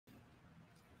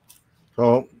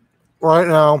So right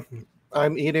now,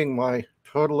 I'm eating my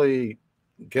totally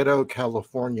ghetto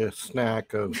California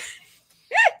snack of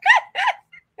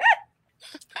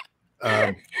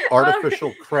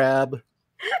artificial crab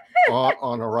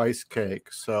on a rice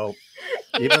cake. So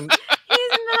even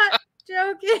He's not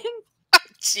joking.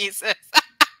 Jesus.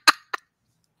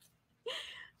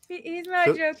 He's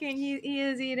not joking. He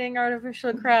is eating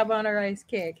artificial crab on a rice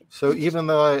cake. So even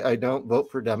though I don't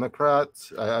vote for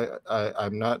Democrats,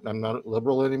 I'm not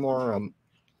liberal anymore.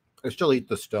 I still eat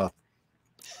the stuff.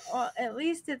 Well, at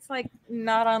least it's like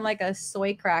not on like a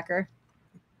soy cracker.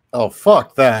 Oh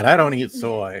fuck that! I don't eat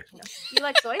soy. You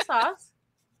like soy sauce?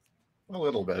 A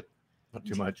little bit, not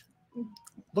too much.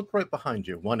 Look right behind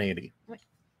you. 180.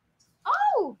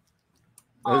 Oh.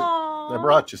 I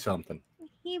brought you something.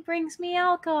 He brings me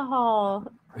alcohol.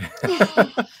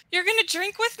 You're gonna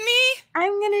drink with me?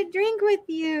 I'm gonna drink with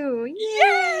you.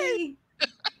 Yay!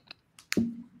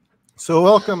 So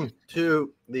welcome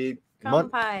to the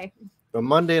the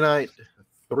Monday night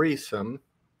threesome.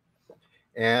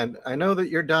 And I know that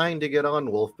you're dying to get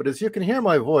on, Wolf, but as you can hear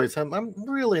my voice, I'm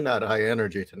really not high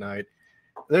energy tonight.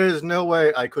 There is no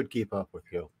way I could keep up with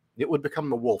you. It would become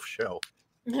the Wolf Show,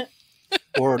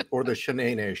 or the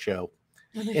Shanae Show.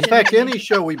 In fact, any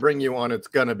show we bring you on, it's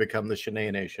gonna become the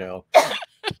Shanae Show.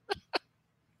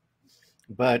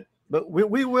 But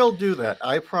we will do that.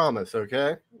 I promise.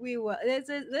 Okay. We will.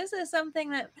 This is something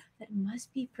that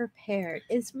must be prepared.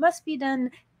 It must be done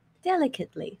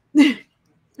delicately.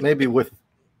 Maybe with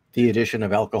the addition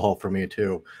of alcohol for me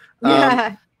too.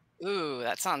 Yeah. Ooh,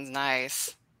 that sounds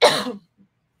nice.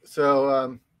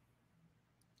 So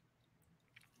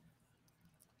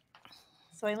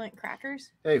Soylent crackers.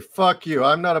 hey, fuck you.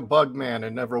 I'm not a bug man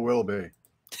and never will be.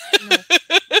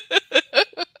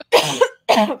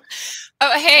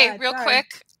 Oh, hey, Yeah, real sorry.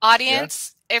 quick,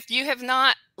 audience, if you have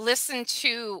not listened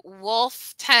to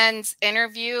Wolf 10's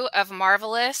interview of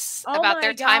Marvelous about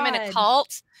their time in a God.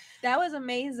 cult, That was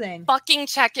amazing. fucking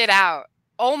check it out.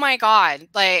 Oh my God.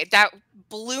 Like, that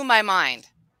blew my mind.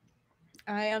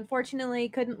 I unfortunately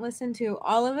couldn't listen to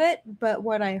all of it, but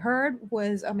what I heard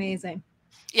was amazing.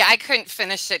 Yeah, I couldn't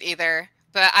finish it either,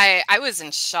 but I was in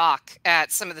shock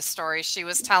at some of the stories she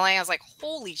was telling. I was like,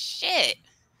 holy shit.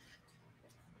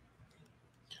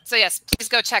 So yes, please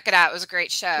go check it out. It was a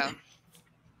great show.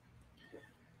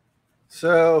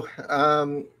 So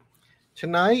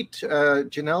tonight,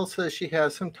 Janelle says she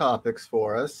has some topics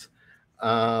for us.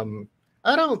 I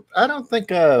don't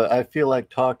think I feel like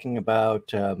talking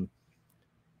about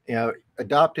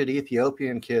adopted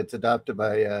Ethiopian kids adopted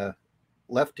by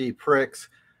lefty pricks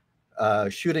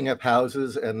shooting up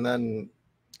houses and then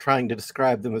trying to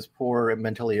describe them as poor and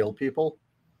mentally ill people.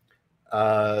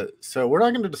 So we're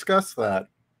not going to discuss that.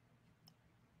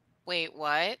 Wait,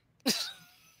 what?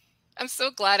 I'm so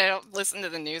glad I don't listen to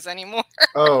the news anymore.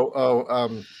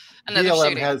 Another BLM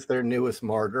shooting. has their newest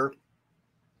martyr.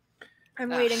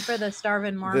 I'm waiting for the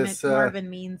starving Marvin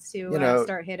Means to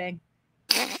start hitting.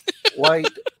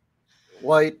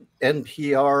 White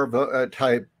NPR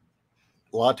type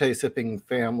latte sipping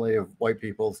family of white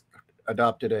people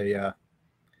adopted a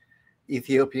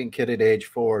Ethiopian kid at age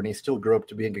 4, and he still grew up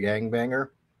to be a gangbanger.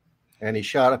 And he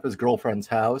shot up his girlfriend's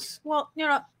house. Well,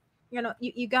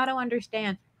 you got to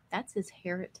understand that's his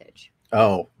heritage.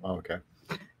 Oh, okay.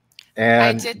 And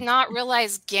I did not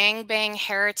realize gangbang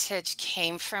heritage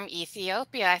came from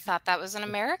Ethiopia. I thought that was an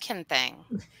American thing.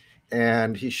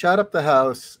 And he shot up the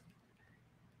house.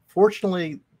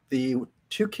 Fortunately, the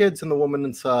 2 kids and the woman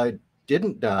inside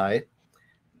didn't die.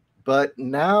 But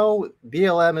now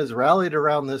BLM has rallied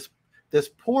around this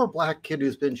poor black kid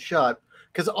who's been shot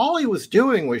because all he was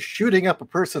doing was shooting up a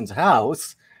person's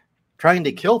house, trying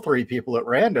to kill 3 people at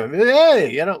random.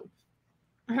 Hey,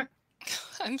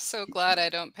 I'm so glad I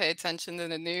don't pay attention to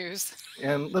the news.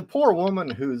 And the poor woman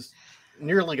who's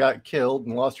nearly got killed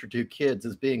and lost her 2 kids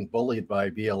is being bullied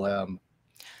by BLM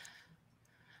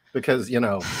because, they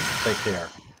care.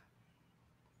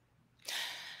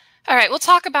 All right, we'll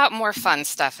talk about more fun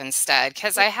stuff instead,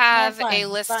 because I have a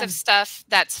list of stuff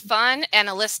that's fun and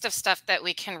a list of stuff that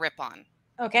we can rip on.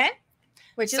 Okay.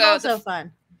 Which is also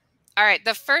fun. All right,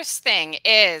 the first thing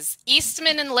is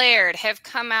Eastman and Laird have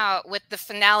come out with the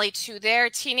finale to their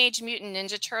Teenage Mutant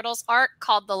Ninja Turtles arc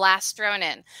called The Last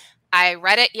Ronin. I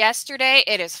read it yesterday.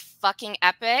 It is fucking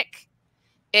epic.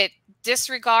 It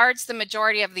disregards the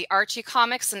majority of the Archie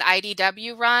comics and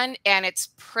IDW run, and it's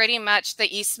pretty much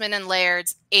the Eastman and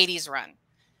Laird's 80s run.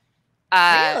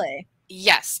 Really?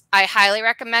 Yes, I highly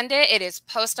recommend it. It is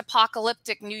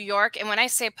post-apocalyptic New York, and when I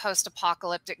say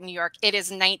post-apocalyptic New York, it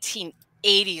is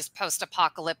 1980s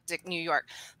post-apocalyptic New York.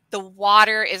 The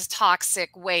water is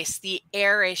toxic waste. The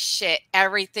air is shit.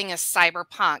 Everything is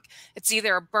cyberpunk. It's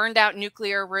either a burned out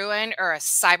nuclear ruin or a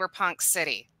cyberpunk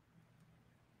city.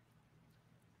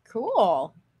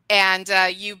 Cool. And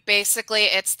you basically,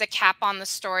 it's the cap on the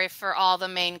story for all the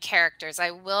main characters.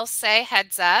 I will say,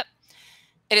 heads up,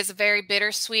 it is a very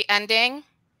bittersweet ending.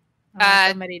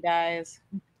 Somebody dies.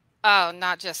 Oh,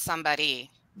 not just somebody.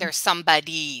 There's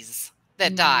somebodies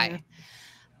that Mm. die.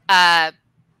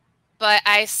 But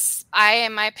I,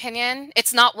 in my opinion,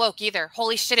 it's not woke either.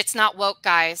 Holy shit, it's not woke,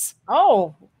 guys.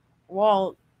 Oh,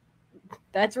 well,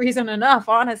 that's reason enough,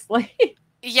 honestly.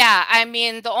 Yeah, I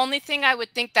mean, the only thing I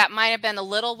would think that might have been a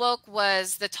little woke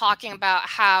was the talking about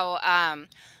how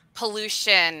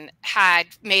pollution had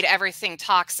made everything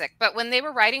toxic. But when they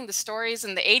were writing the stories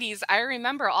in the 80s, I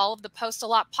remember all of the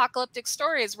post-apocalyptic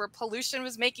stories where pollution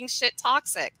was making shit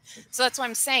toxic. So that's what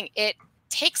I'm saying. It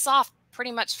takes off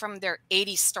pretty much from their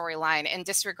 80s storyline and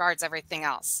disregards everything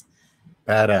else.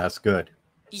 Badass. Good.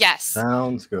 Yes.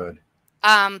 Sounds good.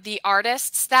 The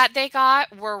artists that they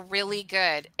got were really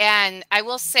good. And I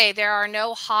will say there are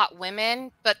no hot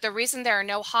women, but the reason there are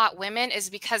no hot women is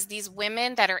because these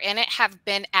women that are in it have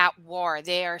been at war.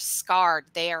 They are scarred.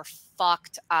 They are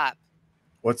fucked up.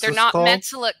 What's They're this not called? meant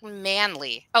to look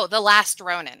manly. Oh, The Last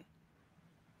Ronin.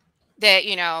 That,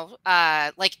 you know,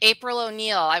 like April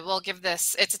O'Neil, I will give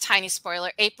this, it's a tiny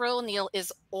spoiler. April O'Neil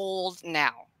is old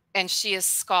now, and she is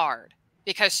scarred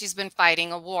because she's been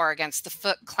fighting a war against the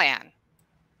Foot Clan.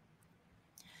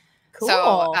 Cool.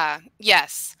 So,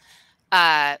 yes.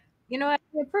 You know, I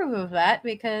approve of that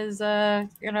because,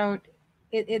 you know,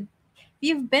 if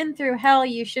you've been through hell,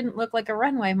 you shouldn't look like a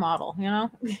runway model, you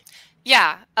know?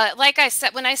 Yeah. Like I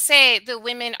said, when I say the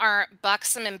women aren't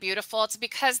buxom and beautiful, it's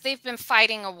because they've been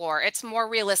fighting a war. It's more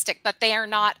realistic, but they are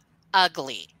not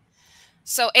ugly.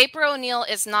 So April O'Neil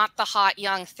is not the hot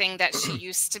young thing that she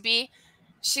used to be.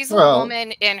 She's a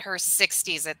woman in her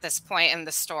 60s at this point in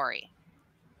the story.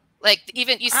 Like,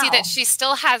 even you see that she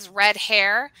still has red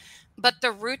hair, but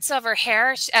the roots of her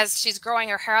hair, as she's growing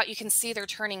her hair out, you can see they're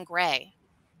turning gray.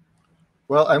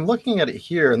 Well, I'm looking at it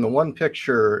here. In the one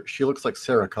picture, she looks like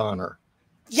Sarah Connor.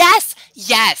 Yes,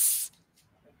 yes.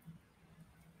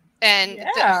 And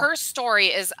her story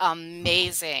is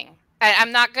amazing.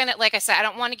 I'm not going to, like I said, I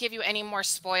don't want to give you any more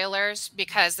spoilers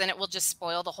because then it will just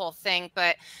spoil the whole thing.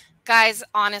 But guys,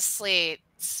 honestly,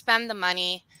 spend the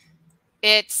money.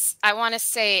 I want to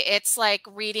say it's like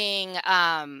reading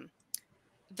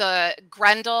the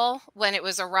Grendel when it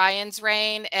was Orion's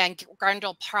Reign and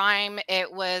Grendel Prime.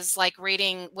 It was like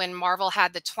reading when Marvel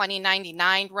had the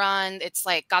 2099 run. It's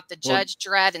like got the Judge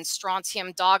Dredd and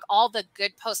Strontium Dog, all the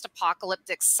good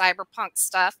post-apocalyptic cyberpunk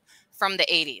stuff from the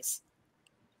 80s.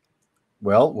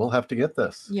 Well, we'll have to get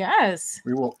this. Yes.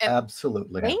 We will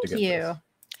absolutely have to get this.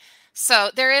 So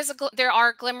there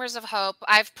are glimmers of hope.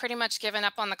 I've pretty much given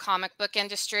up on the comic book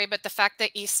industry, but the fact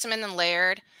that Eastman and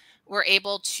Laird were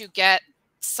able to get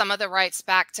some of the rights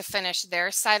back to finish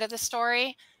their side of the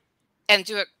story and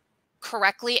do it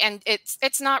correctly, and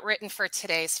it's not written for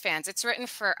today's fans. It's written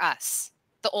for us,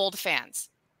 the old fans.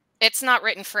 It's not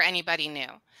written for anybody new.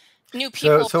 New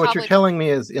people. So what you're telling me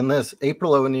is in this,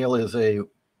 April O'Neil is a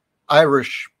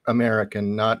Irish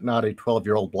American, not a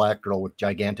 12-year-old black girl with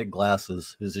gigantic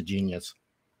glasses who's a genius.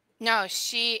 No,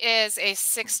 she is a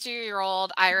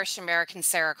 60-year-old Irish American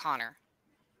Sarah Connor.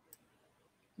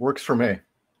 Works for me.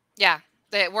 Yeah,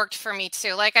 it worked for me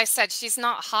too. Like I said, she's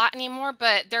not hot anymore,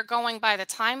 but they're going by the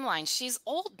timeline. She's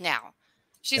old now.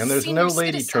 She's and there's no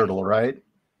lady turtle, right?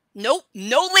 Nope,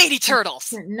 no lady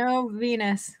turtles. No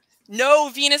Venus. No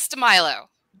Venus de Milo.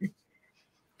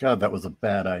 God, that was a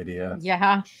bad idea.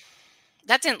 Yeah.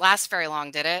 That didn't last very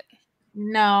long, did it?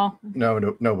 No.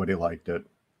 No, nobody liked it.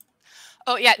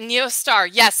 Oh, yeah, Neostar.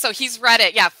 Yes, so he's read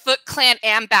it. Yeah, Foot Clan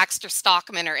and Baxter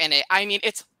Stockman are in it. I mean,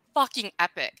 it's fucking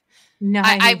epic.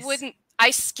 Nice.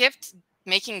 I skipped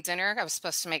making dinner. I was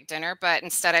supposed to make dinner, but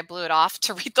instead I blew it off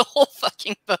to read the whole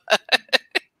fucking book.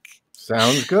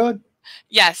 Sounds good.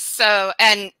 Yes, so,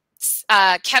 and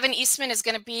Kevin Eastman is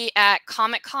going to be at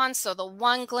Comic-Con, so the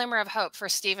one glimmer of hope for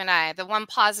Steve and I, the one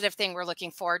positive thing we're looking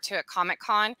forward to at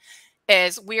Comic-Con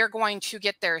is we are going to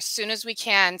get there as soon as we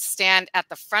can, stand at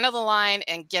the front of the line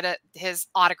and get his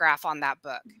autograph on that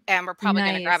book. And we're probably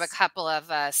going to grab a couple of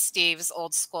Steve's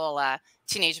old school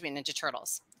Teenage Mutant Ninja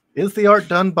Turtles. Is the art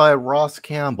done by Ross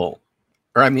Campbell?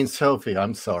 Or I mean Sophie,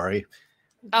 I'm sorry.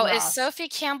 Oh, Ross. Is Sophie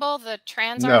Campbell the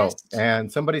trans artist? No,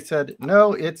 and somebody said,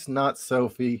 no, it's not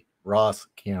Sophie, Ross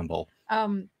Campbell.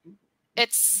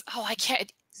 It's, I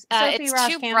can't, Sophie it's Ross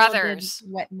two Campbell brothers.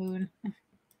 Did Wet Moon.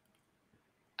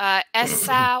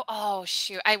 Esau. Oh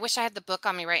shoot! I wish I had the book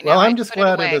on me right Well, now. I'm I'd just put it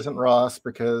glad it away. isn't Ross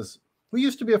because we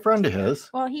used to be a friend of his.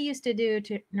 Well, he used to do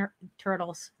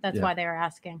turtles. That's Yeah. why they were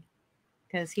asking,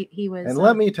 because he was. And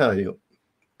let me tell you,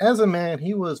 as a man,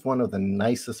 he was one of the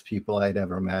nicest people I'd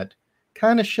ever met.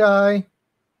 Kind of shy,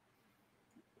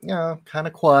 kind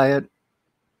of quiet.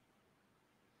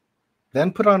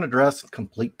 Then put on a dress,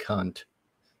 complete cunt.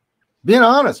 Being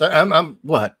honest, I'm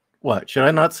what? What? Should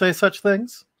I not say such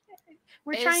things?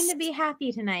 We're trying to be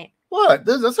happy tonight. What?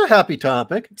 That's a happy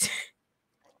topic.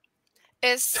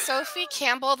 Is Sophie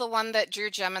Campbell the one that drew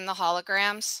Gem and the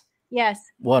Holograms? Yes.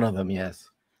 One of them, yes.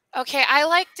 Okay, I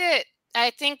liked it. I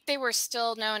think they were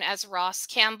still known as Ross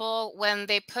Campbell when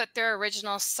they put their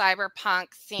original cyberpunk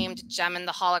themed Gem and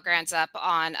the Holograms up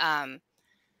on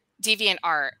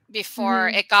DeviantArt before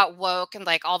it got woke and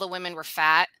like all the women were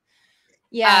fat.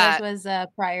 Yeah, this was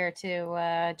prior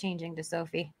to changing to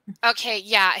Sophie. Okay,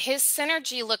 yeah, his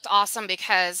synergy looked awesome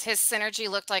because his synergy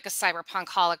looked like a cyberpunk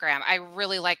hologram. I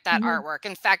really liked that artwork.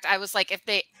 In fact, I was like, if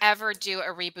they ever do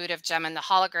a reboot of Gem and the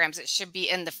Holograms, it should be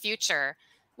in the future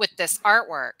with this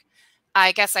artwork.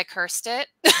 I guess I cursed it.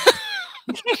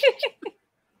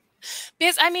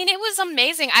 Because, I mean, it was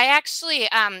amazing. I actually,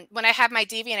 when I had my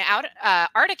DeviantArt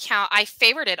art account, I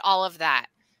favorited all of that.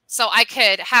 So I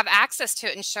could have access to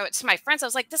it and show it to my friends. I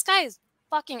was like, this guy is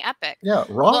fucking epic. Yeah,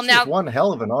 Ross is one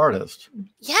hell of an artist.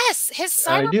 Yes, his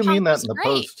cyberpunk I do mean that in the great.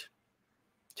 post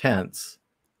tense.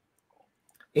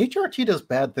 HRT does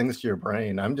bad things to your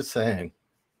brain. I'm just saying.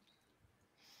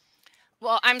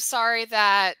 Well, I'm sorry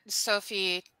that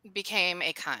Sophie became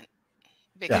a cunt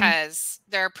because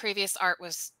their previous art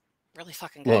was really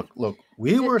fucking good. Look,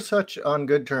 we were such on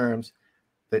good terms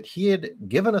that he had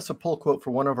given us a pull quote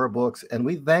for one of our books, and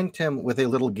we thanked him with a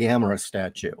little Gamera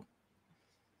statue.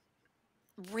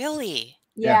 Really?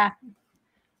 Yeah.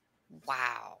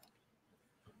 Wow.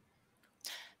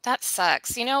 That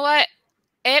sucks. You know what?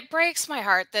 It breaks my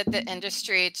heart that the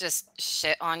industry just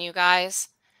shit on you guys.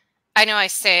 I know I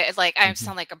say it like I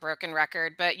sound like a broken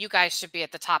record, but you guys should be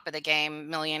at the top of the game,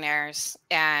 millionaires.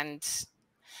 And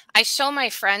I show my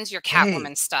friends your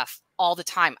Catwoman stuff all the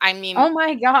time. I mean, oh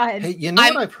my God. Hey, you know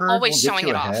what I've heard always will get showing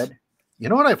you it ahead? off. You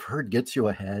know what I've heard gets you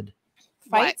ahead?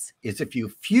 Fights? Is if you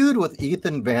feud with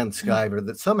Ethan Van Sciver,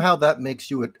 that somehow that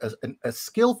makes you a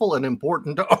skillful and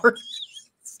important artist.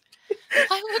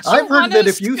 I've heard that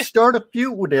if you start a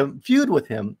feud with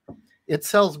him, it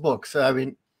sells books. I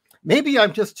mean, maybe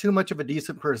I'm just too much of a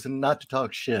decent person not to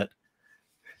talk shit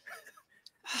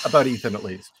about Ethan, at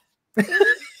least.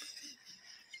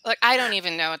 Look, I don't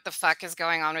even know what the fuck is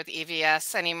going on with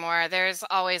EVS anymore. There's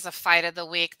always a fight of the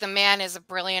week. The man is a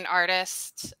brilliant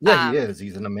artist. Yeah, he is.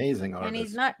 He's an amazing artist. And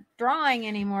he's not drawing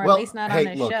anymore, at least not on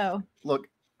his show. Look,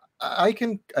 I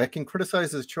can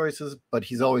criticize his choices, but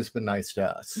he's always been nice to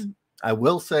us. I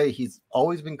will say he's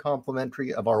always been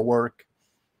complimentary of our work.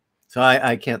 So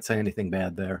I can't say anything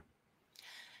bad there.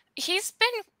 He's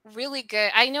been really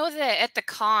good. I know that at the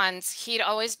cons, he'd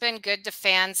always been good to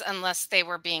fans unless they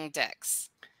were being dicks.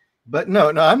 But no,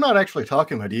 I'm not actually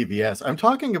talking about EVS. I'm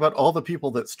talking about all the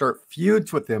people that start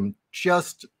feuds with him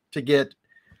just to get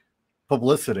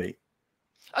publicity.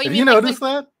 Oh, Have you noticed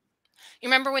that? You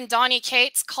remember when Donnie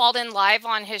Cates called in live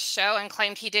on his show and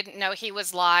claimed he didn't know he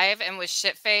was live and was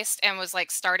shit-faced and was like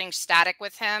starting static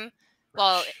with him?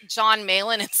 Well, John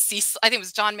Malin and Cecil, I think it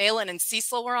was John Malin and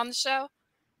Cecil were on the show.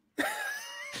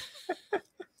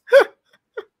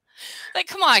 Like,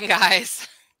 come on, guys.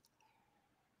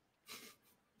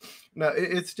 No,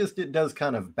 it's just, it does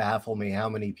kind of baffle me how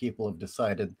many people have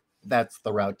decided that's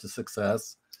the route to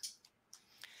success.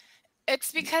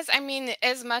 It's because, I mean,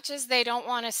 as much as they don't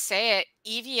want to say it,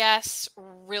 EVS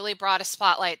really brought a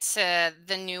spotlight to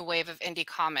the new wave of indie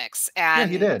comics. And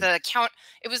he did.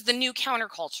 It was the new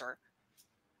counterculture.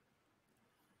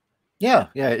 Yeah,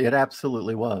 it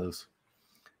absolutely was.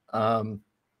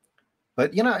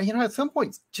 But you know, at some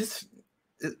point, just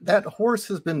that horse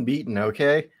has been beaten.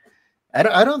 Okay,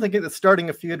 I don't think that starting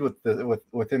a feud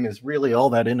with him is really all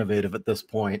that innovative at this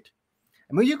point.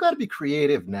 I mean, you've got to be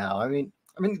creative now. I mean,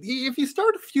 if you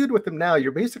start a feud with him now,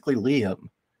 you're basically Liam.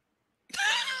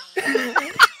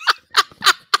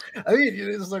 I mean,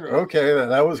 it's like, okay,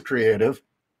 that was creative.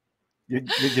 You're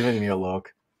giving me a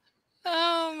look.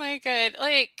 Oh my God.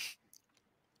 Like,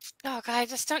 oh God, I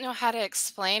just don't know how to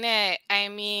explain it. I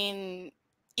mean,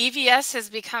 EVS has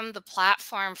become the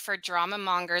platform for drama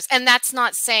mongers, and that's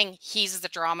not saying he's the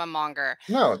drama monger.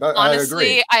 No,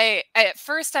 honestly, I agree. At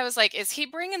first I was like, is he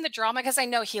bringing the drama? Because I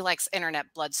know he likes internet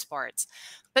blood sports.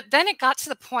 But then it got to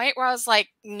the point where I was like,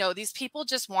 no, these people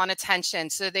just want attention.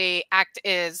 So they act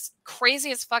as crazy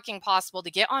as fucking possible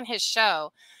to get on his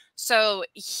show so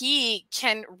he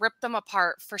can rip them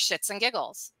apart for shits and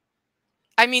giggles.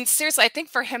 I mean, seriously, I think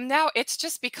for him now, it's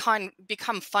just become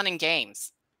fun and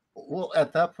games. Well,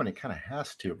 at that point, it kind of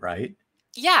has to, right?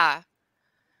 Yeah.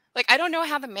 Like, I don't know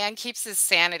how the man keeps his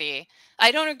sanity.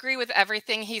 I don't agree with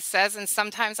everything he says, and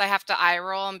sometimes I have to eye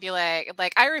roll and be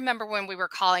like, I remember when we were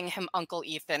calling him Uncle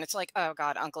Ethan. It's like, oh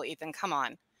God, Uncle Ethan, come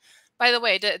on. By the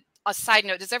way, a side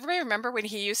note, does everybody remember when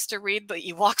he used to read the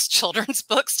Ewoks children's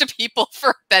books to people for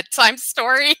a bedtime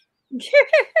story?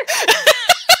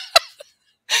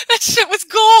 That shit was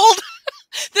gold.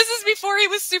 This is before he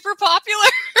was super popular.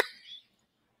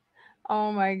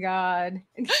 Oh my God.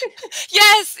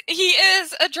 Yes, he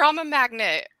is a drama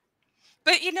magnet.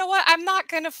 But you know what? I'm not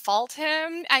going to fault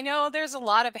him. I know there's a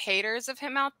lot of haters of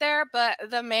him out there, but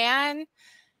the man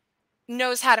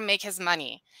knows how to make his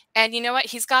money. And you know what?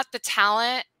 He's got the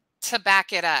talent to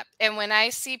back it up. And when I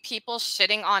see people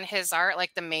shitting on his art,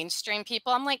 like the mainstream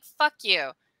people, I'm like, fuck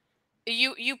you.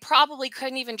 You probably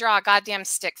couldn't even draw a goddamn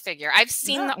stick figure. I've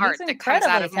seen the art that comes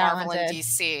out of Marvel and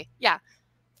DC. Yeah.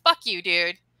 Fuck you,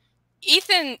 dude.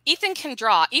 Ethan can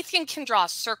draw. Ethan can draw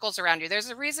circles around you. There's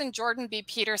a reason Jordan B.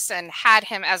 Peterson had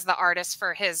him as the artist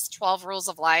for his 12 Rules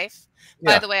of Life.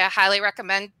 Yeah. By the way, I highly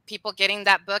recommend people getting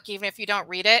that book, even if you don't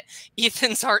read it.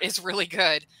 Ethan's art is really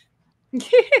good.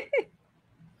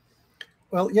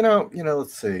 Well,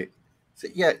 let's see. So,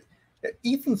 yeah,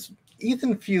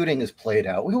 Ethan feuding is played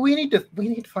out. We need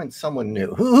to find someone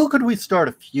new. Who could we start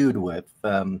a feud with?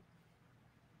 I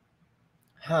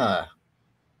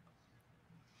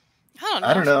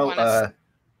don't know.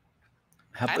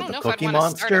 How about the Cookie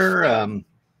Monster?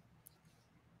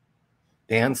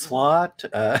 Dan Slott?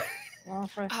 Well,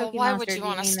 for Cookie why Monster, would you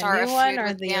want to mean start the new a one feud or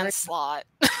with the Dan Slott?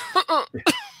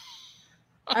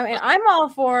 I mean, I'm all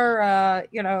for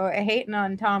hating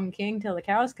on Tom King till the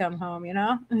cows come home.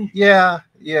 Yeah.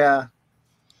 How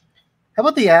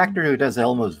about the actor who does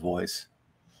Elmo's voice?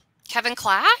 Kevin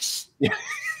Clash? Yeah.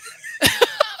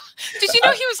 Did you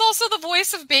know he was also the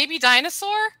voice of Baby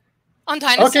Dinosaur on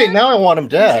Dinosaur? Okay, now I want him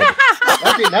dead.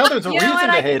 Okay, now there's a reason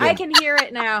to hate him. I can hear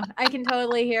it now. I can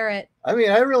totally hear it. I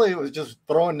mean, I really was just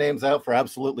throwing names out for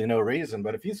absolutely no reason,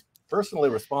 but if he's personally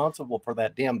responsible for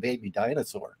that damn Baby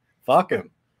Dinosaur, fuck him.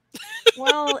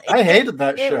 Well, I hated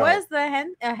that show. It was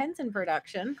the Henson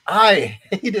production. I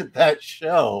hated that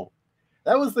show.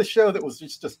 That was the show that was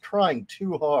just trying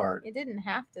too hard. It didn't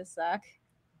have to suck.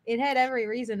 It had every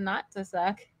reason not to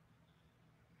suck.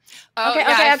 Oh, okay,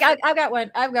 yeah,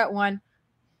 I've got one.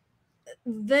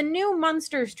 The new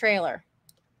Munsters trailer.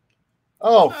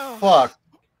 Oh. Fuck.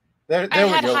 There we go.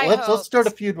 Let's start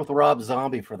a feud with Rob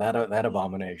Zombie for that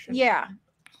abomination. Yeah.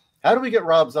 How do we get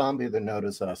Rob Zombie to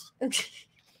notice us?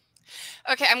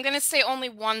 Okay, I'm going to say only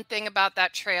one thing about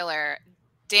that trailer.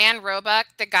 Dan Roebuck,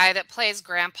 the guy that plays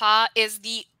Grandpa, is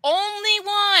the only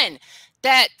one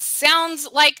that sounds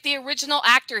like the original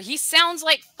actor. He sounds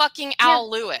like fucking Al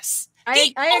Lewis.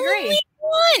 I agree. Only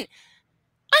one.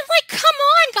 I'm like, come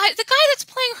on, guys. The guy that's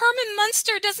playing Herman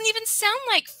Munster doesn't even sound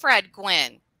like Fred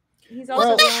Gwynn. He's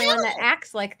also the only one that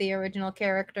acts like the original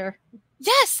character.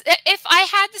 Yes. If I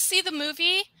had to see the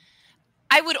movie,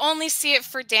 I would only see it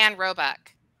for Dan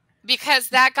Roebuck. Because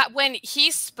that guy, when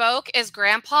he spoke as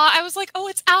Grandpa, I was like, oh,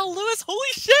 it's Al Lewis. Holy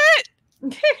shit.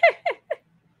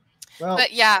 Well,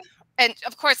 but yeah. And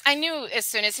of course, I knew as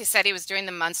soon as he said he was doing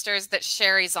the Munsters that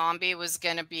Sherry Zombie was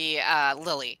going to be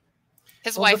Lily.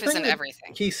 His wife isn't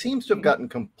everything. He seems to have gotten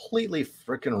completely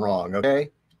freaking wrong, okay?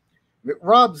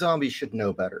 Rob Zombie should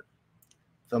know better.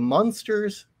 The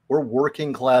Munsters were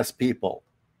working class people.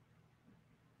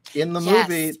 In the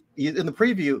movie, in the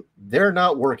preview, they're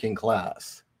not working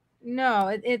class. No,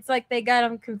 it's like they got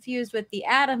them confused with the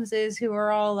Adamses, who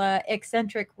are all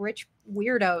eccentric, rich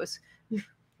weirdos.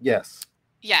 Yes.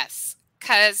 Yes,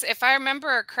 because if I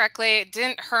remember correctly,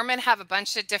 didn't Herman have a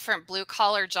bunch of different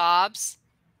blue-collar jobs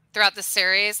throughout the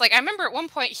series? Like, I remember at one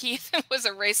point he even was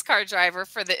a race car driver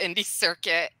for the Indy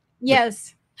circuit.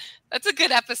 Yes. That's a good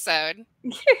episode.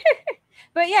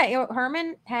 But yeah,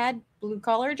 Herman had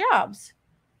blue-collar jobs.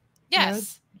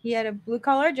 Yes. He had a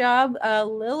blue-collar job.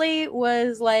 Lily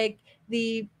was like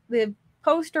the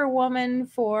poster woman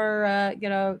for,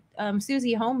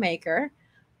 Susie Homemaker.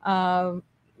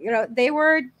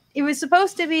 It was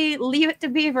supposed to be Leave It to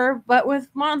Beaver, but with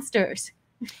monsters.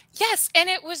 Yes, and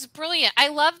it was brilliant. I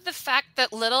love the fact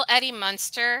that little Eddie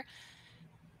Munster,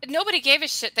 nobody gave a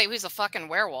shit that he was a fucking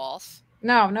werewolf.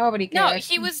 No, nobody cared. No,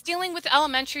 he was dealing with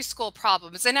elementary school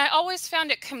problems. And I always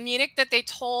found it comedic that they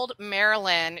told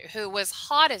Marilyn, who was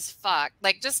hot as fuck,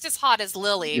 like just as hot as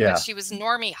Lily, but she was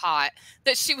normie hot,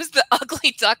 that she was the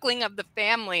ugly duckling of the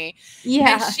family.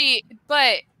 Yeah.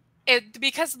 But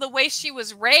because of the way she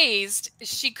was raised,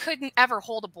 she couldn't ever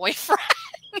hold a boyfriend.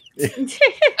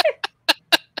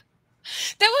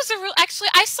 That was actually,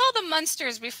 I saw the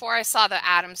Munsters before I saw the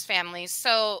Addams Family,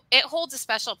 so it holds a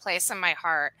special place in my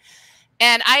heart.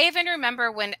 And I even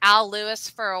remember when Al Lewis,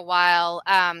 for a while,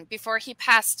 before he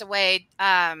passed away,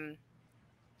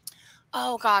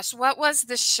 oh gosh, what was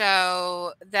the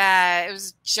show that it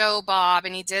was Joe Bob,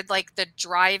 and he did like the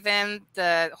drive-in,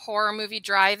 the horror movie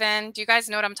drive-in. Do you guys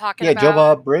know what I'm talking about? Joe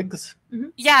Bob Briggs.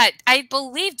 Yeah, I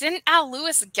believe, didn't Al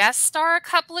Lewis guest star a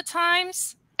couple of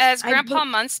times as Grandpa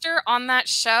Munster on that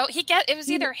show? It was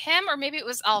either him or maybe it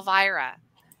was Elvira.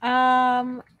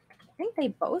 I think they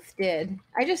both did.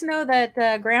 I just know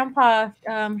that Grandpa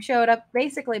showed up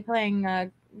basically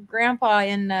playing Grandpa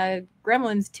in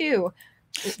Gremlins 2.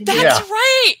 That's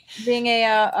right. Being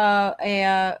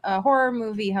a horror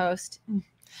movie host.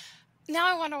 Now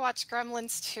I want to watch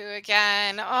Gremlins 2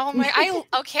 again. Oh my!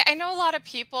 I know a lot of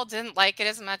people didn't like it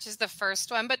as much as the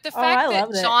first one, but the fact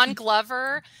that John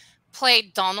Glover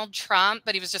played Donald Trump,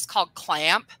 but he was just called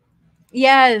Clamp.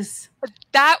 Yes.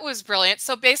 That was brilliant.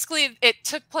 So basically it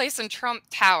took place in Trump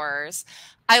Towers.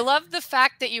 I love the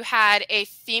fact that you had a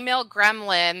female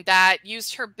gremlin that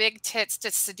used her big tits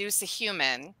to seduce a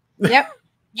human. Yep.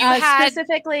 You had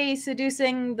specifically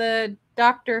seducing the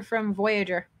doctor from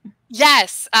Voyager.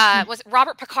 Yes. Was it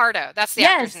Robert Picardo? That's the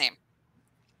actor's name.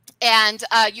 And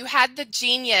you had the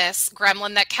genius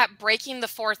gremlin that kept breaking the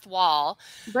fourth wall.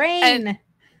 Brain.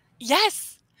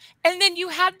 Yes. And then you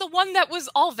had the one that was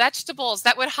all vegetables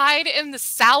that would hide in the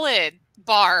salad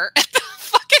bar at the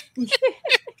fucking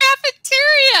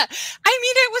cafeteria. I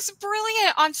mean, it was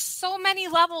brilliant on so many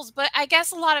levels, but I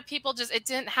guess a lot of people it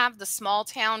didn't have the small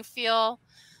town feel,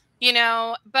 you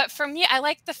know. But for me, I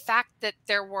like the fact that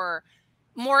there were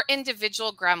more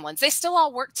individual gremlins. They still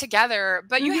all worked together,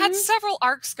 but you had several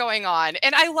arcs going on.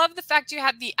 And I love the fact you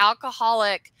had the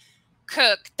alcoholic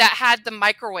cook that had the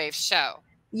microwave show.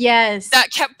 Yes.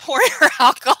 That kept pouring her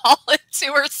alcohol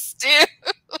into her stew.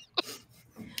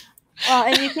 Well,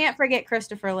 and you can't forget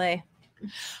Christopher Lee.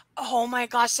 Oh my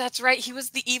gosh, that's right. He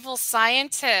was the evil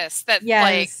scientist that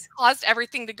like caused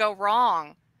everything to go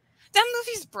wrong. That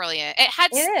movie's brilliant. It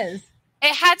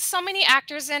had so many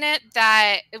actors in it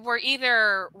that were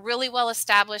either really well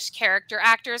established character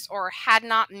actors or had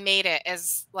not made it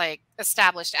as like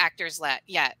established actors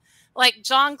yet. Like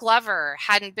John Glover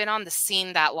hadn't been on the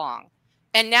scene that long.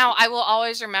 And now I will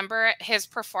always remember his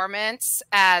performance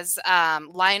as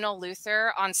Lionel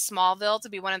Luthor on Smallville to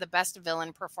be one of the best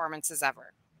villain performances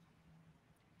ever.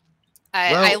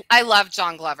 I love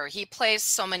John Glover. He plays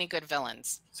so many good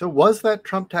villains. So was that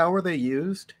Trump Tower they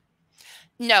used?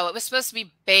 No, it was supposed to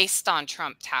be based on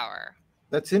Trump Tower.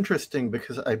 That's interesting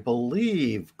because I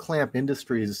believe Clamp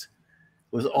Industries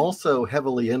was also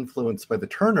heavily influenced by the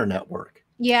Turner Network.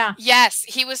 Yeah. Yes,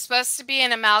 he was supposed to be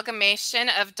an amalgamation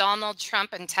of Donald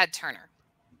Trump and Ted Turner.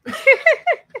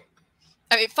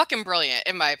 I mean, fucking brilliant,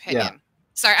 in my opinion. Yeah.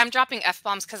 Sorry, I'm dropping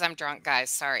F-bombs because I'm drunk, guys.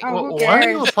 Sorry. Well, why are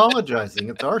you apologizing?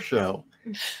 It's our show.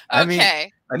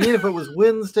 Okay. I mean, if it was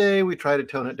Wednesday, we try to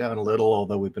tone it down a little,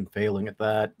 although we've been failing at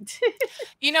that.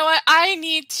 You know what? I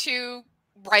need to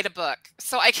write a book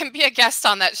so I can be a guest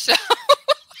on that show.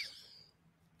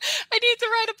 I need to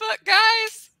write a book,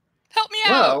 guys. Help me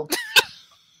out.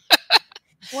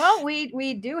 Well,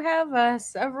 we do have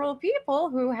several people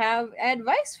who have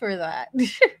advice for that.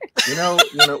 you know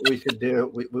what we could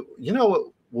do? You know what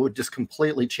would just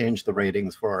completely change the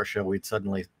ratings for our show?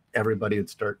 Everybody would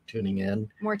start tuning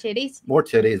in. More titties? More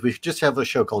titties. We should just have a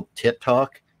show called Tit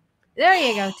Talk. There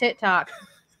you go, Tit Talk.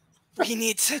 We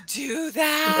need to do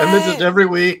that. And then just every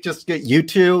week, just get you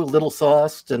two a little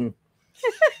sauced and...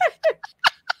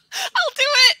 I'll do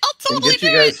it. I'll totally get you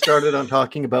guys started on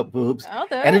talking about boobs. I'll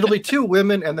do it. And it'll be two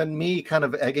women and then me kind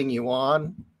of egging you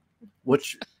on,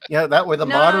 which, that way the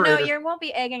moderator... No, you won't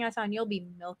be egging us on. You'll be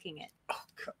milking it. Oh,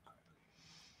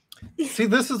 God. See,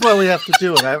 this is why we have to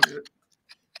do it. God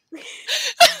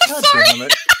damn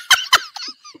it.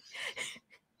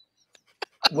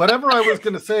 Whatever I was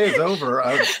going to say is over.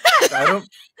 I don't...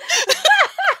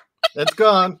 It's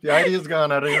gone. The idea's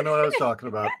gone. I don't even know what I was talking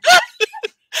about.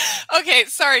 Okay,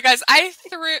 sorry guys. I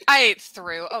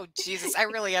threw. Oh Jesus, I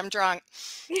really am drunk.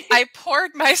 I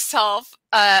poured myself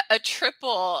a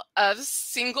triple of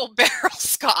single barrel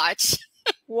scotch.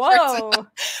 Whoa!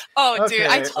 Oh, dude,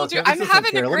 I told you I'm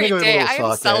having a great day. I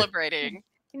am celebrating.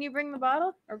 Can you bring the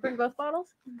bottle or bring both bottles?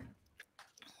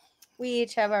 We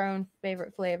each have our own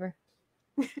favorite flavor.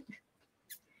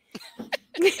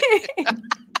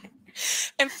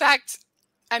 In fact,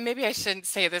 maybe I shouldn't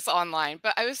say this online,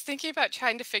 but I was thinking about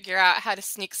trying to figure out how to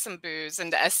sneak some booze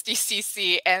into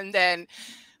SDCC and then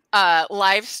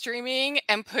live streaming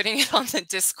and putting it on the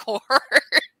Discord.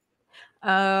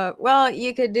 Well,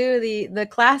 you could do the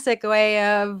classic way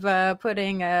of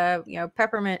putting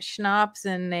peppermint schnapps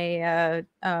in a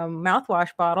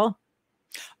mouthwash bottle.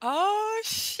 Oh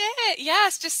shit!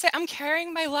 Yes, just say I'm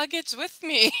carrying my luggage with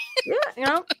me.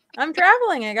 Yeah, I'm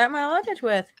traveling. I got my luggage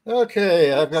with.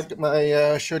 Okay, I've got my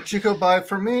Shochiko Bai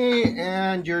for me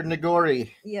and your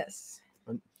Nigori. Yes.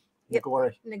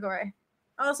 Nigori. Nigori.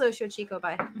 Also Shochiko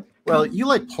Bai. Well, you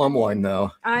like plum wine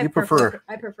though. I prefer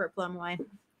plum wine.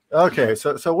 Okay,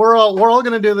 so we're all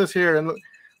gonna do this here, and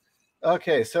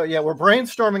okay, so yeah, we're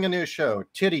brainstorming a new show,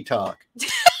 Titty Talk.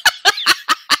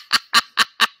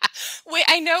 Wait,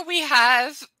 I know we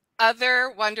have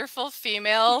other wonderful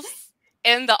females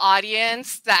in the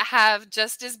audience that have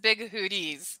just as big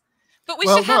hooties, but we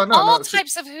should have all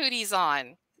types of hooties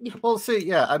on. Well, see,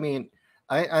 yeah, I mean,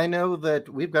 I know that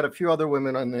we've got a few other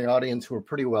women in the audience who are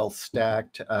pretty well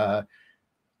stacked.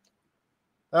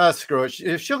 Screw it.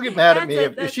 If she'll get mad at me,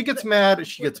 if she gets mad,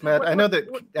 she gets mad. I know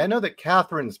that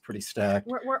Catherine's pretty stacked.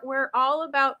 We're all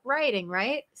about writing,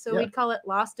 right? So we'd call it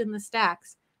Lost in the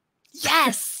Stacks.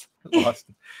 Yes. Lost.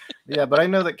 Yeah, but I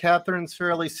know that Catherine's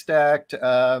fairly stacked.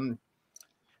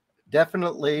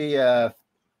 Definitely,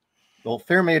 well,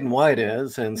 Fair Maiden White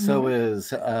is, and so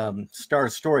is Star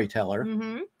Storyteller.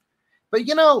 Mm-hmm. But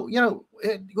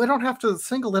we don't have to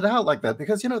single it out like that,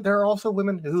 because there are also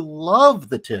women who love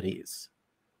the titties.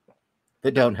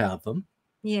 They don't have them.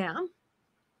 Yeah.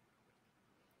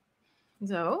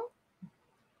 So?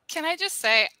 Can I just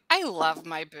say, I love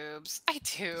my boobs. I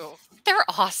do. They're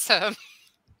awesome.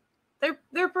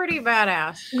 They're pretty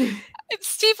badass.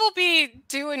 Steve will be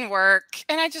doing work,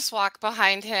 and I just walk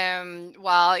behind him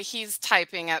while he's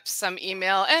typing up some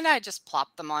email, and I just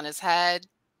plop them on his head.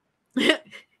 Why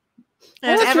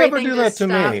don't you ever do that to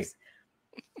me?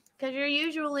 Because you're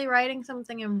usually writing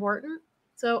something important.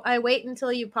 So I wait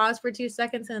until you pause for 2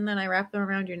 seconds, and then I wrap them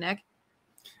around your neck.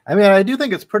 I mean, I do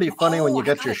think it's pretty funny when you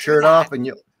get your shirt off and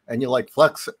you like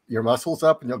flex your muscles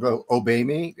up, and you'll go, "Obey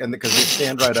me," and because they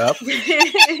stand right up,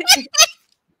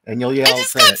 and you'll yell,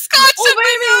 "Say it."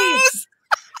 Obey me!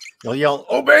 You'll yell,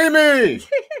 "Obey me!"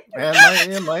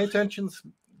 And my attention's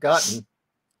gotten.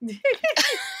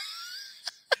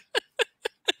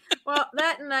 Well,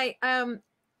 that night,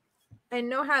 I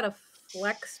know how to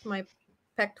flex my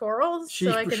pectorals,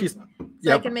 so I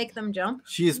can make them jump.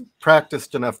 She's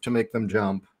practiced enough to make them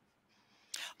jump.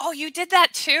 Oh, you did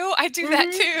that too? I do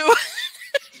that too.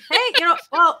 Hey,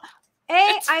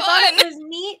 I thought it was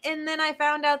neat, and then I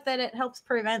found out that it helps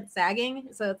prevent sagging.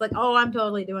 So it's like, oh, I'm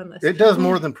totally doing this. It does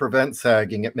more than prevent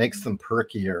sagging. It makes them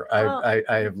perkier. I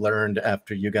have learned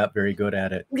after you got very good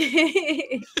at it.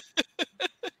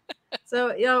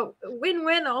 So,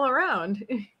 win-win all around.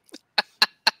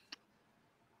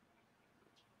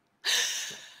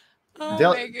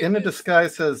 Oh, In a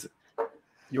Disguise says,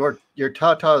 your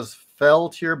tatas fell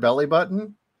to your belly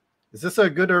button. Is this a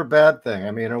good or bad thing? I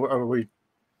mean, are we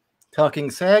talking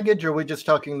saggage, or are we just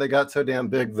talking they got so damn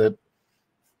big that...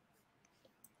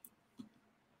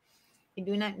 I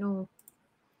do not know.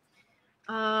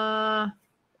 All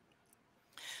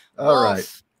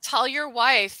right. Tell your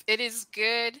wife it is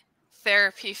good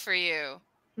therapy for you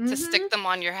to stick them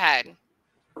on your head.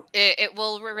 It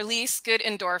will release good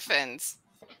endorphins.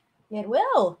 It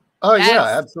will. Oh, yes.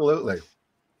 Yeah, absolutely.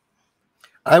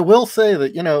 I will say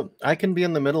that, I can be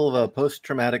in the middle of a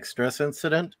post-traumatic stress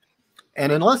incident,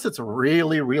 and unless it's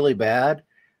really, really bad,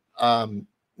 no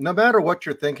matter what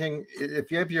you're thinking,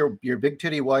 if you have your big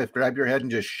titty wife grab your head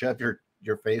and just shove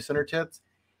your face in her tits,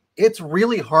 it's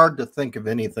really hard to think of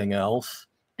anything else.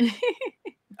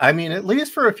 I mean, at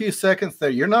least for a few seconds there,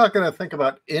 you're not going to think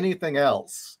about anything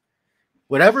else.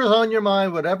 Whatever's on your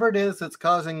mind, whatever it is that's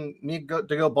causing me to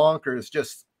go bonkers,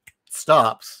 just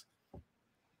stops.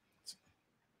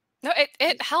 No,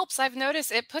 it helps. I've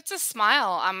noticed it puts a smile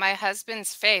on my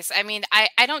husband's face. I mean, I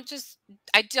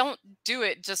don't do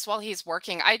it just while he's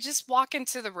working. I just walk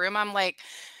into the room. I'm like,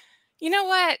 you know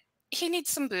what? He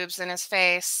needs some boobs in his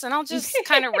face, and I'll just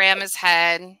kind of ram his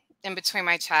head in between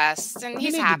my chest, and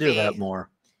he's happy. You need to do that more.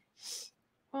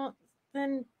 Well,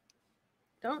 then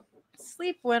don't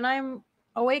sleep when I'm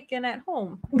awake and at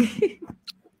home.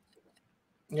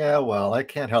 Yeah, well, I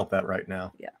can't help that right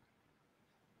now. Yeah.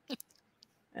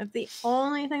 That's the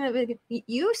only thing that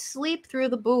you sleep through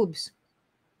the boobs.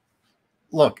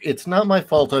 Look, it's not my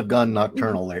fault I've gone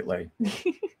nocturnal lately.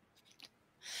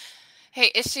 Hey,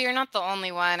 Ishi, you're not the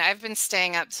only one. I've been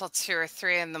staying up till 2 or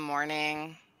 3 in the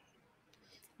morning.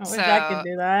 I wish I could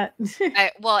do that.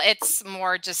 Well, it's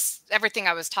more just everything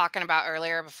I was talking about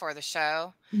earlier before the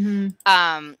show.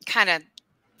 Mm-hmm. Kind of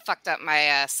fucked up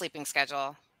my sleeping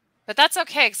schedule. But that's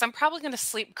okay, because I'm probably going to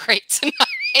sleep great tonight.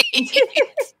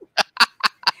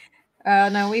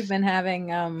 No, we've been having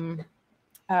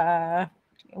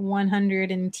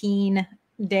 110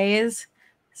 days,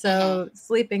 so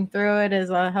sleeping through it is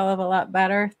a hell of a lot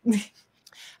better.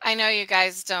 I know you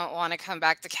guys don't want to come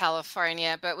back to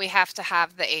California, but we have to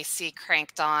have the AC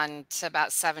cranked on to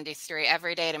about 73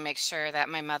 every day to make sure that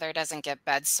my mother doesn't get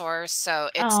bed sores. So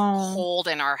it's cold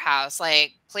in our house.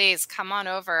 Like, please come on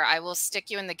over. I will stick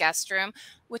you in the guest room,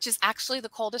 which is actually the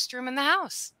coldest room in the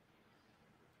house.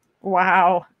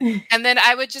 Wow. And then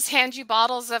I would just hand you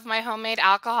bottles of my homemade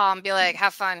alcohol and be like,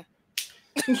 have fun.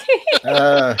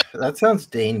 That sounds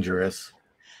dangerous.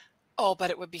 Oh, but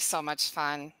it would be so much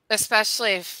fun,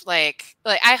 especially if like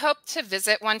I hope to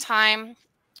visit one time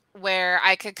where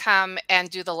I could come and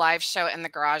do the live show in the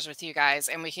garage with you guys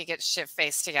and we could get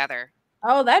shit-faced together.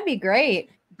 Oh, that'd be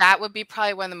great. That would be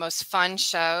probably one of the most fun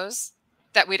shows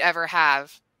that we'd ever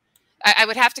have. I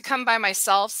would have to come by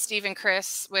myself. Steve and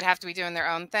Chris would have to be doing their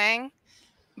own thing.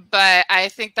 But I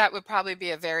think that would probably be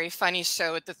a very funny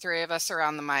show with the three of us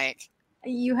around the mic.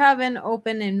 You have an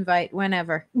open invite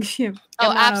whenever. Oh,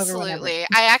 absolutely.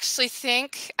 I actually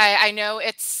think I know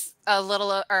it's a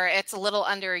little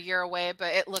under a year away,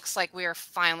 but it looks like we are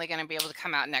finally going to be able to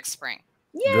come out next spring.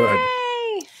 Yay! Good.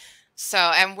 So,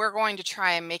 and we're going to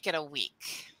try and make it a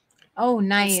week. Oh,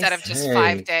 nice. Instead of just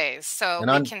 5 days. So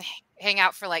we can hang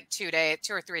out for like 2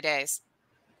 or 3 days.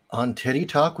 On Titty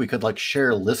Talk, we could like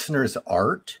share listeners'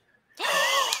 art.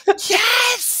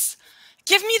 Yes!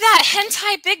 Give me that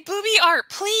hentai big booby art,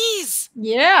 please.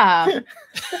 Yeah.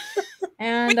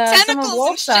 And some of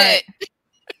Wolf's art.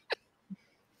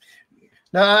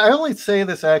 Now, I only say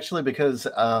this actually because,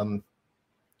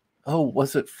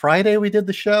 was it Friday we did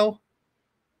the show?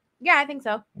 Yeah, I think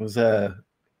so. It was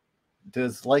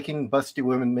does liking busty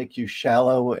women make you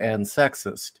shallow and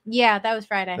sexist? Yeah, that was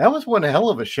Friday. That was one hell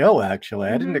of a show, actually.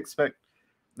 I didn't expect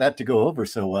that to go over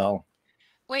so well.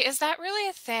 Wait, is that really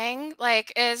a thing?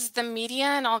 Like, is the media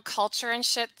and all culture and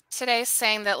shit today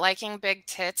saying that liking big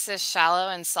tits is shallow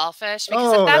and selfish?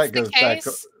 Because if that's the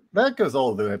case, that goes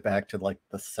all the way back to like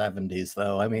the 70s,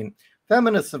 though. I mean,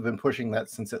 feminists have been pushing that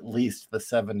since at least the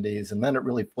 70s, and then it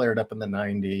really flared up in the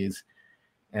 90s.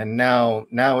 And now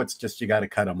it's just you got to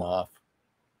cut them off.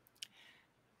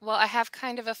 Well, I have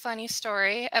kind of a funny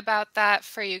story about that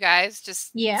for you guys.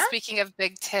 Just speaking of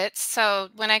big tits. So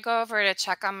when I go over to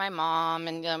check on my mom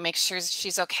and make sure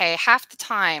she's okay, half the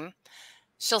time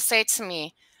she'll say to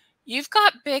me, "You've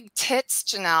got big tits,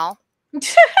 Janelle."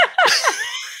 It's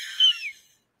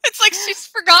like she's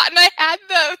forgotten I had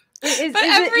them. Is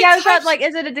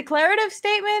it a declarative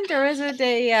statement or is it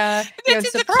a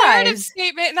it's a declarative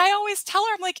statement? And I always tell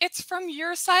her, I'm like, it's from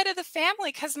your side of the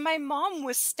family because my mom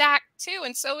was stacked too,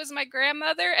 and so was my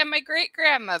grandmother and my great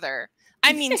grandmother.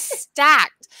 I mean,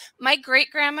 stacked. My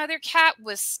great grandmother Cat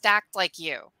was stacked like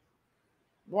you.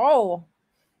 Whoa.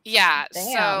 Yeah.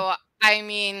 Damn. So I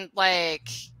mean, like,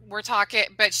 we're talking,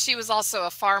 but she was also a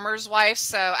farmer's wife.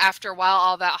 So after a while,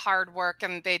 all that hard work,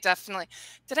 and they definitely,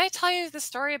 did I tell you the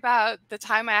story about the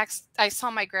time I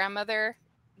saw my grandmother,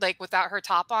 like, without her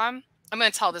top on? I'm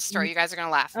going to tell this story. You guys are going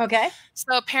to laugh. Okay.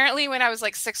 So apparently when I was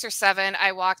like 6 or 7,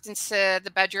 I walked into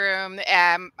the bedroom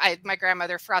and my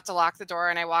grandmother forgot to lock the door,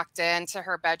 and I walked into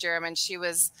her bedroom and she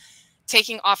was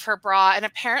taking off her bra. And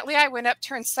apparently I went up to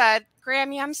her and said,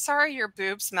 "Grammy, I'm sorry your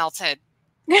boobs melted."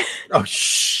 Oh,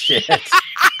 shit.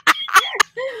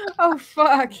 Oh,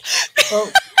 fuck.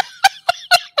 Well,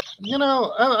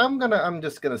 I'm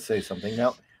just gonna say something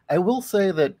now. I will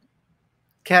say that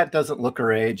Kat doesn't look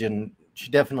her age, and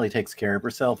she definitely takes care of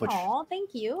herself, which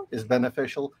thank you, is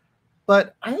beneficial.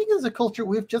 But I think as a culture,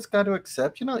 we've just got to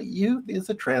accept, youth is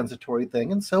a transitory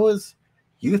thing, and so is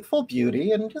youthful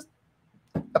beauty, and just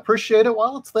appreciate it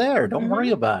while it's there. Don't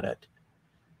worry about it.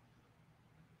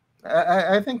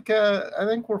 I think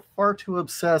we're far too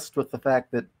obsessed with the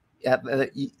fact that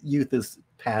youth is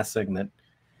passing. That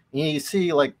you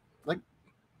see, like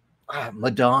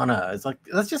Madonna is like,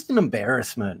 that's just an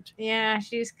embarrassment. Yeah,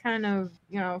 she's kind of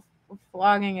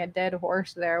flogging a dead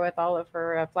horse there with all of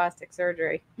her plastic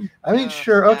surgery. I mean,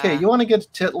 sure, okay, you want to get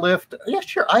a tit lift? Yeah,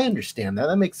 sure, I understand that.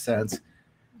 That makes sense.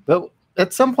 But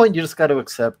at some point, you just got to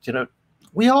accept,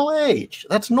 we all age.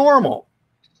 That's normal.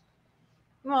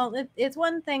 Well, it's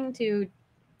one thing to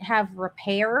have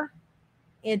repair.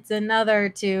 It's another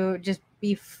to just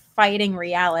be fighting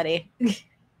reality.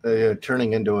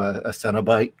 Turning into a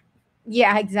Cenobite.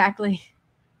 Yeah, exactly.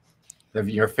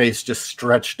 Your face just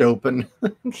stretched open.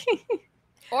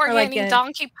 Or getting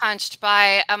donkey punched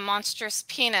by a monstrous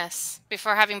penis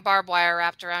before having barbed wire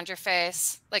wrapped around your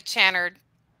face, like Channard.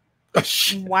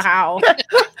 Wow.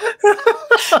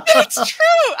 It's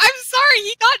true. I'm sorry.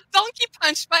 He got donkey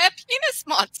punched by a penis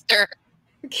monster.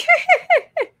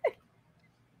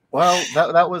 Well,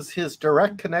 that was his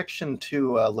direct connection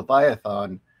to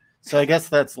Leviathan. So I guess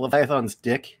that's Leviathan's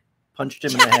dick punched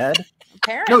him in the head.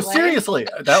 Apparently. No, seriously,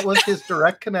 that was his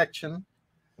direct connection.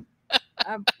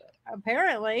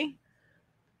 Apparently.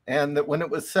 And that when it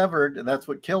was severed, that's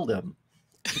what killed him.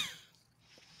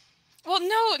 Well,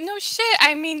 no shit.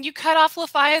 I mean, you cut off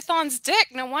Leviathan's dick.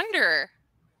 No wonder.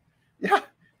 Yeah.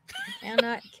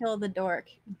 Cannot kill the dork.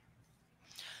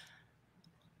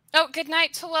 Oh, good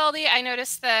night, Taweldi. I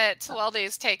noticed that Taweldi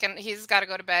is taken. He's got to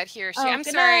go to bed. He or she. Oh, I'm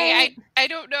good sorry. night. I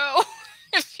don't know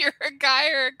if you're a guy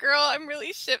or a girl. I'm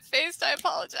really shit-faced. I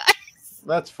apologize.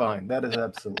 That's fine. That is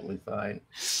absolutely fine.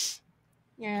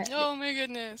 Yeah. Oh my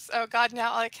goodness. Oh God,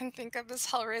 now all I can think of is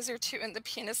Hellraiser 2 and the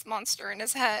penis monster in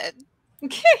his head.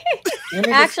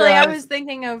 Actually, I was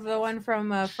thinking of the one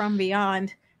from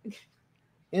Beyond.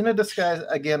 In a Disguise,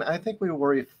 again, I think we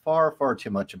worry far, far too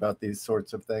much about these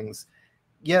sorts of things.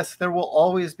 Yes, there will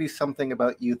always be something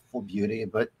about youthful beauty,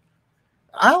 but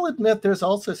I'll admit there's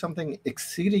also something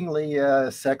exceedingly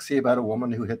sexy about a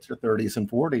woman who hits her 30s and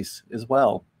 40s as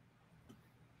well.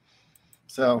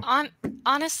 So,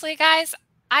 honestly, guys,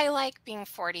 I like being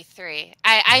 43.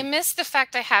 I miss the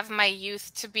fact I have my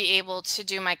youth to be able to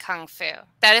do my kung fu.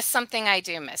 That is something I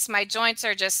do miss. My joints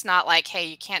are just not like, hey,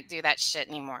 you can't do that shit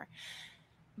anymore.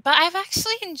 But I've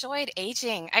actually enjoyed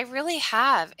aging. I really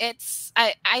have.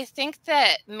 I think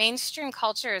that mainstream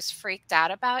culture is freaked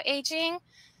out about aging.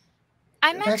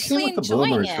 I'm actually with the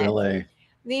enjoying boomers, it. really.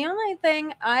 The only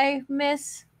thing I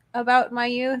miss about my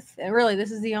youth, and really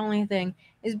this is the only thing,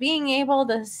 is being able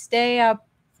to stay up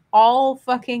all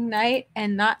fucking night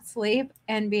and not sleep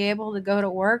and be able to go to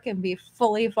work and be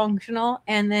fully functional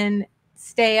and then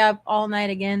stay up all night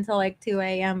again till like 2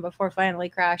 a.m. before finally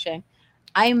crashing.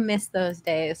 I miss those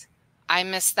days. I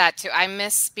miss that too. I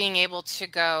miss being able to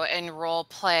go and role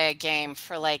play a game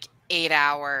for like 8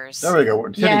 hours. There we go.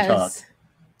 Titty talk.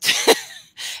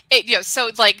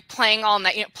 So like playing all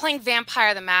night, playing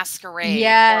Vampire the Masquerade,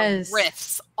 yes, or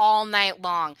Rifts all night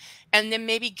long, and then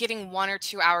maybe getting 1 or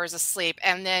 2 hours of sleep,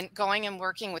 and then going and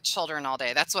working with children all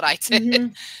day. That's what I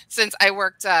did since I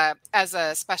worked as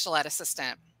a special ed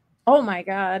assistant. Oh my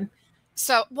God.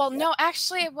 So, well, no,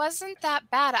 actually, it wasn't that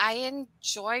bad. I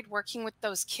enjoyed working with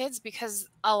those kids because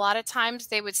a lot of times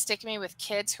they would stick me with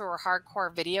kids who were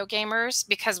hardcore video gamers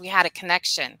because we had a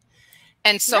connection.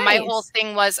 And so my whole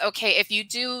thing was, okay, if you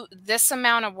do this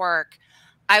amount of work,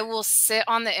 I will sit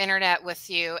on the internet with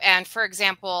you. And for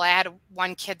example, I had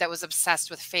one kid that was obsessed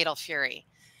with Fatal Fury.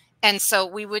 And so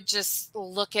we would just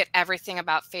look at everything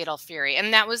about Fatal Fury.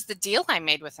 And that was the deal I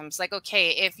made with him. It's like,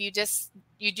 okay, if you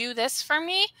do this for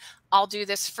me, I'll do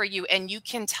this for you. And you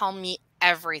can tell me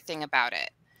everything about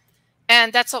it.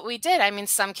 And that's what we did. I mean,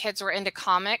 some kids were into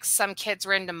comics. Some kids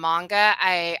were into manga.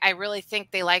 I really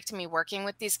think they liked me working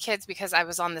with these kids because I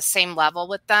was on the same level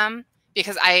with them.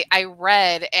 Because I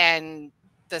read and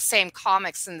the same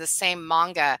comics and the same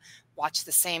manga, watched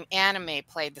the same anime,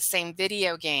 played the same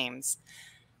video games.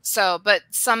 So, but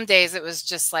some days it was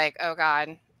just like, oh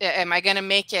God, am I going to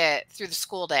make it through the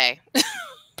school day?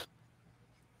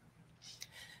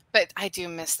 But I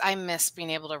miss being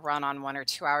able to run on 1 or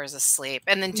 2 hours of sleep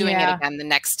and then doing it again the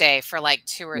next day for like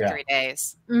 2 or 3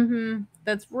 days.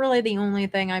 That's really the only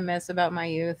thing I miss about my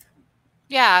youth.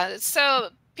 Yeah. So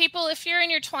people, if you're in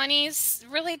your 20s,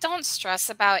 really don't stress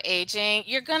about aging.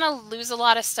 You're going to lose a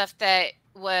lot of stuff that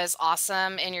was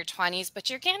awesome in your 20s, but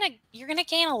you're gonna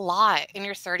gain a lot in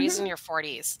your 30s and your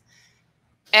 40s.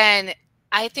 And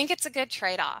I think it's a good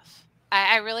trade-off.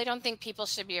 I really don't think people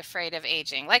should be afraid of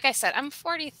aging. Like I said, I'm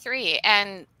 43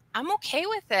 and I'm okay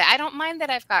with it. I don't mind that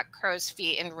I've got crow's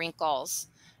feet and wrinkles.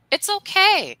 It's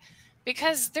okay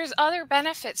because there's other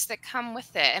benefits that come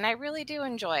with it, and I really do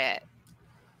enjoy it.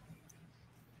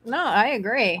 No, I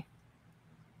agree.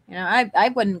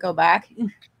 I wouldn't go back.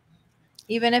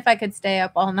 Even if I could stay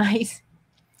up all night.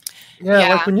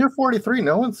 Yeah, like when you're 43,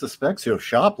 no one suspects you of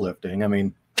shoplifting. I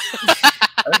mean,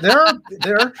 there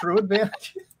are true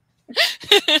advantages.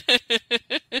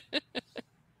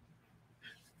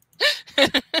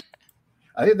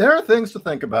 There are things to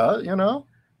think about, You know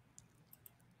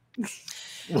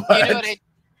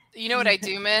what I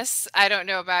do miss? I don't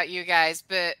know about you guys,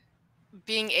 but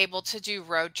being able to do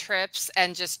road trips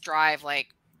and just drive like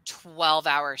 12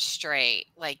 hours straight,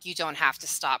 like you don't have to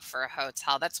stop for a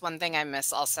hotel. That's one thing I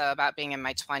miss also about being in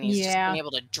my 20s, just being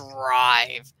able to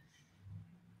drive.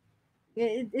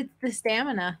 It's the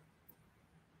stamina.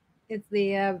 It's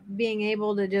the being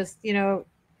able to just,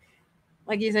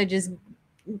 like you said, just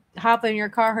hop in your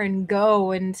car and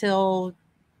go until,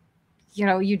 you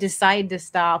know, you decide to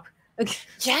stop.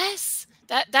 Yes.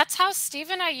 That's how Steve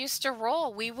and I used to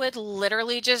roll. We would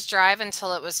literally just drive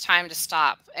until it was time to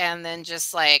stop and then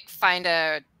just like find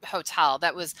a hotel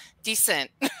that was decent.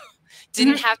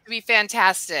 Didn't have to be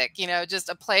fantastic, you know, just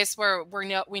a place where we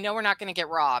know we're not going to get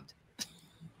robbed.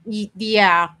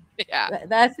 Yeah. Yeah.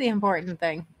 That's the important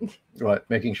thing. What,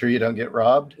 making sure you don't get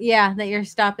robbed? Yeah, that you're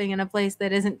stopping in a place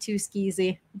that isn't too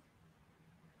skeezy.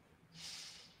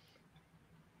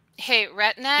 Hey,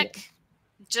 Redneck,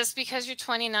 just because you're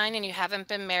 29 and you haven't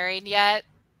been married yet,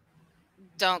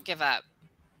 don't give up.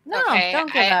 No, Okay,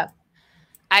 don't give up.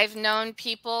 I've known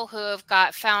people who have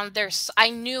found I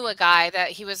knew a guy that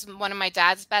he was one of my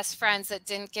dad's best friends that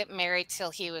didn't get married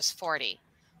till he was 40.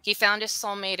 He found his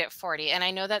soulmate at 40, and I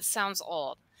know that sounds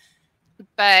old,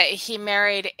 but he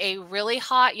married a really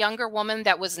hot younger woman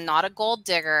that was not a gold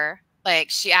digger.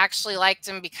 Like, she actually liked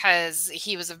him because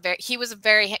he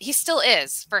still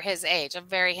is, for his age, a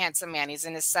very handsome man. He's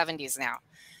in his 70s now.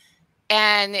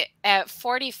 And at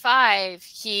 45,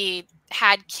 he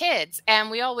had kids.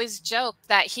 And we always joked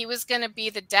that he was going to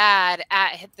be the dad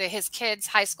at his kids'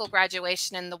 high school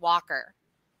graduation in the walker.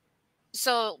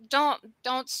 So don't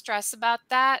stress about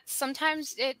that.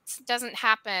 Sometimes it doesn't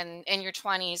happen in your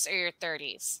 20s or your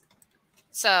 30s.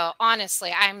 So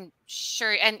honestly, I'm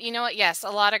sure. And you know what? Yes, a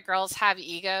lot of girls have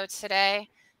ego today.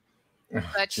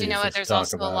 But you know what? There's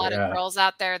also a lot of girls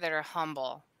out there that are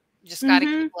humble. You just got to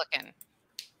keep looking.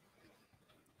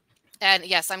 And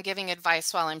yes, I'm giving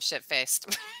advice while I'm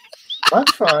shit-faced.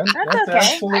 That's fine. That's okay.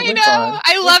 absolutely I know. fine.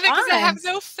 I love it because I have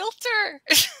no filter.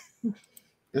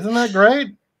 Isn't that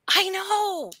great? I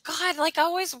know. God, like, I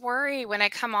always worry when I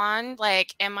come on,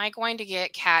 like, am I going to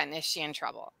get Kat and is she in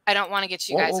trouble? I don't want to get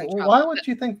you guys in trouble. Why would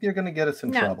you think you're going to get us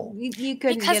in trouble? You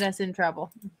couldn't get us in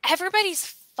trouble.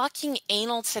 Everybody's fucking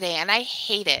anal today, and I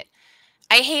hate it.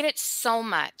 I hate it so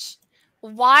much.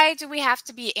 Why do we have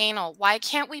to be anal? Why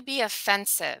can't we be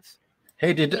offensive?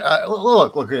 Hey,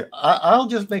 look here. I'll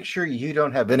just make sure you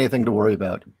don't have anything to worry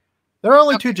about. There are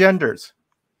only two genders.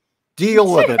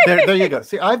 Deal with it. There you go.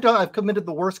 See, I've committed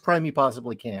the worst crime you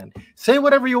possibly can. Say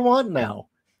whatever you want now.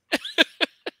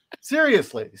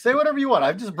 Seriously, say whatever you want.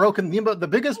 I've just broken the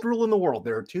biggest rule in the world.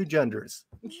 There are two genders.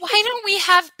 Why don't we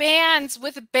have bands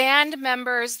with band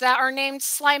members that are named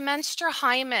Slimenstra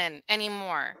Hyman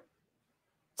anymore?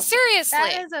 Seriously.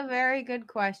 That is a very good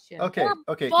question. Okay, or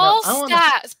okay. Ball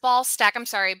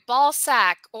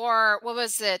Sack, or what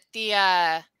was it?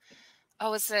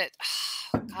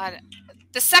 God,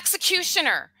 the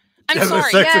Sexecutioner. I'm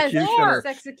sorry. Yes, Gwar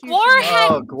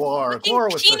had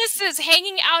penises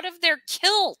hanging out of their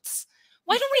kilts.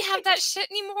 Why don't we have that shit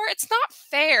anymore? It's not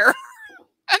fair.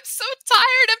 I'm so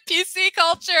tired of PC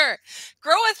culture.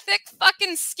 Grow a thick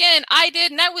fucking skin. I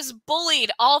did, and I was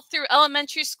bullied all through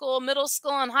elementary school, middle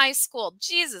school, and high school.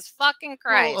 Jesus fucking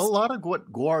Christ. Well, a lot of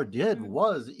what Gwar did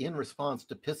was in response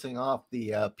to pissing off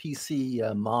the PC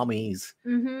mommies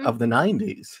of the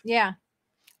 90s. Yeah.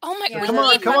 Oh my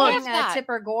God. Come on.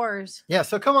 Tipper Gores. Yeah,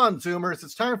 so come on, Zoomers.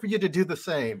 It's time for you to do the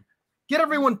same. Get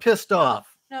everyone pissed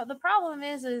off. No, the problem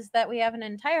is that we have an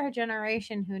entire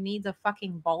generation who needs a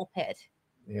fucking ball pit.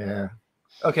 Yeah.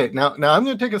 Okay, now I'm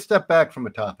going to take a step back from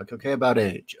a topic, okay, about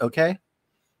age, okay?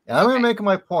 And I'm going to make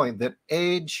my point that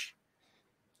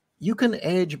you can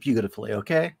age beautifully,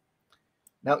 okay?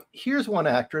 Now, here's one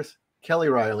actress, Kelly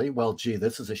Riley. Well, gee,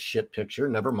 this is a shit picture.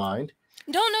 Never mind.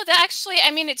 No, that actually,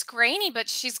 I mean, it's grainy, but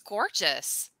she's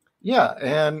gorgeous. Yeah,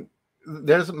 and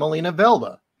there's Melina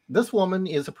Velva. This woman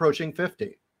is approaching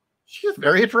 50. She's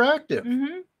very attractive.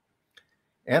 Mm-hmm.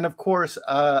 And of course,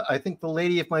 I think the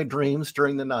lady of my dreams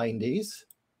during the 90s.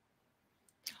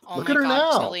 Oh Look my at her God,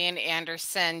 now. Gillian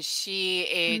Anderson. She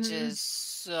ages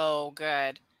so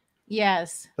good.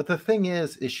 Yes. But the thing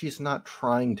is she's not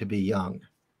trying to be young.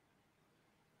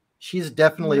 She's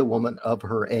definitely a woman of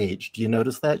her age. Do you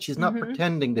notice that? She's not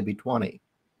pretending to be 20.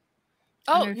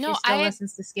 Oh, no, she still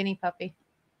listens to Skinny Puppy.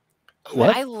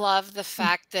 What? I love the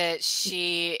fact that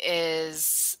she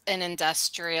is an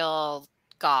industrial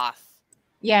goth.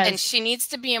 Yes. And she needs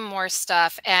to be in more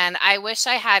stuff. And I wish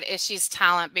I had Ishi's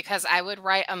talent because I would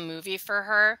write a movie for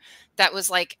her that was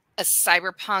like a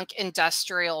cyberpunk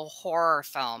industrial horror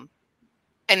film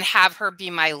and have her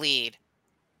be my lead.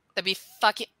 That'd be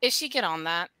fucking... Ishi, get on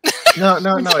that. No.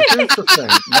 Here's the thing.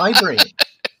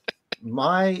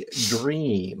 My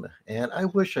dream, and I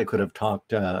wish I could have talked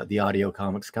the Audio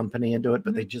Comics company into it,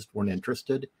 but they just weren't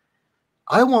interested.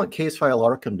 I want Case File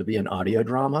Arkham to be an audio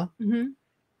drama. Mm-hmm.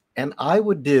 And I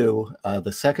would do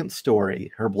the second story,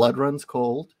 Her Blood Runs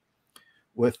Cold,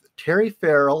 with Terry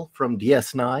Farrell from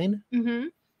DS9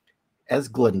 as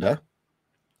Glinda.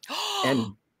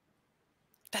 And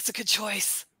that's a good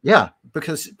choice. Yeah,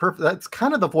 because that's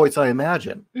kind of the voice I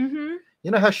imagine. Mm-hmm.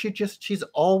 You know how she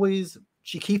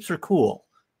keeps her cool.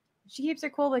 She keeps her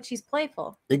cool, but she's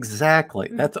playful. Exactly.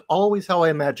 Mm-hmm. That's always how I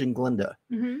imagine Glinda.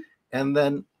 Mm-hmm. And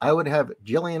then I would have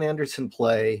Gillian Anderson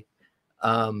play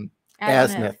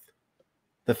Asnith,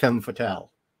 the femme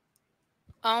fatale.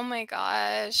 Oh my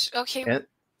gosh. Okay. We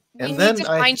And need then to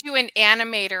find you an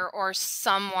animator or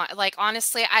someone. Like,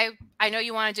 honestly, I know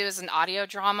you want to do it as an audio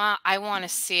drama. I want to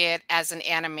see it as an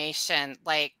animation,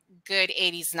 like good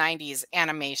 80s, 90s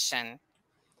animation.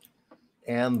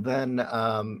 And then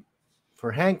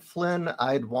for Hank Flynn,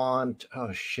 I'd want,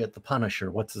 oh shit, the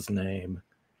Punisher. What's his name?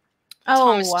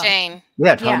 Thomas Jane.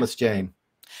 Yeah, Thomas Jane.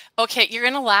 Okay, you're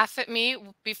going to laugh at me.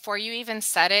 Before you even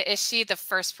said it, Ishi, the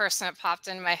first person that popped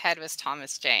in my head was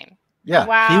Thomas Jane. Yeah,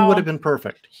 wow. He would have been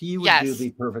perfect. He would do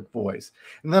the perfect voice.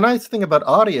 And the nice thing about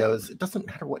audio is it doesn't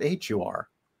matter what age you are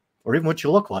or even what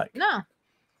you look like. No.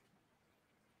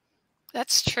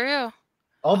 That's true.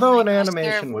 Although an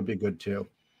animation would be good too.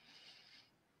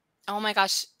 Oh my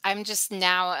gosh, I'm just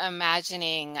now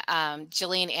imagining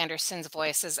Gillian Anderson's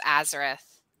voice as Azareth.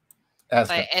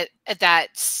 That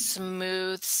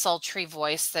smooth, sultry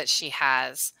voice that she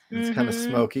has. It's kind of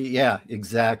smoky. Yeah,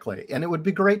 exactly. And it would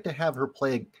be great to have her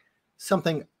play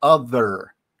something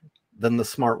other than the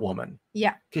smart woman.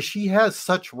 Yeah. Because she has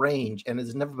such range and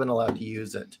has never been allowed to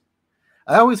use it.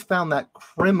 I always found that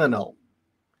criminal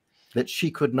that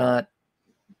she could not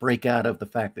break out of the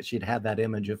fact that she'd had that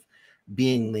image of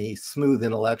being the smooth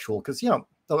intellectual. Because,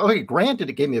 okay, granted,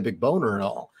 it gave me a big boner and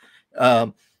all.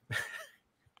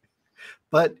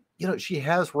 But, she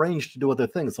has range to do other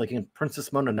things, like in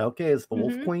Princess Mononoke as the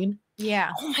Wolf Queen.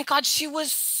 Yeah. Oh my God, she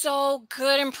was so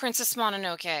good in Princess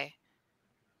Mononoke.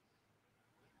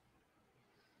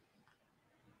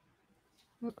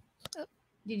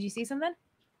 Did you see something?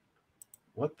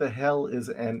 What the hell is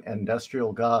an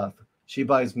industrial goth? She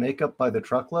buys makeup by the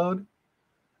truckload?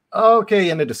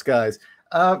 Okay, in a disguise.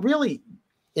 Really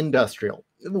industrial.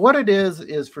 What it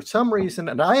is for some reason,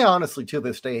 and I honestly to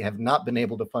this day have not been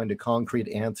able to find a concrete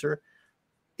answer,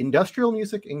 industrial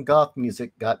music and goth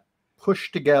music got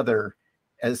pushed together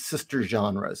as sister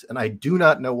genres. And I do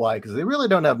not know why, because they really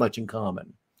don't have much in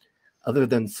common other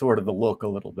than sort of the look a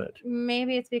little bit.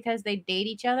 Maybe it's because they date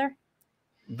each other.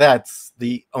 That's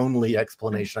the only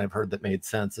explanation I've heard that made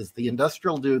sense, is the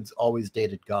industrial dudes always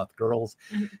dated goth girls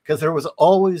because there was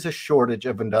always a shortage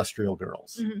of industrial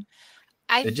girls.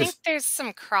 I think there's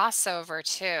some crossover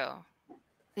too.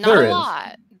 Not a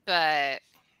lot, but...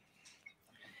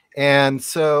 And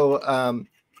so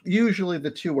usually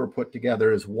the two were put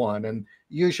together as one. And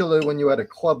usually when you had a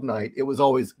club night, it was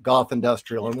always goth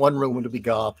industrial. And one room would be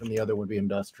goth and the other would be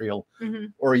industrial.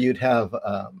 Or you'd have...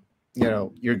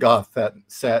 your goth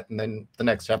set, and then the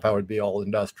next half hour would be all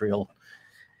industrial.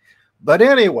 But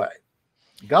anyway,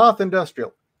 goth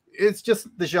industrial, it's just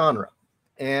the genre.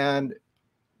 And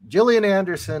Gillian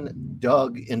Anderson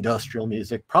dug industrial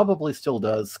music, probably still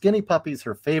does. Skinny Puppy's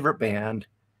her favorite band.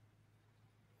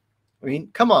 I mean,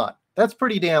 come on, that's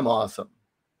pretty damn awesome.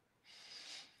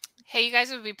 Hey, you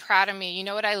guys would be proud of me. You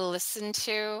know what I listened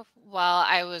to while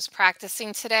I was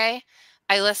practicing today?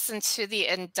 I listened to the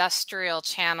industrial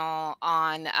channel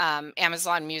on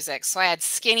Amazon Music. So I had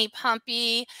Skinny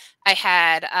Pumpy, I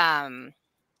had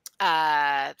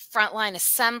Frontline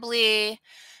Assembly,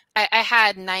 I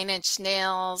had 9 Inch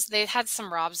Nails. They had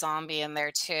some Rob Zombie in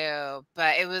there too.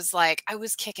 But it was like, I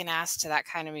was kicking ass to that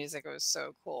kind of music. It was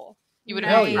so cool. You would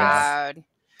have been proud.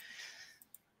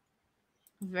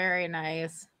 Very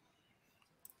nice.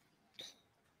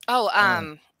 Oh,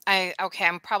 I'm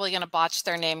probably going to botch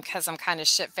their name because I'm kind of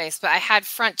shit-faced, but I had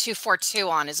Front 242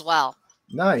 on as well.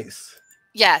 Nice.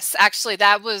 Yes, actually,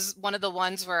 that was one of the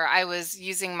ones where I was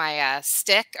using my my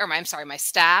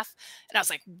staff, and I was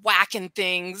like whacking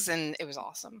things, and it was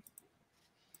awesome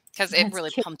because it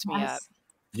really pumped me up.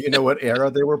 Do you know what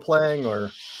era they were playing, or?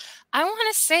 I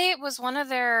want to say it was one of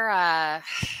their, I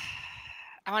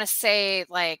want to say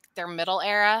like their middle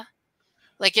era.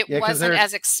 Like it wasn't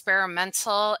as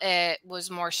experimental. It was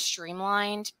more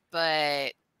streamlined,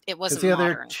 but it wasn't modern.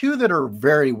 There are two that are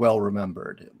very well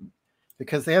remembered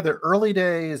because they had their early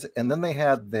days and then they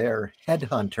had their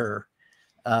Headhunter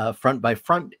front by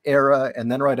front era.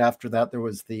 And then right after that, there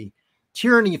was the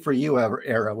Tyranny for You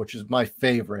era, which is my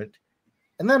favorite.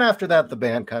 And then after that, the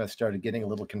band kind of started getting a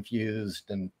little confused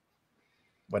and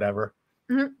whatever.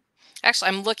 Actually,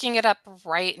 I'm looking it up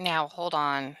right now. Hold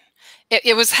on.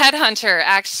 It was Headhunter,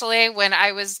 actually, when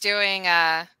I was doing...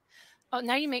 oh,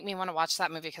 now you make me want to watch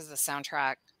that movie because of the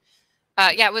soundtrack.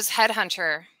 Yeah, it was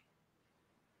Headhunter.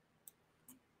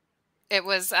 It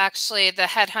was actually the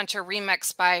Headhunter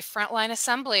remix by Frontline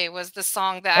Assembly was the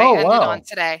song that I Oh, ended wow. on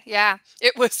today. Yeah,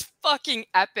 it was fucking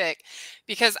epic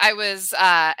because I was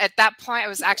at that point I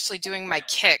was actually doing my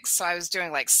kicks. So I was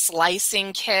doing like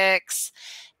slicing kicks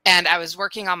and I was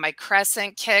working on my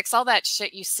crescent kicks, all that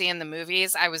shit you see in the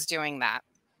movies. I was doing that.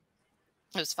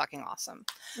 It was fucking awesome.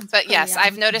 But yes,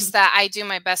 I've noticed that I do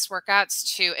my best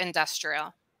workouts to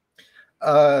industrial.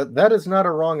 That is not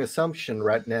a wrong assumption,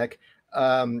 Retnick.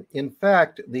 In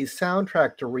fact, the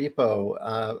soundtrack to Repo,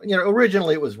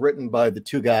 originally it was written by the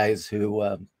two guys who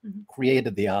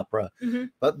created the opera,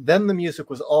 but then the music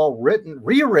was all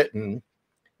rewritten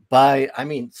by,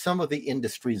 some of the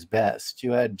industry's best.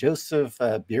 You had Joseph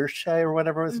Bierschei, or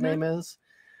whatever his name is,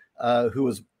 who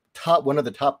was one of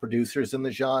the top producers in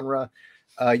the genre.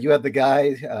 You had the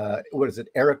guy,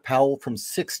 Eric Powell from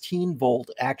 16 Volt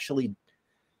actually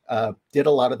did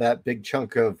a lot of that big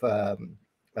chunk of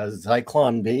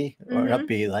Zyklon B, or not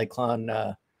B,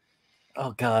 Zyklon.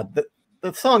 Oh God,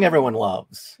 the song everyone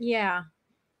loves. Yeah.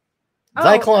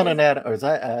 Zyklon Anatomy, or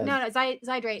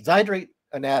Zydrate. Zydrate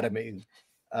Anatomy.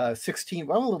 16.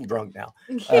 Well, I'm a little drunk now.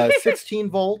 16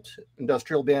 Volt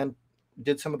industrial band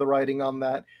did some of the writing on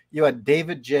that. You had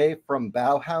David J. from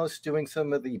Bauhaus doing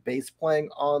some of the bass playing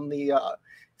on the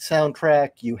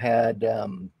soundtrack. You had.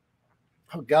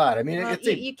 Oh God!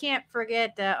 You can't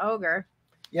forget Ogre.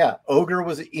 Yeah, Ogre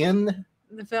was in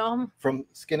the film from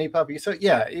Skinny Puppy. So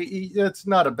yeah, it's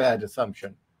not a bad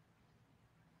assumption.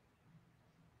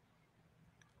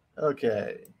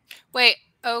 Okay. Wait,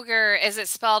 Ogre, is it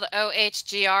spelled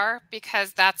OHGR?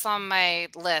 Because that's on my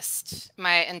list,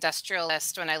 my industrial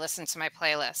list when I listen to my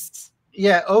playlists.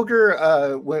 Yeah, Ogre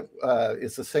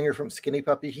is the singer from Skinny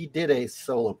Puppy. He did a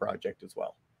solo project as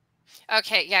well.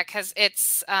 Okay, yeah, because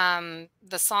it's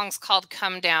the song's called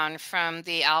Come Down from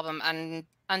the album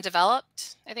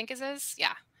Undeveloped, I think it is.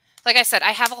 Yeah. Like I said,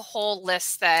 I have a whole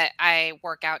list that I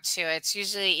work out to. It's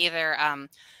usually either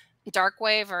dark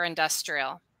wave or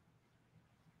industrial.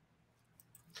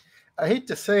 I hate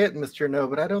to say it, Mr. No,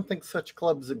 but I don't think such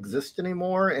clubs exist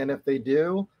anymore. And if they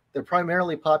do, they're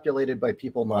primarily populated by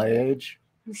people my age.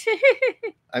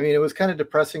 It was kind of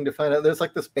depressing to find out. There's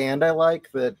like this band I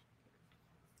like that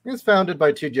it was founded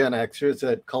by two Gen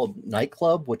Xers called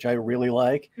Nightclub, which I really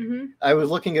like. I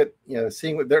was looking at,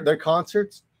 seeing what their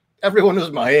concerts. Everyone was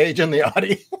my age in the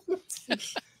audience.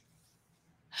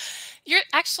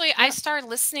 I started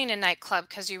listening to Nightclub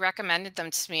because you recommended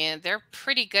them to me, and they're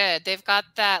pretty good. They've got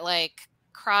that like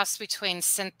cross between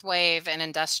synthwave and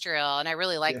industrial, and I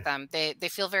really like them. They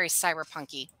feel very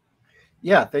cyberpunky.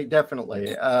 Yeah, they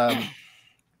definitely. I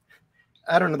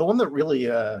don't know. The one that really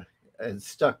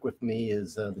stuck with me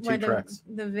is the two tracks.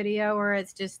 The video where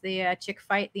it's just the chick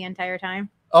fight the entire time.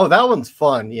 Oh, that one's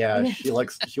fun. Yeah, she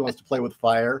wants to play with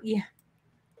fire. Yeah.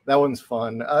 That one's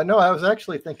fun. No, I was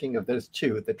actually thinking of those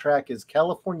two. The track is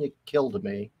California Killed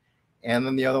Me, and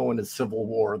then the other one is Civil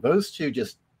War. Those two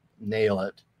just nail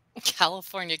it.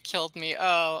 California Killed Me.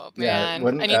 Oh, man. Yeah,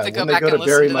 I need to go back and listen to that. When they go to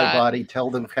bury my body, tell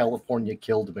them California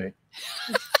killed me.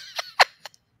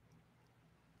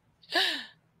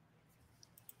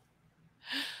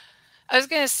 I was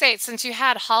going to say, since you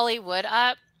had Hollywood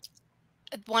up,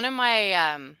 one of my,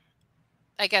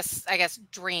 I guess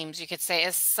dreams, you could say,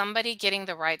 is somebody getting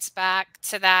the rights back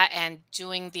to that and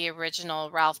doing the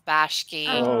original Ralph Bashki.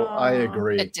 Oh, I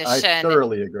agree. Edition. I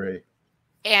thoroughly agree.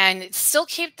 And still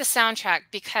keep the soundtrack,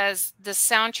 because the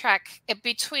soundtrack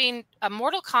between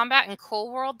Mortal Kombat and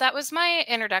Cool World, that was my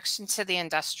introduction to the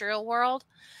industrial world.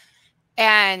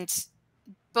 And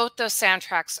both those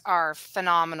soundtracks are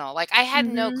phenomenal. Like, I had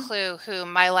no clue who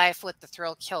My Life with the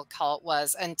Thrill Kill Cult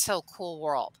was until Cool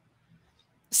World.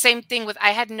 Same thing with,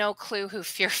 I had no clue who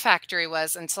Fear Factory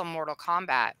was until Mortal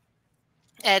Kombat.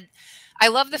 And I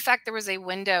love the fact there was a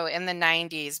window in the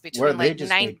 90s between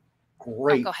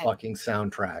great fucking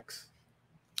soundtracks.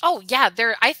 Oh yeah,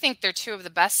 I think they're two of the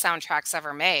best soundtracks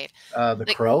ever made.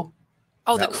 The Crow.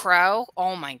 Oh, The Crow.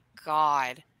 Oh my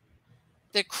God.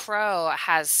 The Crow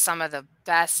has some of the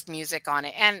best music on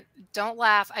it. And don't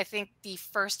laugh, I think the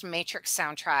first Matrix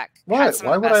soundtrack. What?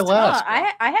 Why would I laugh?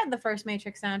 I had the first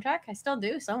Matrix soundtrack. I still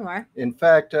do somewhere. In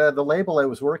fact, the label I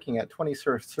was working at,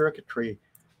 20th Circuitry,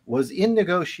 was in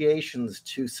negotiations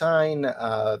to sign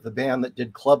the band that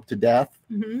did Club to Death.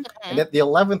 And at the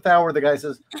 11th hour, the guy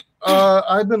says,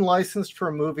 I've been licensed for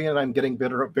a movie and I'm getting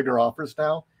bigger offers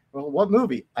now. Well, what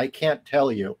movie? I can't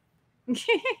tell you.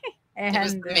 It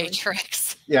was The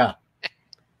Matrix. Yeah.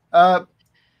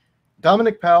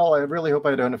 Dominic Powell, I really hope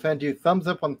I don't offend you. Thumbs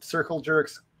up on Circle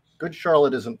Jerks. Good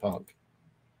Charlotte isn't punk.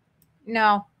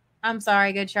 No, I'm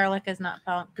sorry. Good Charlotte is not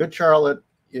punk. Good Charlotte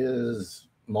is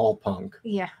mall punk.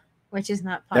 Yeah. which is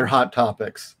not fun. They're hot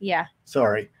topics. Yeah.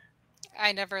 Sorry.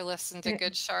 I never listened to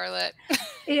Good Charlotte.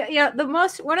 Yeah,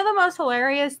 one of the most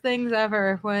hilarious things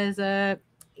ever was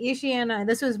Ishii and I.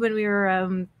 This was when we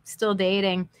were still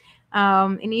dating.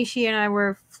 And Ishii and I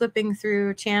were flipping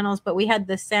through channels, but we had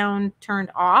the sound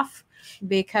turned off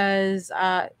because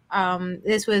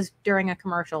this was during a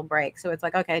commercial break. So it's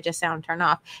like, okay, just sound turn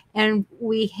off. And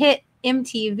we hit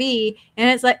MTV, and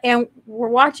it's like, and we're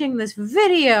watching this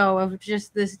video of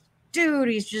just this dude.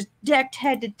 He's just decked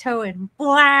head to toe in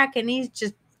black, and he's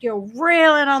just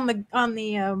railing on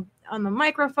the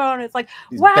microphone. It's like,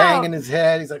 he's wow, banging his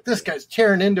head. He's like, this guy's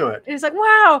tearing into it. It's like,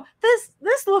 wow, this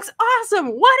looks awesome.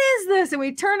 What is this? And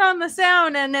we turn on the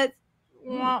sound, and it's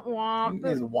womp womp.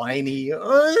 He's whiny.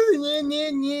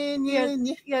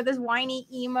 Yeah, this whiny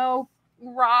emo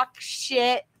rock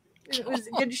shit. It was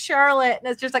Good Charlotte,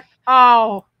 and it's just like,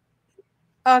 oh,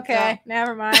 okay,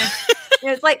 never mind.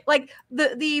 It's like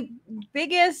the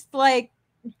biggest like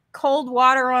cold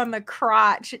water on the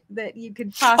crotch that you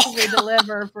could possibly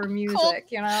deliver for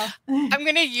music, I'm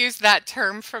going to use that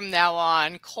term from now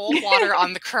on. Cold water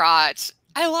on the crotch.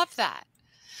 I love that.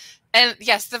 And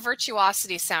yes, the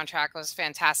Virtuosity soundtrack was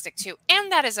fantastic too. And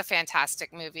that is a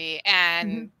fantastic movie.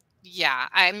 And yeah,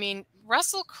 I mean,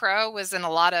 Russell Crowe was in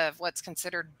a lot of what's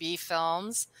considered B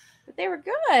films. But they were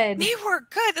good. They were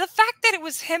good. The fact that it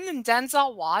was him and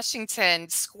Denzel Washington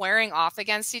squaring off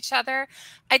against each other,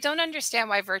 I don't understand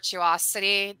why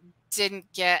Virtuosity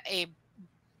didn't get a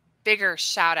bigger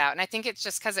shout out. And I think it's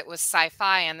just because it was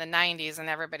sci-fi in the 90s and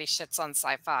everybody shits on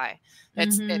sci-fi.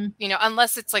 It's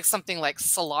unless it's like something like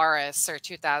Solaris or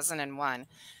 2001.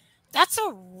 That's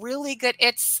a really good,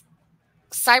 it's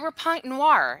cyberpunk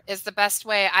noir is the best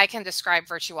way I can describe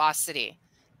Virtuosity.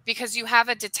 Because you have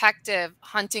a detective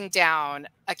hunting down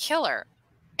a killer.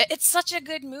 It's such a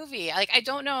good movie. Like, I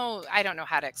don't know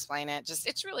how to explain it. Just,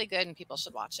 it's really good and people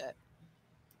should watch it.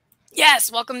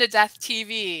 Yes, welcome to Death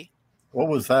TV. What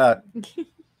was that?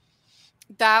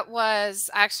 That was,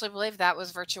 I actually believe that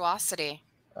was Virtuosity.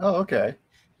 Oh, okay.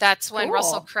 That's when Cool.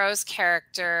 Russell Crowe's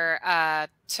character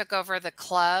took over the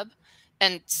club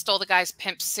and stole the guy's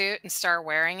pimp suit and started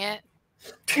wearing it.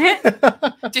 Do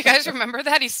you guys remember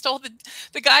that? He stole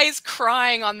the guy is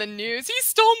crying on the news. He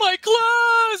stole my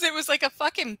clothes. It was like a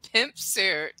fucking pimp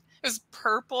suit. It was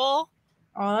purple.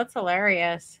 Oh, that's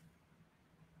hilarious.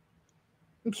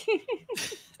 I'm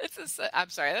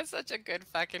sorry. That's such a good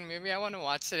fucking movie. I want to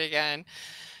watch it again.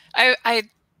 I've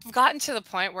gotten to the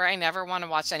point where I never want to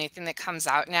watch anything that comes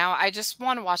out now. I just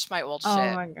want to watch my old shit.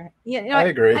 Oh my God. Yeah, I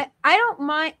agree. I don't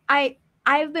mind.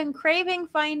 I've been craving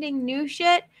finding new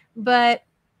shit, but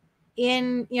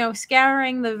in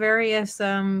scouring the various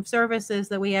services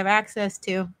that we have access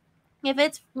to, if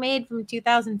it's made from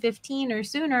 2015 or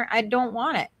sooner, I don't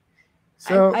want it.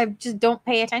 So I just don't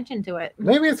pay attention to it.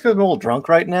 Maybe it's because I'm a little drunk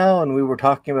right now, and we were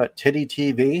talking about titty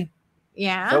TV.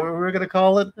 Yeah. Is that what we were going to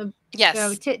call it?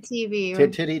 Yes. Tit TV.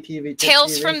 Titty TV.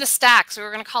 Tales TV. from the Stacks. We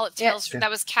were going to call it Tales. Yeah.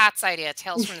 That was Kat's idea.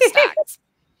 Tales from the Stacks.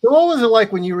 So what was it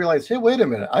like when you realized, hey, wait a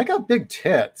minute, I got big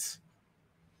tits?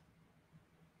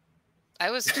 I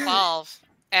was 12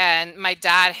 and my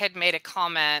dad had made a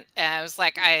comment and I was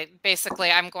like,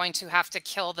 I'm going to have to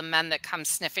kill the men that come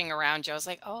sniffing around you. I was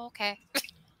like, oh, okay.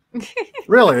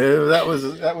 Really? That was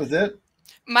it?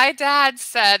 My dad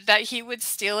said that he would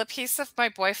steal a piece of my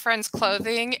boyfriend's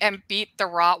clothing and beat the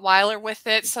Rottweiler with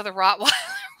it. So the Rottweiler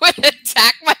would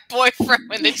attack my boyfriend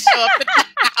when they show up at the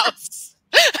house.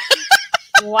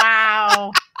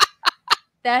 Wow.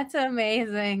 That's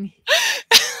amazing.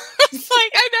 It's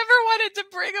like, I never wanted to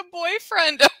bring a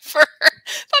boyfriend over.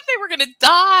 Thought they were going to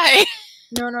die.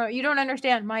 No, you don't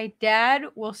understand. My dad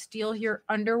will steal your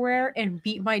underwear and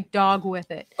beat my dog with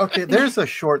it. Okay, there's a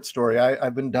short story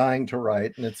I've been dying to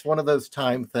write, and it's one of those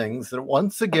time things that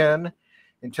once again,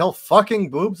 until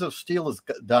fucking Boobs of Steel is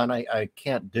done, I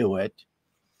can't do it.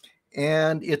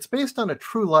 And it's based on a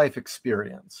true life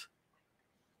experience.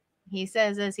 He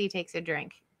says as he takes a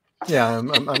drink. Yeah,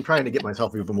 I'm trying to get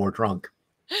myself even more drunk.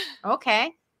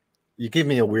 Okay. You give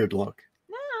me a weird look.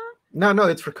 No. No,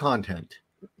 it's for content.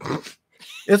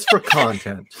 It's for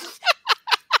content.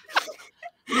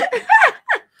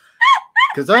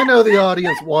 Because I know the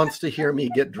audience wants to hear me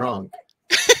get drunk.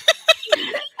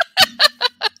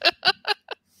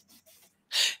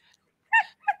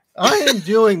 I am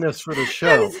doing this for the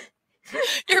show.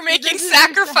 You're making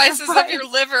sacrifices of your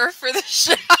liver for the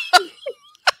show.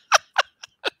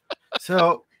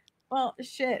 So, well,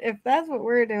 shit. If that's what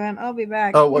we're doing, I'll be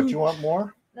back. oh, what, you want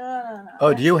more? No.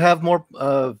 Oh, do you have more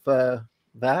of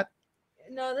that?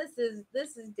 No, this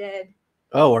is dead.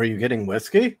 Oh, are you getting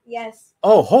whiskey? Yes.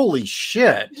 Oh, holy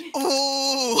shit.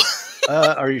 Ooh.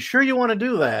 Are you sure you want to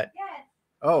do that? Yes,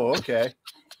 Oh, okay.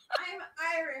 I'm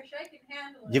Irish. I can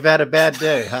handle it. You've had a bad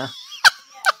day, huh?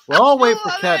 Yes. Well, I'll wait I for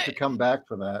love Kat it. to come back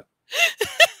for that.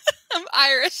 I'm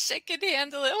Irish. I can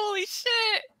handle it. Holy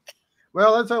shit.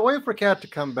 Well, as I wait for Kat to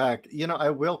come back, you know, I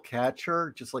will catch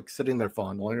her just like sitting there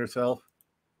fondling herself.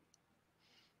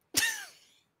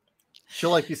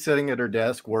 She'll like be sitting at her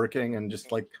desk working and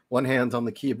just like one hand's on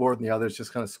the keyboard and the other's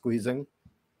just kind of squeezing.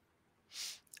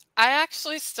 I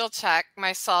actually still check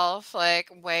myself, like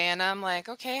weighing them, like,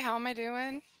 okay, how am I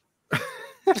doing?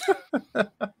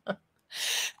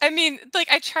 I mean,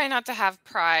 like, I try not to have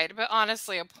pride, but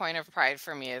honestly, a point of pride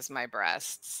for me is my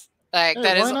breasts. Like, Hey,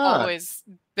 that why has not? always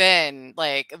been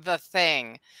like the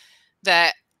thing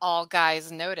that all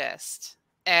guys noticed.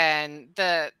 And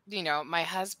my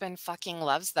husband fucking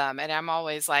loves them. And I'm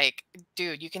always like,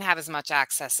 dude, you can have as much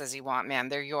access as you want, man.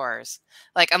 They're yours.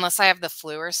 Like, unless I have the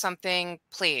flu or something,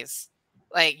 please.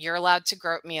 Like, you're allowed to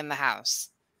grope me in the house.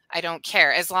 I don't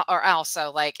care. As long, or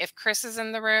also, like, if Chris is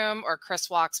in the room or Chris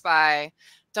walks by,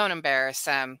 don't embarrass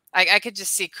him. I could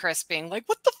just see Chris being like,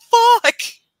 what the fuck?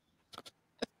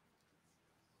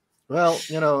 Well,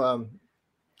 you know,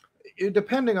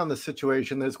 depending on the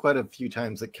situation, there's quite a few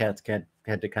times that Kat's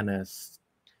had to kind of,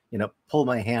 you know, pull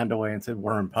my hand away and said,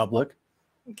 "We're in public."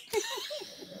 Oh,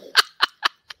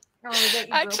 is that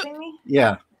you Actually- groping me?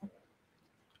 Yeah.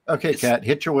 Okay, Kat,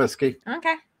 hit your whiskey.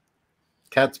 Okay.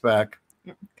 Kat's back.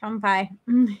 Come pie.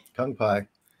 Kung pie.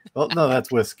 Well, no,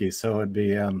 that's whiskey, so it'd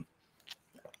be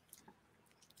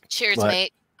Cheers, What?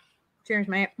 mate. Cheers,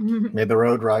 mate. may the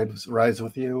road rise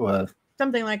with you.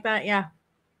 Something like that, yeah.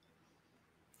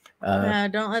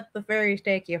 Don't let the fairies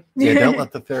take you. Yeah, don't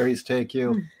let the fairies take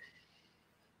you.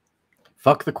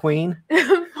 Fuck the queen.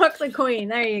 Fuck the queen.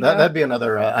 There you go. That'd be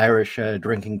another Irish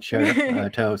drinking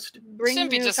toast. Bring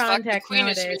Shouldn't be new just fuck the context queen,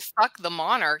 it should be nowadays. fuck the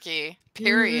monarchy.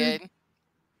 Period.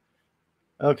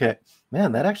 Okay,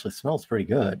 man, that actually smells pretty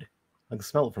good. I can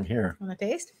smell it from here. Want to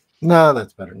taste? No,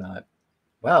 that's better not.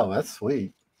 Wow, that's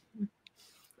sweet.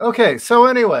 Okay, so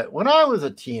anyway, when I was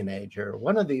a teenager,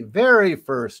 one of the very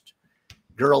first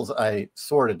girls I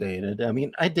sort of dated, I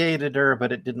mean, I dated her,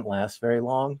 but it didn't last very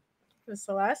long. Was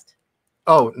Celeste?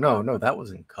 Oh, no, that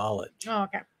was in college. Oh,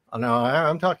 okay. Oh, no,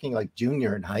 I'm talking like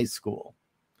junior in high school.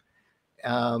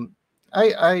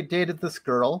 I dated this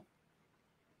girl,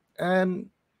 and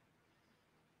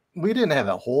we didn't have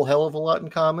a whole hell of a lot in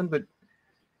common, but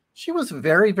she was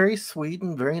very, very sweet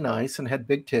and very nice and had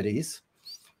big titties.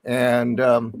 And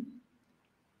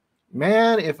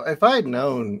man, if I'd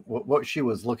known what she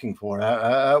was looking for,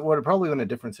 I would have probably been in a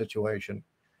different situation.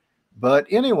 But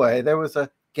anyway, there was a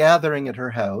gathering at her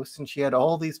house, and she had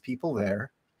all these people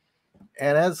there.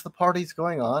 And as the party's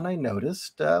going on, I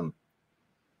noticed they're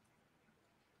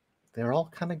all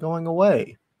kind of going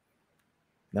away.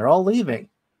 They're all leaving.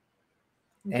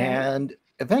 Okay. And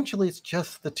eventually it's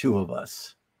just the two of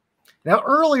us. Now,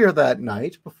 earlier that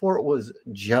night, before it was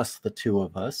just the two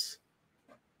of us,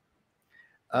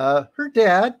 her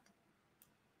dad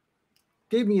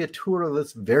gave me a tour of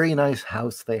this very nice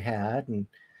house they had, and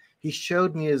he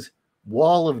showed me his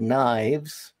wall of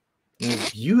knives and his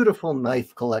beautiful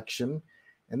knife collection,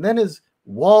 and then his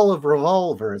wall of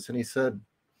revolvers. And he said,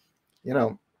 you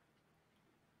know,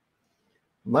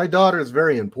 my daughter is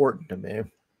very important to me.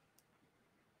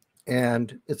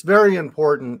 And it's very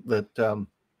important that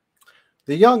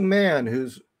the young man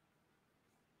who's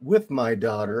with my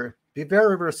daughter be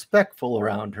very respectful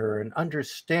around her and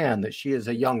understand that she is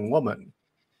a young woman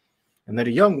and that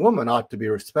a young woman ought to be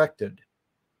respected.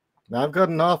 Now, I've got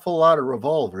an awful lot of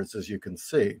revolvers, as you can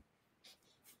see.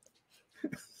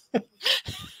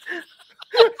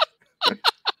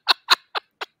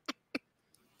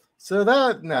 So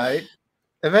that night,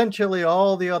 eventually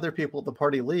all the other people at the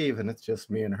party leave, and it's just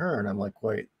me and her. And I'm like,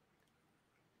 wait,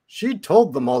 she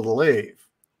told them all to leave.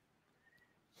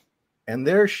 And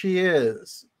there she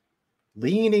is,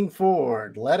 leaning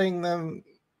forward, letting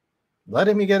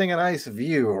me getting a nice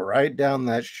view right down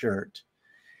that shirt.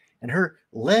 And her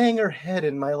laying her head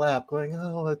in my lap, going,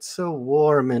 oh, it's so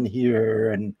warm in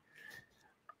here. And,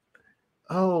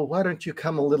 oh, why don't you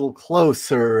come a little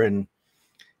closer? And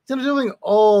doing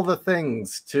all the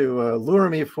things to lure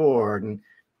me forward, and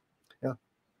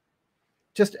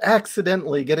just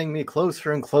accidentally getting me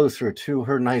closer and closer to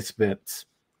her nice bits.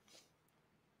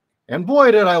 And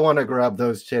boy, did I want to grab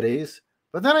those titties.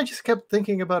 But then I just kept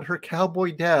thinking about her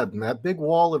cowboy dad and that big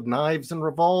wall of knives and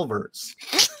revolvers.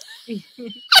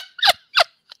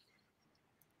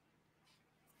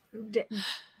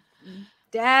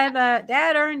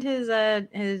 Dad earned his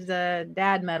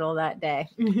dad medal that day.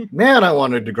 Man, I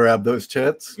wanted to grab those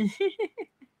tits.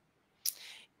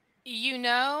 You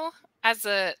know, I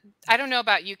don't know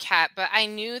about you, Kat, but I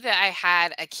knew that I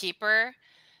had a keeper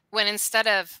when instead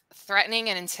of threatening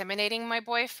and intimidating my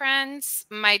boyfriends,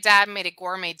 my dad made a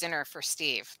gourmet dinner for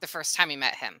Steve the first time he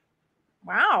met him.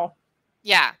 Wow.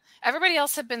 Yeah. Everybody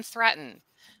else had been threatened,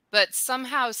 but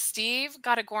somehow Steve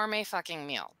got a gourmet fucking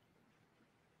meal.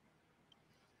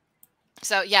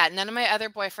 So yeah, none of my other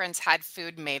boyfriends had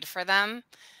food made for them,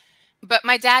 but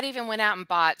my dad even went out and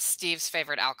bought Steve's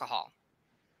favorite alcohol.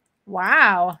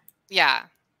 Wow. Yeah.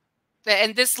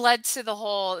 And this led to the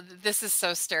whole, this is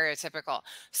so stereotypical.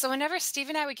 So whenever Steve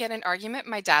and I would get in an argument,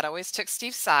 my dad always took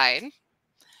Steve's side.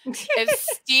 If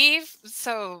Steve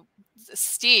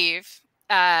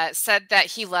said that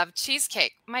he loved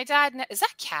cheesecake. My dad, is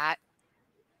that Cat?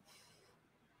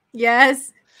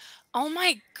 Yes. Oh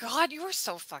my God, you are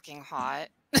so fucking hot.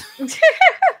 This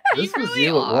was really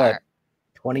you at are. what?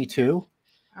 22?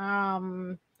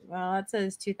 Well, that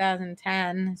says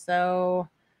 2010. So,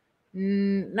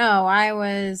 no, I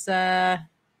was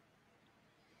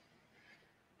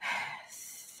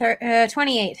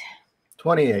 28.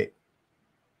 28.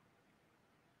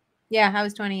 Yeah, I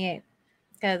was 28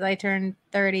 because I turned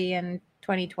 30 in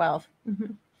 2012.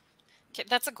 Okay,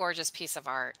 that's a gorgeous piece of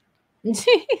art.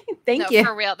 Thank you.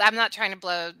 For real. I'm not trying to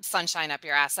blow sunshine up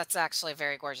your ass. That's actually a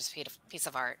very gorgeous piece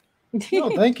of art.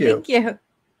 No, thank you. Thank you.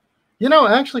 You know,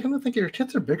 actually, come to think of it, your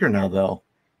tits are bigger now, though.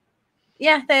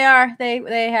 Yeah, they are.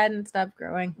 They hadn't stopped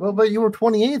growing. Well, but you were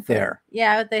 28 there.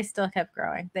 Yeah, but they still kept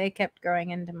growing. They kept growing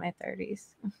into my 30s.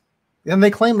 And they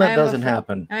claim that doesn't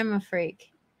happen. I'm a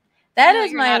freak. That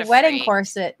is my wedding freak.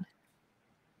 corset.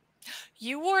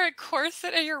 You wore a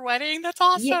corset at your wedding? That's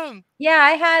awesome. Yeah,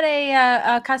 I had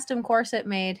a custom corset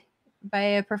made by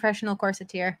a professional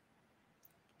corseteer.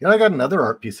 You know, I got another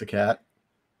art piece of Cat.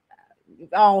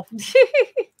 Oh.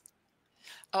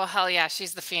 Oh, hell yeah.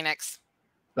 She's the Phoenix.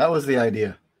 That was the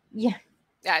idea. Yeah.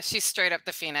 Yeah, she's straight up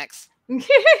the Phoenix.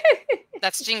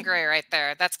 That's Jean Grey right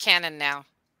there. That's canon now.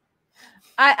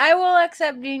 I will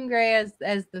accept Jean Grey as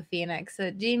the Phoenix.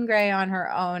 Jean Grey on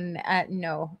her own,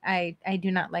 no. I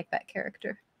do not like that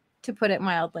character, to put it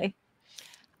mildly.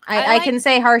 I can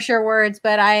say harsher words,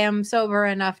 but I am sober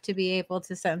enough to be able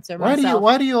to censor myself.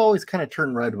 Why do you always kind of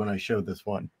turn red when I show this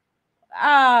one?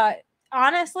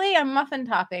 Honestly, I'm muffin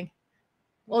topping.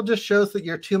 Well, it just shows that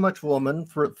you're too much woman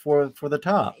for the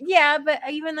top. Yeah, but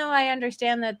even though I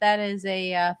understand that is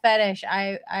a fetish,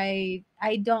 I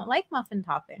don't like muffin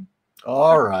topping.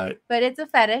 All right. But it's a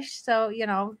fetish, so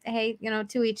hey,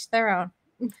 to each their own.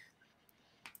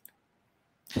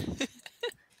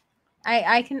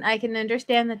 I can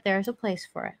understand that there's a place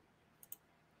for it.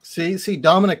 See,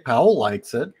 Dominic Powell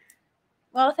likes it.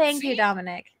 Well, thank you,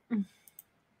 Dominic.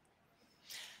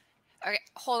 Okay,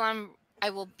 hold on. I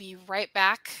will be right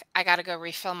back. I gotta go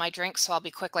refill my drink, so I'll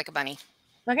be quick like a bunny.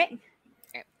 Okay.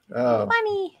 Oh.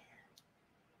 Bunny.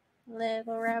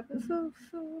 Little rabbit. Foo,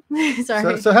 foo.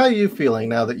 Sorry. So how are you feeling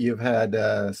now that you've had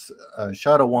a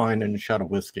shot of wine and a shot of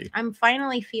whiskey? I'm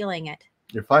finally feeling it.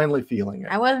 You're finally feeling it.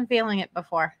 I wasn't feeling it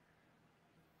before.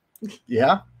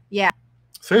 Yeah? Yeah.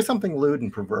 Say something lewd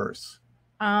and perverse.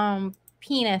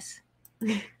 Penis.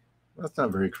 That's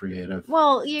not very creative.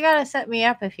 Well, you gotta set me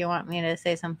up if you want me to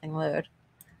say something lewd.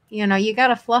 You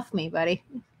gotta fluff me, buddy.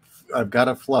 I've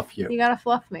gotta fluff you. You gotta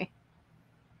fluff me.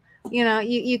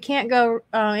 You can't go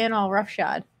in all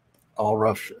roughshod. All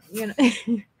roughshod.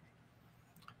 I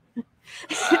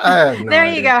have no there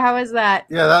idea. You go. How was that?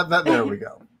 Yeah, that there we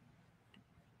go.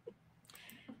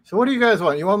 So what do you guys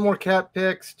want? You want more cat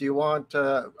pics? Do you want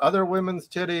other women's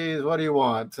titties? What do you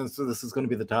want? Since this is going to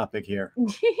be the topic here.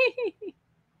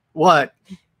 What?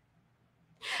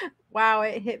 Wow,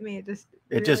 it hit me.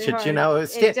 It just hit you now.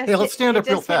 Hey, let's stand up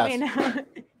real fast.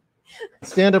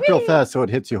 Stand up real fast so it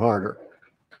hits you harder.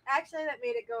 Actually, that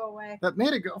made it go away. That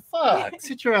made it go. Fuck.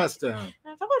 Sit your ass down.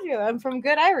 I told you, I'm from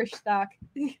good Irish stock.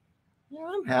 Yeah,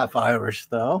 I'm half Irish,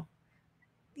 though.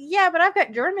 Yeah, but I've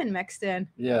got German mixed in.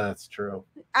 Yeah, that's true.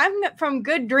 I'm from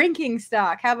good drinking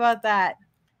stock. How about that?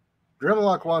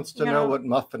 Grimlock wants to know what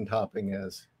muffin topping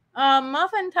is.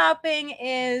 Muffin topping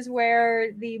is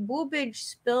where the boobage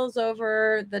spills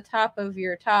over the top of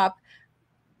your top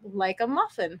like a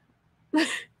muffin.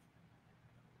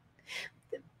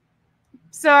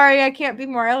 Sorry, I can't be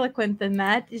more eloquent than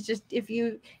that. It's just if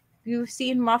you've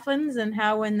seen muffins and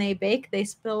how when they bake they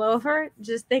spill over,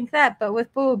 just think that, but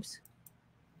with boobs.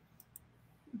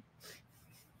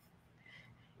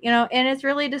 And it's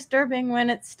really disturbing when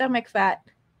it's stomach fat.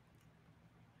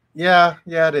 Yeah,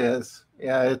 it is.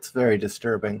 Yeah, it's very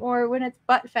disturbing. Or when it's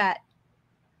butt fat.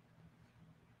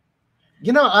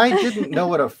 I didn't know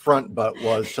what a front butt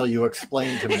was till you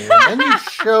explained to me. And then you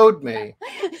showed me.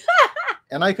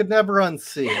 And I could never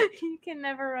unsee it. You can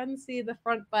never unsee the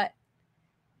front butt.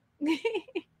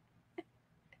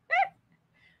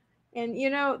 And you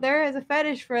know, there is a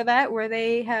fetish for that where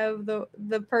they have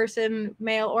the person,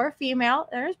 male or female,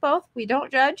 there's both, we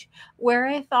don't judge, wear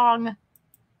a thong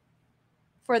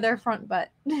for their front butt.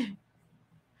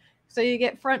 So you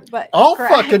get front butt I'll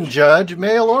crack. fucking judge,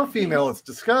 male or female. It's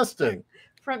disgusting.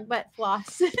 Front butt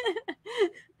floss.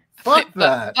 Fuck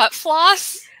that. Butt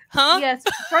floss? Huh? Yes,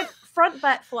 front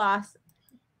butt floss.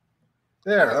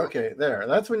 There, okay, there.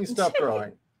 That's when you stop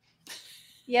growing.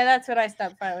 Yeah, that's what I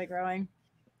stopped finally growing.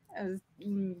 I was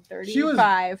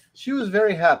 35. She was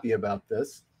very happy about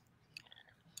this.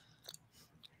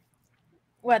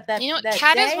 What, that, You know, that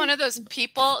Kat day? is one of those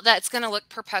people that's going to look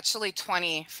perpetually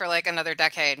 20 for like another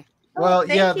decade. Well,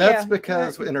 thank yeah, that's you.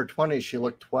 because in her 20s she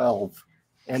looked 12.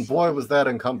 And boy, was that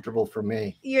uncomfortable for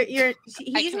me. He's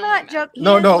can not only joking.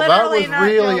 No, that was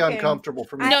really uncomfortable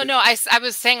for me. No, I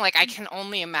was saying, like, I can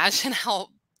only imagine how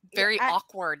very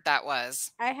awkward that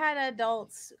was. I had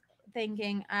adults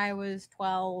thinking I was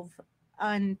 12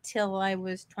 until I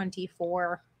was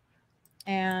 24.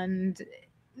 And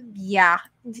yeah,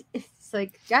 it's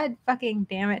like, God fucking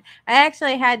damn it. I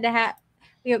actually had to have,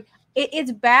 you know,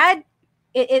 it's bad.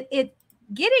 It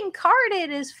getting carded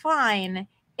is fine,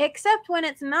 except when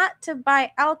it's not to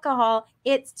buy alcohol,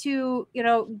 it's to, you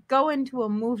know, go into a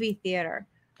movie theater.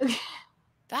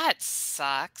 That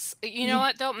sucks. You know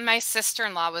what, though? My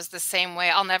sister-in-law was the same way.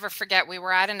 I'll never forget. We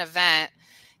were at an event,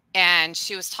 and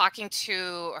she was talking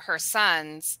to her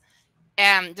sons,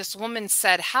 and this woman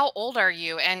said, "How old are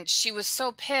you?" And she was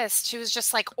so pissed. She was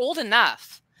just like, "Old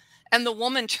enough." And the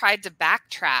woman tried to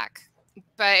backtrack,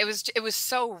 but it was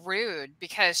so rude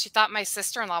because she thought my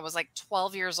sister-in-law was like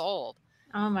 12 years old.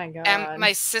 Oh my God. And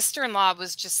my sister-in-law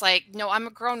was just like, "No, I'm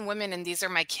a grown woman and these are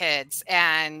my kids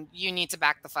and you need to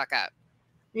back the fuck up."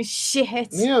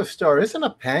 Shit. Neostar, isn't a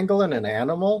pangolin an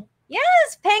animal?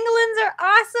 Yes, pangolins are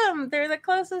awesome. They're the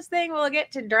closest thing we'll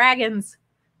get to dragons.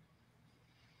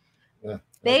 Yeah,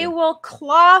 They will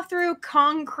claw through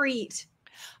concrete.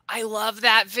 I love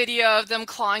that video of them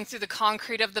clawing through the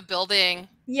concrete of the building.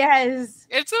 Yes.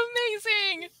 It's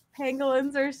amazing.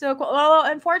 Pangolins are so cool. Well,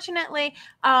 unfortunately,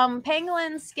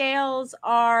 pangolin scales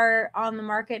are on the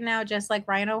market now, just like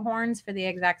rhino horns, for the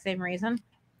exact same reason.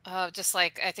 Oh, just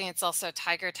like, I think it's also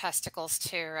tiger testicles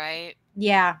too, right?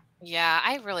 Yeah. Yeah,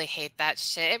 I really hate that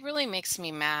shit. It really makes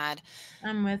me mad.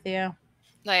 I'm with you.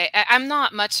 Like, I'm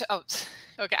not much,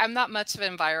 okay, I'm not much of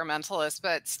an environmentalist,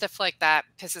 but stuff like that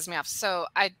pisses me off. So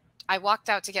I walked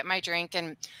out to get my drink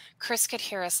and Chris could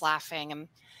hear us laughing, and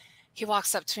he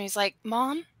walks up to me. He's like,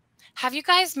 "Mom, have you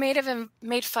guys made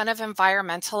fun of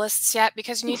environmentalists yet?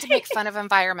 Because you need to make fun of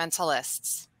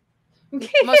environmentalists."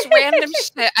 Most random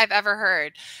shit I've ever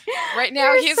heard. Right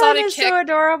now, Your he's son on a is kick. so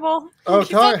adorable. Oh,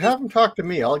 have him talk to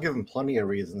me. I'll give him plenty of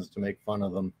reasons to make fun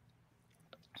of them.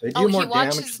 They do more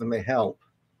damage than they help.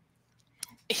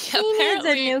 He needs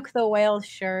a Nuke the Whale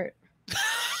shirt.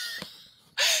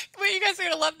 Well, you guys are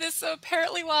going to love this. So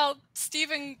apparently while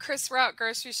Steve and Chris were out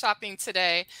grocery shopping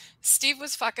today, Steve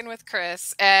was fucking with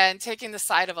Chris and taking the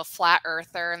side of a flat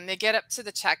earther. And they get up to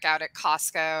the checkout at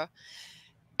Costco.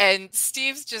 And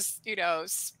Steve's just, you know,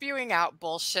 spewing out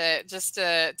bullshit just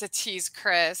to tease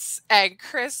Chris. And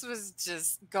Chris was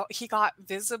just, he got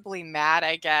visibly mad,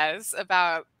 I guess,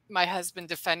 about my husband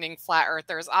defending flat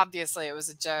earthers. Obviously, it was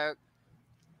a joke.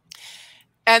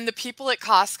 And the people at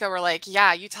Costco were like,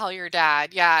 "Yeah, you tell your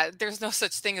dad. Yeah, there's no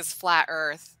such thing as flat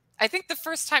earth." I think the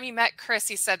first time he met Chris,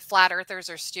 he said flat earthers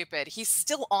are stupid. He's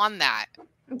still on that.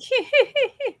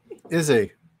 Is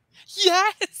he?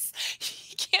 Yes.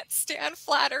 He can't stand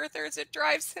flat earthers. It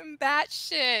drives him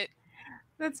batshit.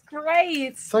 That's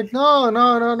great. It's like,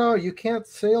 no. You can't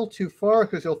sail too far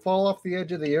because you'll fall off the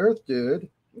edge of the earth, dude.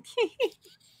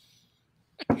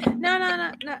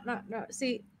 No.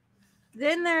 See,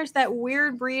 then there's that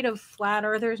weird breed of flat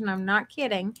earthers, and I'm not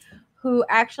kidding, who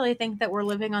actually think that we're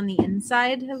living on the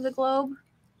inside of the globe.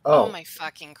 Oh my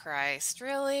fucking Christ.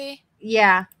 Really?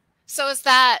 Yeah. So is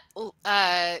that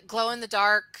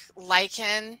glow-in-the-dark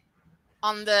lichen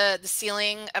on the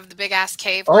ceiling of the big-ass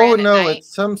cave? Oh, no,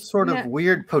 it's some sort of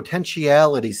weird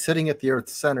potentiality sitting at the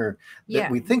Earth's center that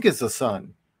we think is the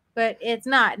sun. But it's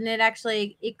not, and it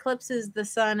actually eclipses the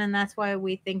sun, and that's why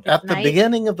we think it's At the night.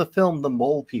 beginning of the film, The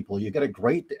Mole People, you get a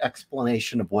great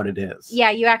explanation of what it is.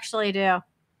 Yeah, you actually do.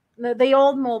 The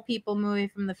old Mole People movie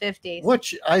from the 50s.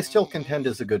 Which I still contend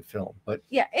is a good film. But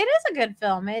yeah, it is a good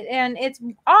film. And it's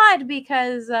odd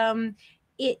because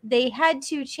they had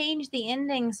to change the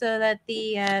ending so that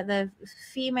the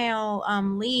female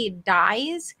lead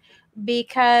dies,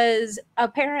 because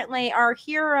apparently our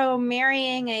hero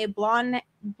marrying a blonde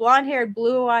blonde-haired,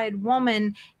 blue-eyed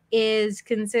woman is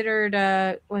considered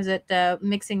was it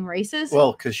mixing races?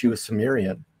 Well, because she was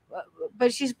Sumerian.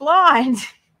 But she's blonde.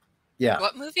 Yeah.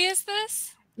 What movie is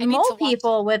this? Mole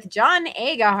People with John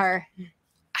Agar.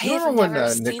 I You have remember when never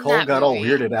seen Nicole that got all movie.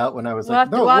 weirded out when I was We'll like,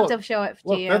 have to, no, we'll look, have to show it to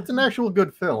look, you. that's an actual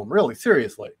good film. Really,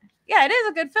 seriously. Yeah, it is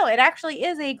a good film. It actually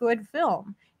is a good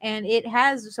film. And it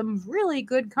has some really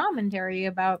good commentary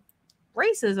about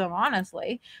racism,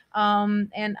 honestly.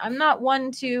 And I'm not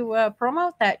one to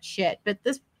promote that shit, but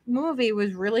this movie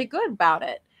was really good about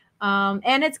it.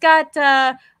 And it's got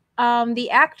the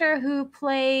actor who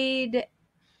played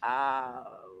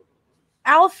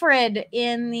Alfred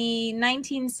in the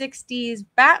 1960s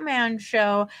Batman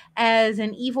show as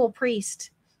an evil priest.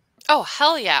 Oh,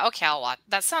 hell yeah. Okay, I'll watch.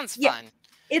 That sounds fun.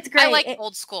 It's great. I like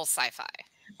old school sci-fi.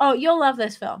 Oh, you'll love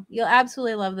this film. You'll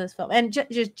absolutely love this film. And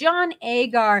just John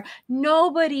Agar.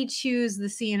 Nobody chews the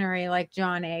scenery like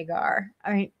John Agar.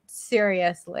 I mean,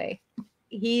 seriously.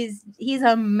 He's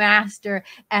a master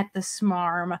at the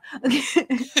smarm.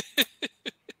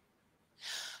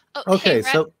 Okay,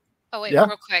 so oh wait, yeah.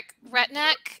 real quick.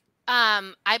 Retneck,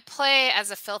 I play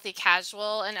as a filthy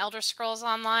casual in Elder Scrolls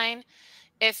Online.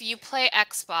 If you play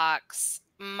Xbox,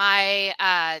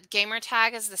 my gamer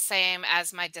tag is the same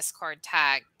as my Discord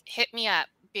tag. Hit me up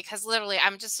because literally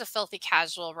I'm just a filthy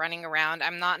casual running around.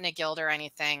 I'm not in a guild or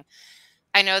anything.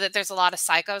 I know that there's a lot of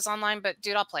psychos online, but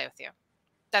dude, I'll play with you.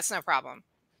 That's no problem.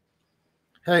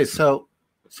 Hey, so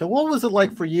what was it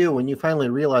like for you when you finally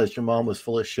realized your mom was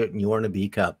full of shit and you weren't a B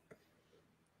cup?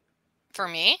 For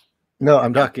me? No,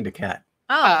 I'm talking to Kat.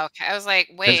 Oh, okay. I was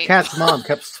like, wait. Because Kat's mom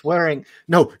kept swearing,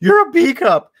 no, you're a B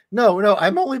cup. No,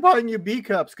 I'm only buying you B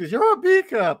cups because you're a B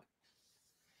cup.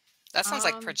 That sounds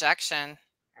like projection.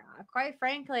 Quite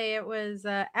frankly, it was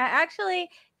actually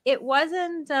it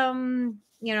wasn't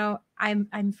you know,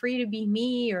 I'm free to be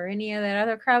me or any of that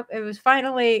other crap. It was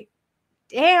finally,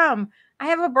 damn, I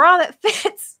have a bra that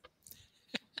fits.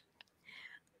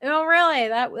 No, really,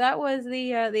 that was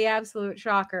the absolute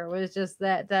shocker. Was just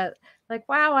that like,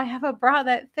 wow, I have a bra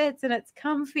that fits and it's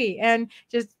comfy, and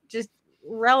just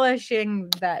relishing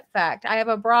that fact. I have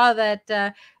a bra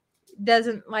that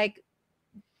doesn't like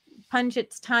punch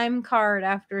its time card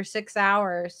after 6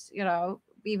 hours, you know,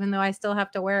 even though I still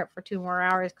have to wear it for 2 more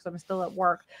hours because I'm still at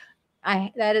work.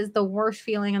 That is the worst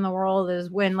feeling in the world,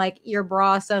 is when like your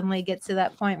bra suddenly gets to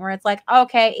that point where it's like,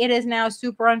 okay, it is now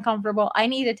super uncomfortable. I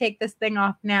need to take this thing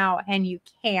off now, and you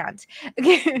can't.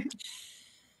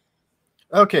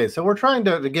 Okay, so we're trying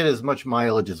to get as much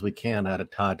mileage as we can out of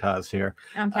tatas here.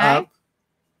 Okay.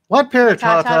 What pair of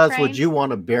Tata tatas train? would you want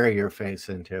to bury your face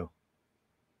into?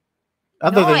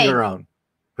 Other than your own.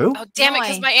 Who? Oh, damn it,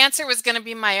 because my answer was going to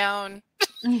be my own.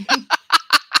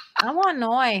 I want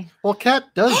Noi. Well, Kat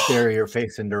does bury her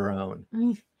face into her own.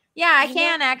 Yeah, I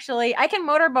can actually. I can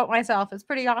motorboat myself. It's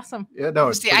pretty awesome. Yeah, no,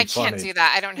 it's See, I can't do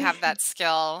that. I don't have that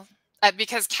skill.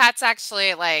 Because Kat's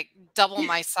actually like double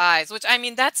my size, which I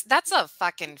mean, that's a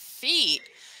fucking feat.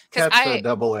 Kat's a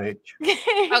double H.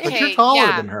 Okay, but you're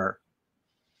taller than her.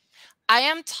 I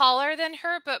am taller than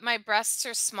her, but my breasts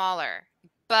are smaller.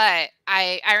 But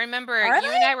I remember you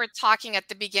and I were talking at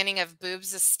the beginning of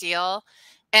Boobs of Steel,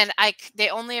 and they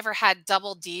only ever had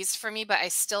double D's for me, but I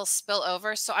still spill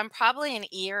over. So I'm probably an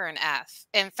E or an F.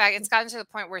 In fact, it's gotten to the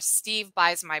point where Steve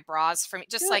buys my bras for me,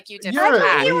 just like you did. I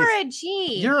thought you were a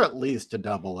G. You're at least a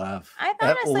double F. I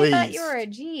honestly thought you were a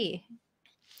G.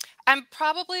 I'm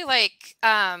probably like,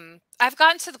 I've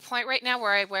gotten to the point right now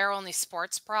where I wear only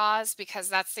sports bras because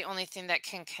that's the only thing that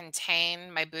can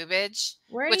contain my boobage,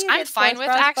 which I'm fine with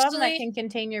actually. That can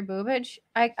contain your boobage.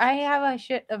 I have a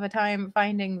shit of a time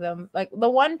finding them. Like the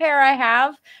one pair I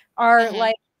have are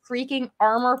like freaking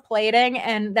armor plating,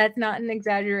 and that's not an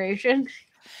exaggeration.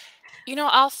 You know,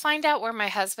 I'll find out where my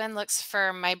husband looks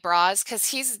for my bras because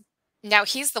he's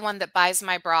the one that buys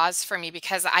my bras for me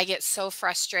because I get so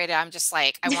frustrated. I'm just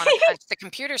like, I want to punch the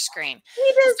computer screen.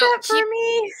 He does that for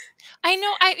me. I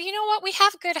know. You know what? We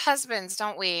have good husbands,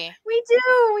 don't we? We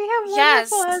do. We have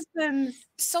wonderful husbands.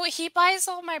 So he buys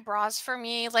all my bras for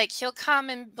me. Like he'll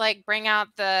come and like bring out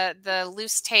the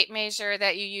loose tape measure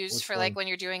that you use for like when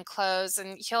you're doing clothes,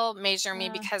 and he'll measure me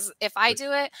because if I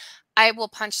do it, I will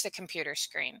punch the computer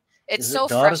screen. It's so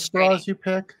frustrating. Bras you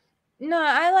pick? No,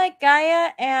 I like Gaia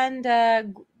and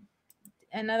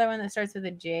another one that starts with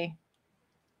a J.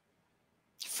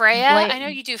 Freya? I know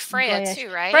you do Freya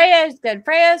too, right? Freya is good.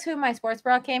 Freya is who my sports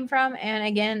bra came from. And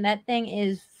again, that thing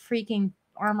is freaking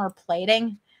armor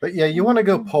plating. But yeah, you want to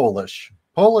go Polish.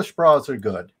 Polish bras are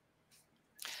good.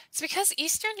 It's because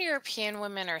Eastern European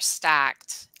women are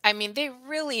stacked. I mean, they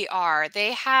really are.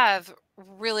 They have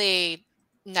really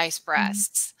nice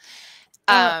breasts.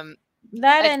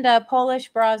 That and Polish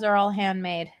bras are all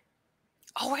handmade.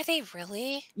 Oh, are they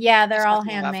really? Yeah, they're I all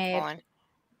fucking love handmade. Poland.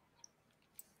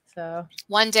 So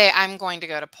one day I'm going to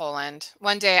go to Poland.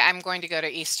 One day I'm going to go to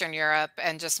Eastern Europe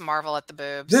and just marvel at the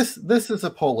boobs. This is a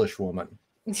Polish woman.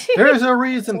 There's a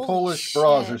reason Holy Polish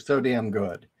bras shit. are so damn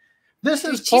good. This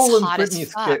Dude, is she's Poland's hot as Britney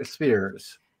fuck.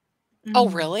 Spears. Oh,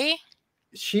 really?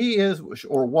 She is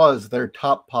or was their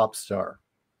top pop star.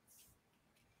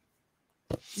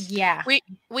 Yeah.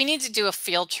 We need to do a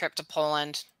field trip to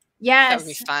Poland. Yes. That would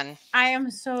be fun. I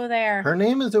am so there. Her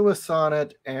name is Uwa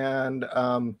Sonnet, and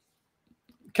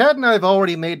Kat and I have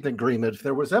already made an agreement. If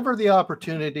there was ever the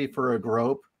opportunity for a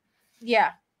grope,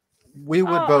 yeah, we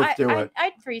would both do it.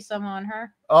 I'd threesome on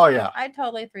her. Oh yeah, I'd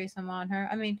totally threesome on her.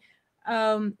 I mean,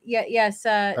 yes.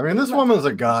 I mean, this woman's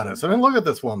a goddess. I mean, look at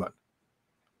this woman.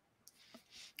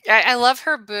 I love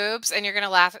her boobs, and you're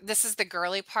gonna laugh. This is the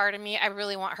girly part of me. I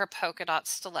really want her polka dot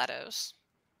stilettos.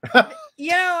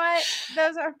 You know what?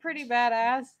 Those are pretty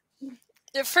badass.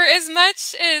 For as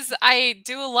much as I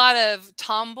do a lot of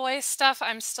tomboy stuff,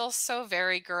 I'm still so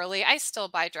very girly. I still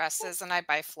buy dresses and I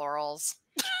buy florals.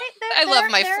 I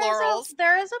love my florals.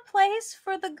 There is a place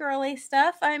for the girly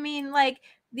stuff. I mean, like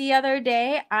the other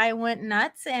day, I went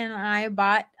nuts and I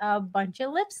bought a bunch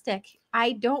of lipstick.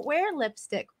 I don't wear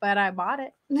lipstick, but I bought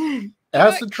it.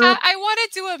 As a trip, Kat, I want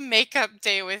to do a makeup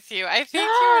day with you. I think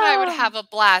you and I would have a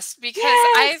blast because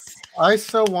I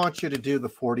so want you to do the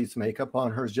 40s makeup on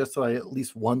her just so I at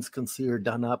least once can see her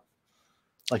done up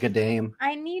like a dame.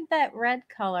 I need that red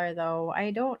color though.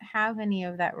 I don't have any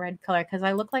of that red color because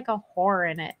I look like a whore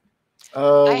in it.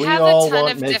 Oh, we all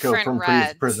want Mako different from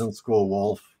reds. Prison School,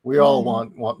 Wolf. We all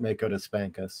want Mako to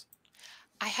spank us.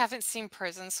 I haven't seen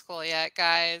Prison School yet,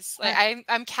 guys. Like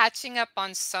I'm catching up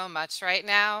on so much right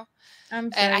now.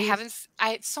 I'm sorry. And I haven't.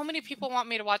 So many people want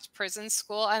me to watch Prison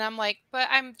School, and I'm like, but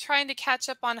I'm trying to catch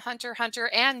up on Hunter x Hunter,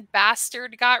 and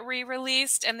Bastard got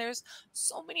re-released, and there's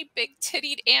so many big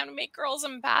tittied anime girls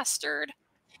in Bastard.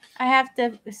 I have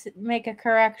to make a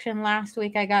correction. Last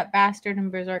week I got Bastard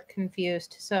and Berserk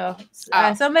confused. So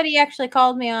somebody actually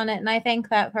called me on it, and I thank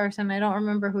that person. I don't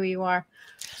remember who you are.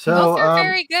 So both are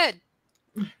very good.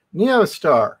 Neo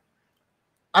Star.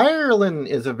 Ireland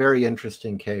is a very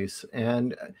interesting case,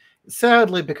 and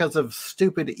sadly, because of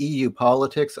stupid EU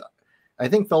politics, I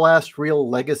think the last real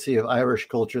legacy of Irish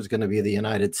culture is going to be the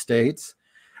United States.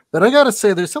 But I got to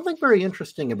say, there's something very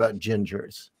interesting about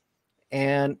gingers,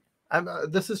 and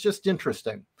this is just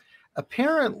interesting.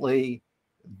 Apparently,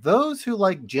 those who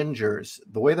like gingers,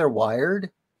 the way they're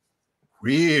wired,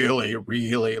 really,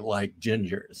 really like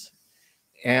gingers.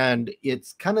 And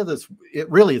it's kind of this,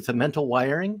 it's a mental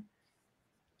wiring.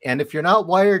 And if you're not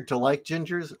wired to like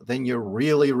gingers, then you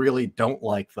really, really don't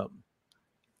like them.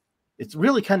 It's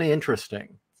really kind of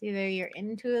interesting. It's either you're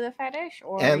into the fetish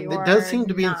or and it does seem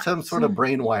to be in some sort of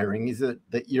brain wiring. Is it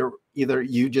that you're either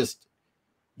you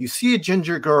see a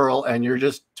ginger girl and you're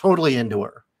just totally into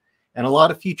her. And a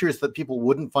lot of features that people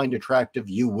wouldn't find attractive,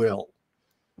 you will.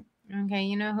 Okay,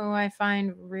 you know who I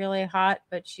find really hot,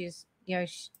 but she's,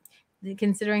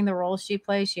 considering the role she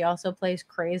plays, she also plays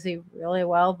crazy really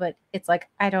well, but it's like,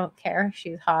 I don't care.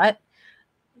 She's hot.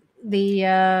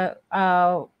 The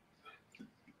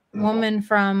woman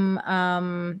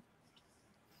from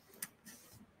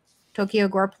Tokyo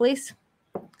Gore Police.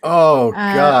 Oh,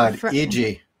 God.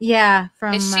 Iji. Yeah.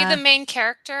 Is she the main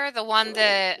character? The one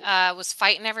that was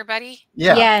fighting everybody?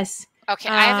 Yeah. Yes. Okay,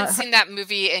 I haven't seen that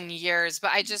movie in years, but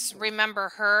I just remember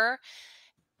her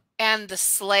and the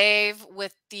slave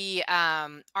with the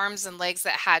arms and legs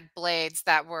that had blades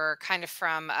that were kind of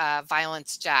from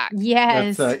Violence Jack.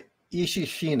 Yes. That's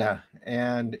Ishishina.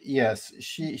 And yes,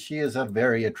 she is a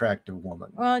very attractive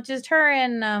woman. Well, just her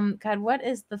and God, what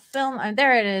is the film?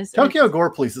 There it is. Tokyo Gore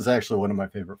Police is actually one of my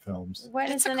favorite films. What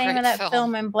is the name of that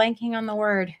film? I'm blanking on the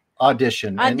word.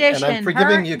 Audition. And I'm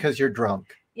forgiving you because you're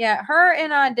drunk. Yeah, her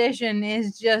in Audition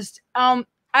is just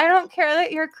I don't care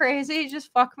that you're crazy,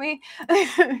 just fuck me.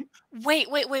 Wait.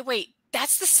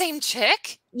 That's the same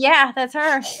chick? Yeah, that's her.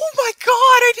 Oh my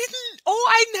God,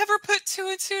 I never put two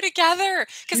and two together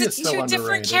because it's so two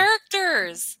different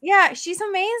characters. Yeah, she's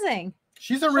amazing.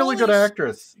 She's a really good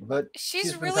actress, but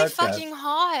she's really fucking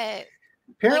hot.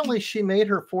 Apparently, she made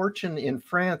her fortune in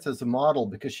France as a model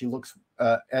because she looks,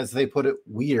 as they put it,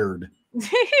 weird.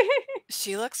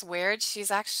 She looks weird.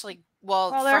 She's actually,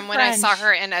 from when French. I saw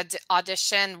her in an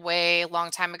Audition way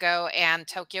long time ago and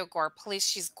Tokyo Gore Police,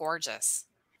 she's gorgeous.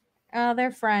 Oh,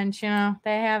 they're French, they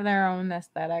have their own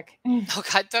aesthetic. Oh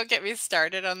God, don't get me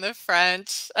started on the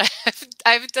French.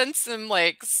 I've done some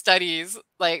studies,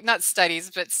 not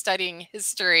studies, but studying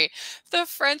history. The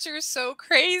French are so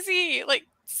crazy.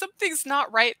 something's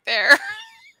not right there.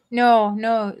 No,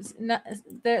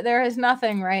 there is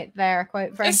nothing right there,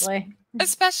 quite frankly.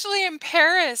 Especially in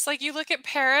Paris. Like, you look at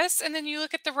Paris and then you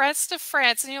look at the rest of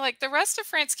France and you're like, the rest of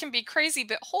France can be crazy,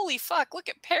 but holy fuck, look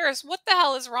at Paris. What the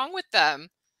hell is wrong with them?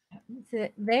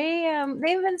 They've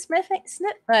been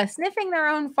sniffing their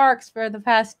own farts for the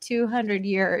past 200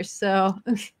 years. So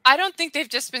I don't think they've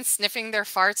just been sniffing their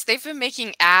farts. They've been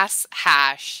making ass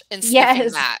hash and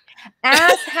sniffing that.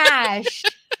 Ass hash.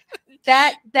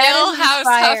 That is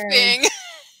inspired. Huffing.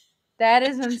 That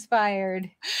is inspired.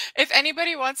 If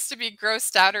anybody wants to be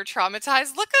grossed out or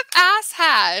traumatized, look up ass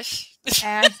hash.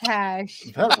 Ass hash.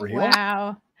 Is that real?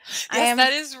 Wow. Yes,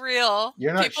 that is real.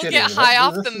 You're not People shitting. get high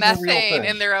off the methane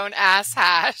in their own ass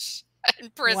hash in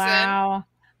prison. Wow.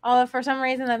 Although for some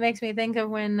reason that makes me think of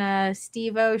when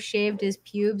Steve-O shaved his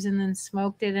pubes and then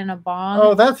smoked it in a bong.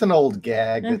 Oh, that's an old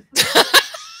gag.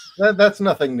 That's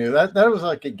nothing new. That was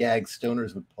like a gag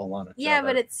stoners would pull on it. Yeah,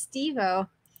 but it's Steve-O.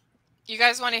 You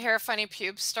guys want to hear a funny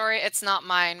pube story? It's not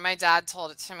mine. My dad told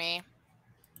it to me.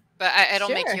 But it'll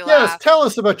make you laugh. Yes, tell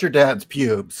us about your dad's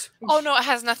pubes. Oh, no, it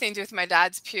has nothing to do with my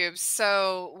dad's pubes.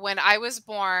 So when I was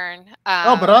born...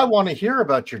 oh, but I want to hear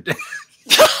about your dad.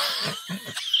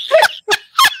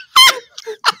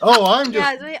 Oh, I'm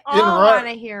just we all want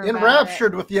to hear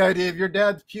enraptured with the idea of your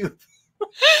dad's pubes.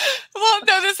 Well,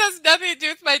 no, this has nothing to do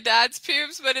with my dad's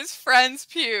pubes, but his friend's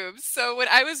pubes. So when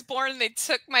I was born, they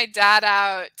took my dad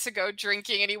out to go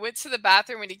drinking, and he went to the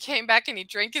bathroom, and he came back, and he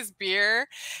drank his beer,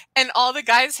 and all the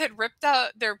guys had ripped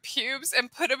out their pubes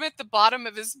and put them at the bottom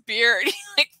of his beer, and he,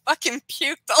 like, fucking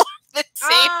puked all over the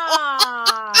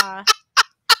table.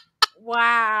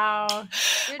 Wow.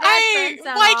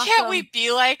 Why can't we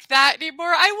be like that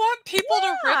anymore? I want people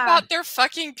to rip out their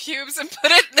fucking pubes and put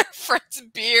it in their friend's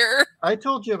beer. I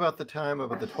told you about the time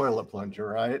about the toilet plunger,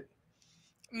 right?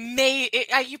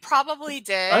 You probably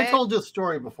did. I told you a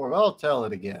story before, but I'll tell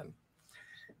it again.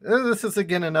 This is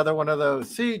again another one of those.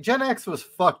 See, Gen X was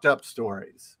fucked up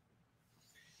stories.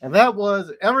 And that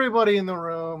was everybody in the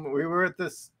room. We were at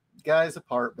this guy's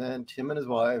apartment, him and his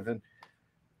wife, and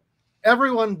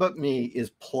everyone but me is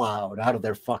plowed out of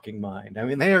their fucking mind. I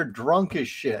mean, they are drunk as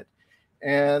shit.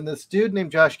 And this dude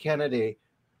named Josh Kennedy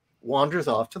wanders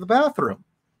off to the bathroom.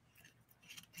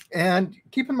 And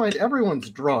keep in mind,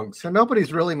 everyone's drunk, so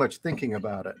nobody's really much thinking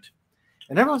about it.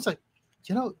 And everyone's like,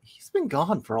 you know, he's been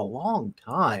gone for a long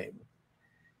time.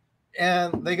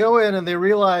 And they go in and they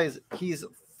realize he's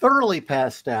thoroughly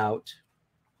passed out.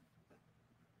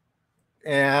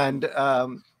 And,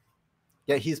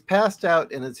 yeah, he's passed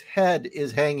out and his head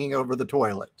is hanging over the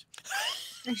toilet.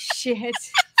 Shit.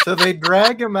 So they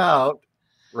drag him out,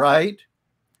 right?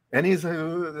 And he's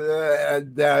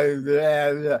and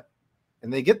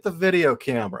they get the video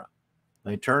camera.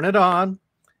 They turn it on.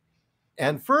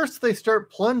 And first they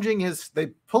start plunging they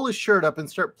pull his shirt up and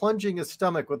start plunging his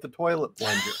stomach with the toilet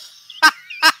plunger.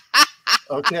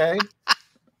 Okay?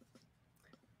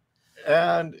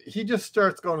 And he just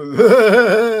starts going,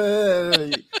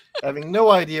 having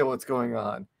no idea what's going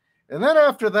on. And then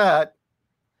after that,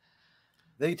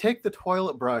 they take the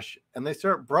toilet brush and they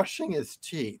start brushing his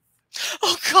teeth.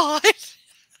 Oh, God.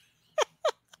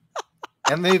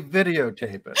 And they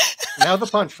videotape it. Now the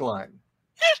punchline.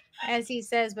 As he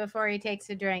says before he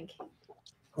takes a drink.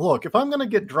 Look, if I'm going to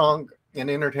get drunk and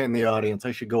entertain the audience,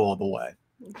 I should go all the way.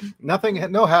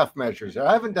 Nothing, no half measures.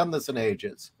 I haven't done this in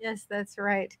ages. Yes, that's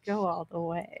right. Go all the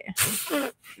way.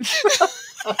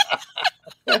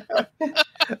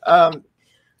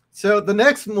 So the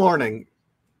next morning,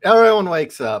 everyone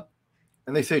wakes up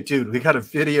and they say, dude, we got a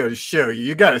video to show you.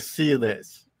 You got to see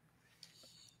this.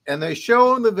 And they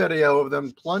show him the video of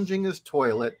them plunging his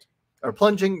toilet or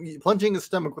plunging his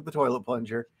stomach with the toilet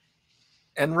plunger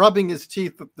and rubbing his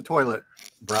teeth with the toilet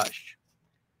brush.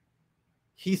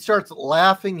 He starts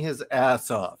laughing his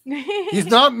ass off. He's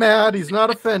not mad. He's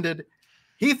not offended.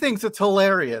 He thinks it's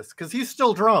hilarious because he's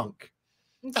still drunk.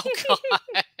 Oh,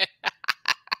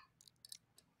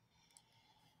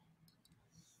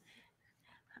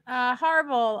 God.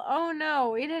 Horrible. Oh,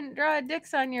 no. We didn't draw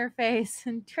dicks on your face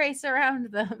and trace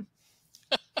around them.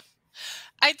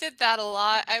 I did that a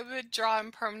lot. I would draw in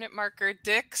permanent marker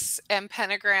dicks and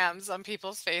pentagrams on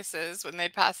people's faces when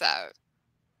they'd pass out.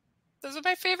 Those are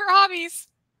my favorite hobbies.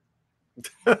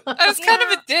 I was kind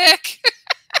of a dick.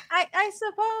 I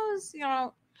suppose, you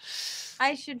know,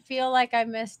 I should feel like I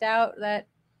missed out that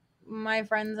my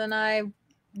friends and I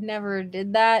never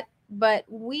did that, but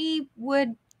we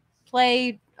would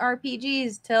play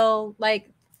RPGs till like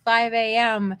 5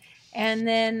 a.m. and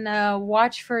then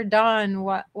watch for dawn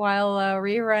while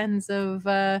reruns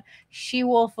of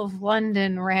She-Wolf of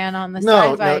London ran on the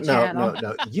Sci-Fi Channel.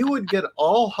 No. You would get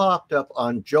all hopped up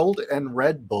on Jolt and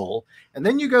Red Bull, and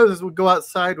then you guys would go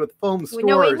outside with foam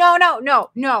stores.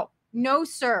 No,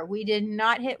 sir. We did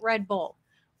not hit Red Bull.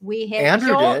 We hit Andrew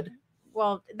Jolt. did.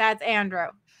 Well, that's Andrew.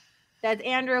 That's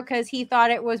Andrew because he thought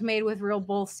it was made with real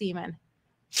bull semen.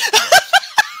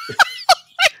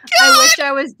 I wish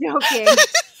I was joking.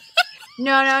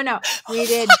 No. We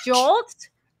did Jolt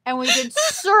and we did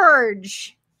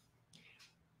Surge.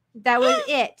 That was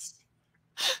it.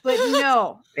 But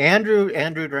no. Andrew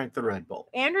drank the Red Bull.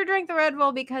 Andrew drank the Red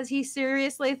Bull because he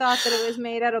seriously thought that it was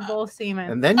made out of bull semen.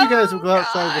 And then you guys would go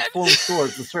outside with foam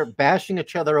swords and start bashing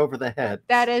each other over the head.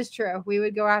 That is true. We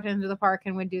would go out into the park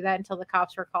and would do that until the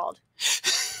cops were called.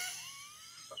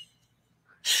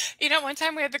 You know, one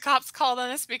time we had the cops called on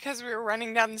us because we were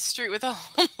running down the street with a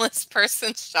homeless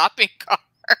person's shopping cart.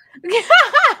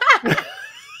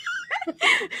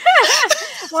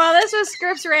 Well, this was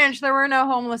Scripps Ranch. There were no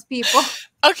homeless people.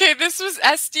 Okay, this was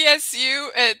SDSU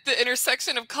at the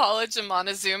intersection of College and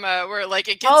Montezuma, where like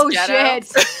it gets ghetto.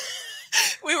 Shit.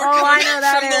 We were coming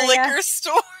from the liquor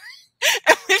store,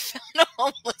 and we found a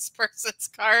homeless person's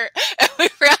cart, and we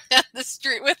ran down the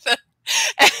street with it.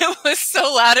 And it was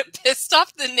so loud it pissed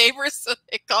off the neighbors, so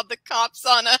they called the cops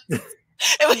on us.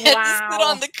 And we had to sit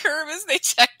on the curb as they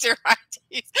checked our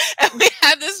IDs. And we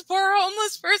had this poor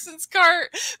homeless person's cart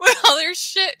with all their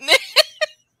shit in it.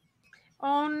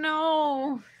 Oh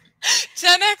no.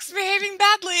 Gen X behaving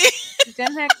badly.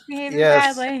 Gen X behaving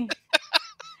badly.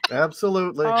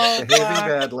 Absolutely. Behaving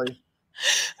badly.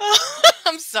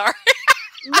 I'm sorry.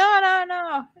 No.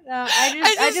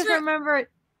 I just remember.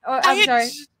 Oh, I'm sorry.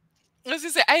 I was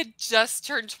gonna say, I had just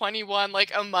turned 21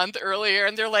 like a month earlier,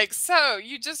 and they're like, "So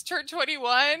you just turned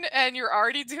 21 and you're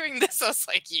already doing this?" I was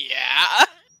like, "Yeah."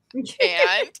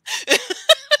 And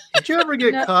did you ever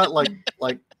get caught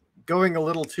like going a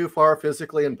little too far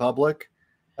physically in public?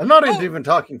 I'm not even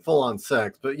talking full on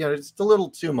sex, but you know, just a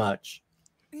little too much.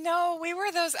 No, we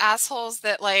were those assholes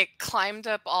that like climbed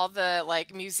up all the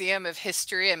like Museum of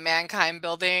History and Mankind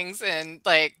buildings, and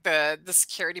like the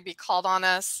security be called on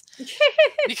us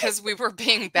because we were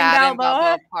being bad in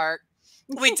Balboa Park.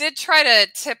 We did try to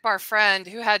tip our friend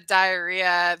who had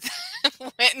diarrhea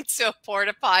that went into a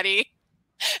porta potty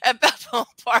at Balboa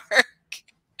Park.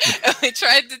 And we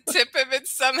tried to tip him, and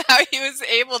somehow he was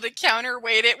able to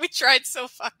counterweight it. We tried so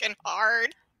fucking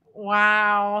hard.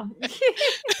 Wow.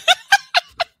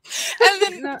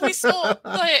 And then we sold,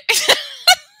 like,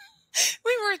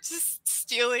 we were just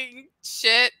stealing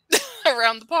shit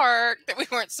around the park that we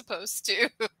weren't supposed to.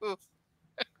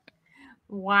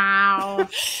 Wow.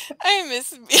 I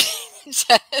miss being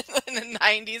Jen in the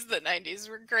 90s. The 90s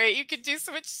were great. You could do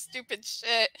so much stupid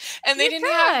shit. And they didn't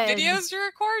have videos to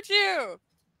record you.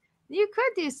 You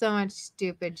could do so much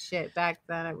stupid shit back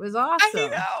then. It was awesome. I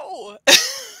know.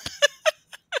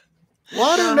 Well,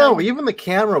 I don't know. Even the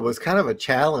camera was kind of a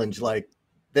challenge. Like,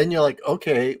 then you're like,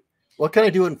 okay, what can I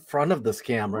do in front of this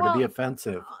camera to be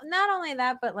offensive? Not only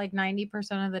that, but like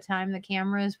 90% of the time, the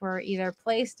cameras were either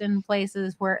placed in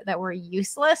places that were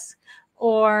useless,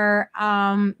 or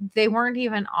they weren't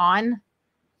even on.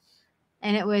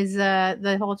 And it was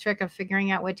the whole trick of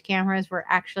figuring out which cameras were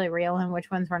actually real and which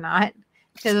ones were not,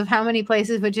 because of how many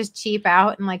places would just cheap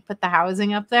out and like put the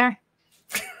housing up there.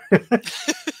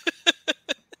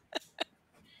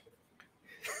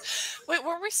 Wait,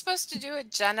 were we supposed to do a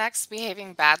Gen X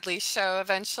behaving badly show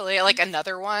eventually? Like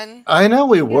another one? I know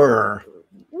we were.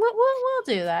 We'll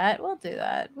do that. We'll do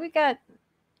that. We got...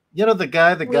 You know, the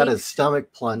guy that got his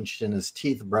stomach plunged and his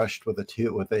teeth brushed with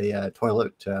a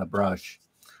toilet brush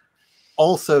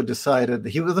also decided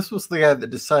this was the guy that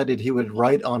decided he would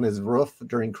write on his roof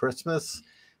during Christmas,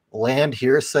 "Land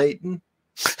here, Satan."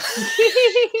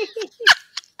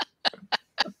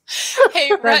 Hey,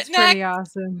 that's Redneck, pretty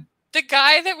awesome. The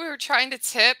guy that we were trying to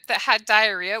tip that had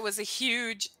diarrhea was a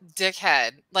huge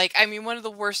dickhead. Like, I mean, one of the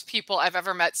worst people I've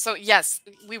ever met. So, yes,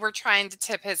 we were trying to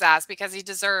tip his ass because he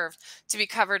deserved to be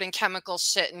covered in chemical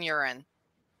shit and urine.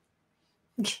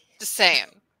 Just saying.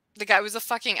 The guy was a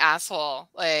fucking asshole.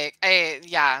 Like,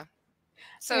 yeah.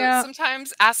 So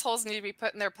sometimes assholes need to be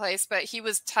put in their place, but he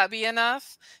was tubby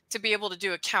enough to be able to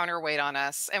do a counterweight on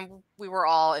us, and we were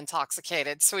all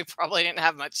intoxicated, so we probably didn't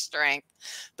have much strength.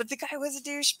 But the guy was a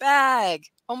douchebag.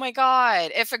 Oh my God.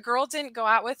 If a girl didn't go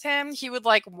out with him, he would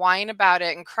like whine about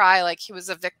it and cry like he was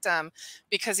a victim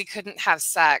because he couldn't have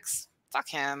sex. Fuck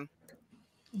him.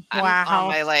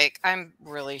 Wow. I'm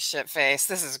really shit-faced.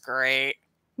 This is great.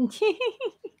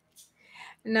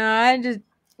 No,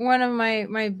 one of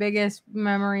my biggest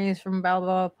memories from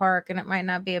Balboa Park, and it might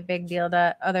not be a big deal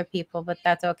to other people, but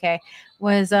that's okay,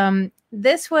 was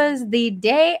this was the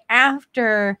day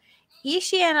after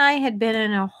Ishi and I had been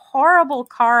in a horrible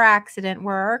car accident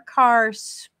where our car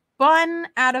spun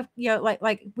out of,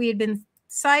 like we had been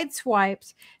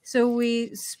sideswiped. So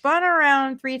we spun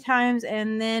around 3 times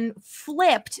and then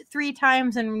flipped 3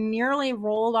 times and nearly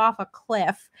rolled off a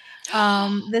cliff.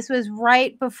 This was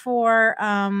right before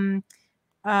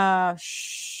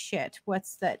shit,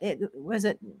 what's that? It was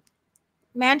it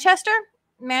Manchester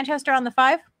on the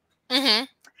 5.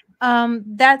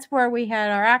 That's where we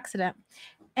had our accident.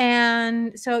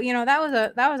 And so,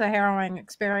 that was a harrowing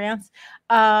experience.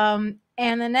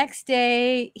 And the next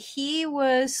day he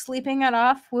was sleeping it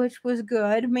off, which was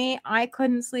good. I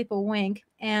couldn't sleep a wink.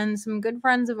 And some good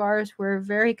friends of ours were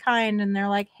very kind, and they're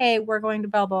like, hey, we're going to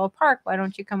Balboa Park. Why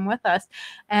don't you come with us?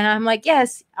 And I'm like,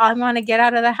 yes, I want to get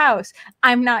out of the house.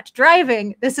 I'm not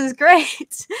driving. This is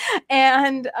great.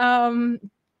 And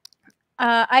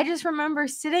I just remember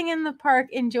sitting in the park,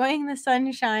 enjoying the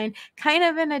sunshine, kind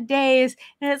of in a daze.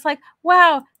 And it's like,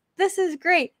 wow, this is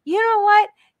great. You know what?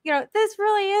 This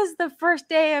really is the first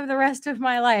day of the rest of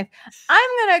my life. I'm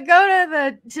going to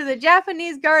go to the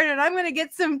Japanese garden. I'm going to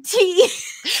get some tea.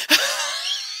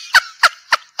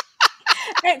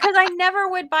 Because I never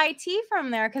would buy tea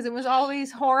from there because it was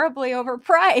always horribly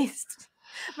overpriced.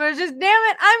 But it's just, damn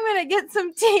it, I'm going to get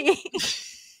some tea.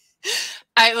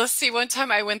 Let's see, one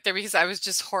time I went there because I was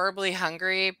just horribly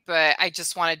hungry, but I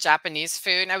just wanted Japanese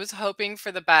food. And I was hoping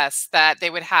for the best, that they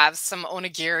would have some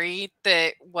onigiri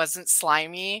that wasn't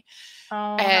slimy.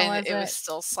 Oh, and it was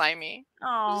still slimy.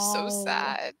 Oh, it was so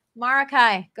sad.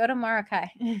 Maracay. Go to Maracay.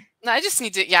 No,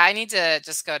 I need to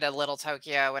just go to Little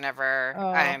Tokyo whenever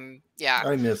I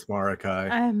miss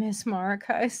Maracay. I miss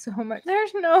Maracay so much.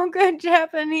 There's no good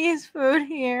Japanese food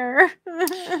here.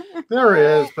 There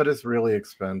is, but it's really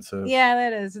expensive. Yeah,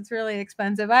 that is. It's really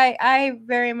expensive. I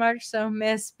very much so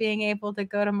miss being able to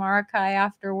go to Maracay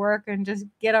after work and just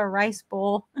get a rice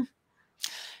bowl.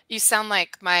 You sound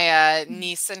like my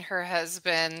niece and her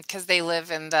husband, because they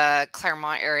live in the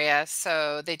Claremont area,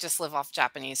 so they just live off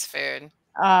Japanese food.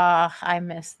 I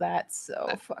miss that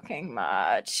so fucking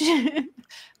much.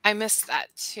 I miss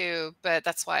that too, but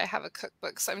that's why I have a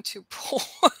cookbook, because I'm too poor.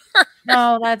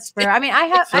 No, that's true. I mean, I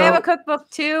have a cookbook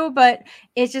too, but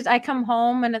it's just I come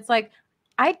home and it's like,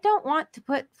 I don't want to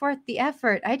put forth the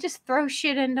effort. I just throw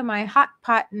shit into my hot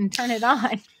pot and turn it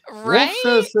on. Right?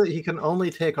 Wolf says that he can only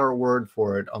take our word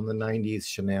for it on the 90s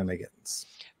shenanigans.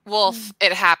 Wolf,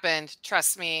 it happened.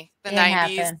 Trust me. The 90s,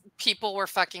 happened. People were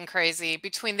fucking crazy.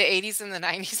 Between the 80s and the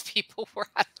 90s, people were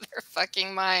out of their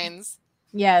fucking minds.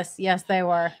 Yes, they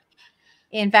were.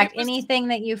 In fact, anything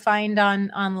that you find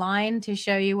online to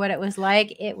show you what it was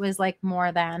like more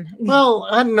than.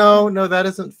 Well, no, that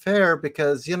isn't fair,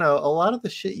 because, a lot of the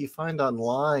shit you find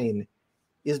online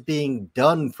is being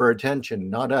done for attention,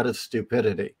 not out of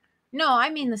stupidity. No, I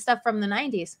mean the stuff from the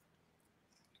 90s.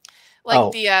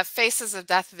 Like the Faces of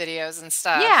Death videos and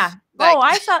stuff. Yeah. Like...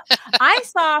 I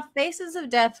saw Faces of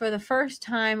Death for the first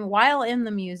time while in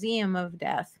the Museum of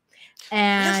Death.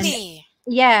 And really?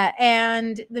 Yeah,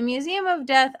 and the Museum of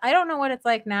Death, I don't know what it's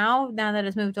like now that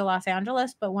it's moved to Los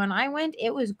Angeles, but when I went,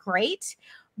 it was great.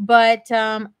 But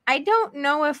I don't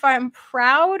know if I'm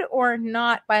proud or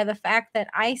not by the fact that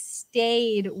I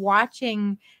stayed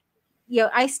watching.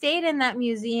 I stayed in that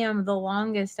museum the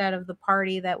longest out of the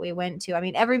party that we went to. I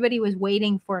mean, everybody was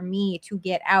waiting for me to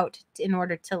get out in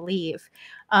order to leave.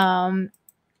 And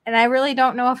I really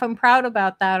don't know if I'm proud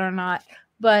about that or not.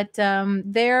 But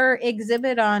their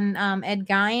exhibit on Ed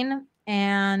Gein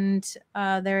and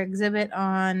their exhibit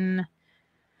on...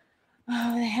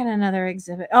 Oh, they had another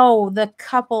exhibit. Oh, the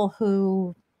couple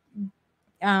who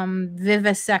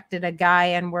vivisected a guy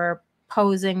and were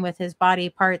posing with his body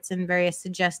parts in various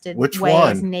suggested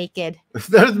ways, naked.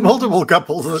 There's multiple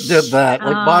couples that did that,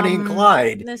 like Bonnie and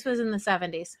Clyde. This was in the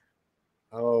 70s.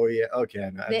 Oh, yeah. Okay.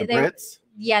 The Brits?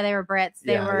 Yeah, they were Brits.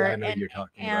 They were, I know you're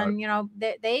talking about. And,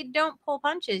 they don't pull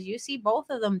punches. You see both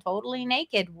of them totally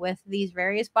naked with these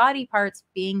various body parts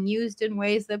being used in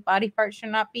ways that body parts should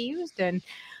not be used in.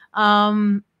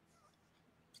 And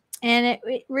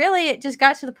it really just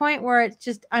got to the point where it's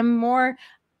just, I'm more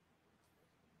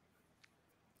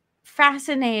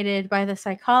fascinated by the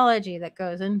psychology that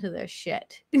goes into this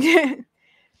shit.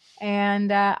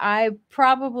 And I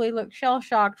probably looked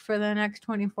shell-shocked for the next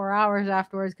 24 hours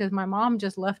afterwards, because my mom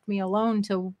just left me alone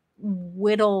to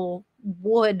whittle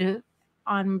wood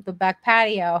on the back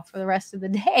patio for the rest of the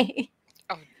day.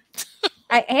 Oh.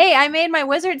 I made my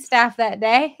wizard staff that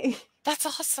day. That's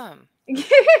awesome.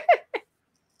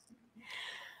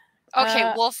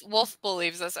 Okay, Wolf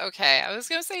believes us. Okay, I was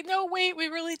gonna say no. Wait, we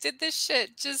really did this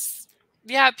shit. Just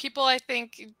yeah, people I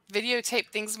think videotape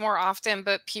things more often,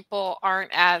 but people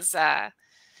aren't as.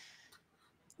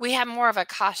 We have more of a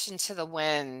caution to the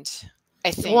wind,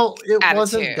 I think, Well, it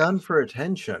wasn't attitude. done for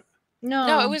attention. No, it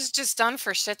No. was just done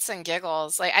for shits and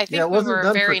giggles. Like I Yeah, think it we wasn't were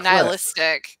done for very clicks.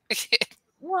 nihilistic.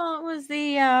 Well, it was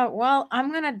the well,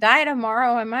 I'm gonna die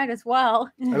tomorrow. I might as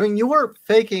well. I mean, you weren't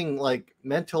faking like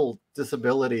mental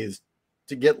disabilities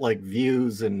to get like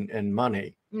views and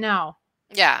money. No.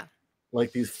 Yeah.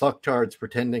 Like these fucktards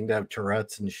pretending to have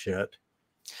Tourette's and shit.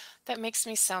 That makes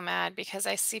me so mad because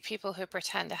I see people who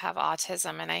pretend to have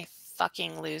autism and I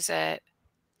fucking lose it.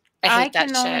 I I hate that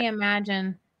can only shit.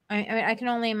 imagine. I mean, I can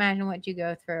only imagine what you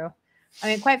go through. I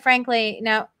mean, quite frankly,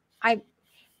 now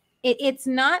it's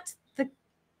not the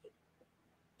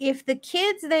if the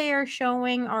kids they are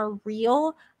showing are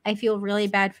real. I feel really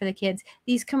bad for the kids.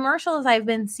 These commercials I've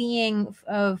been seeing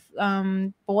of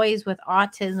boys with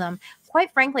autism,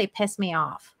 quite frankly, piss me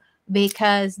off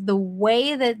because the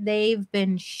way that they've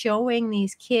been showing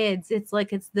these kids, it's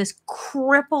like it's this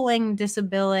crippling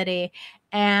disability,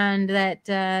 and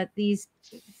that these,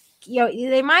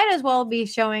 they might as well be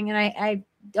showing, and I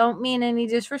don't mean any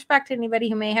disrespect to anybody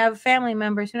who may have family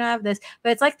members who don't have this,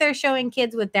 but it's like they're showing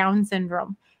kids with Down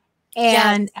syndrome.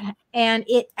 Yes. And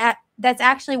that's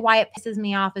actually why it pisses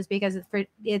me off, is because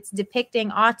it's depicting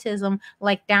autism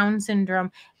like Down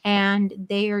syndrome, and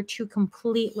they are two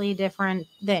completely different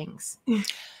things.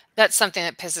 That's something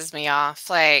that pisses me off.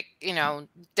 Like,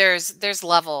 there's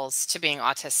levels to being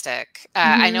autistic.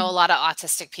 I know a lot of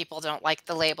autistic people don't like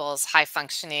the labels high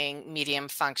functioning, medium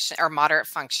function, or moderate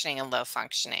functioning and low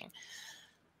functioning.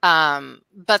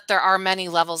 But there are many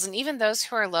levels, and even those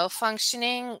who are low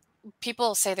functioning,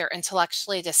 people say they're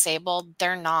intellectually disabled.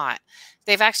 They're not.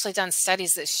 They've actually done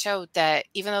studies that showed that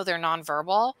even though they're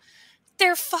nonverbal,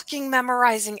 they're fucking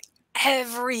memorizing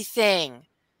everything.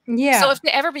 Yeah. So if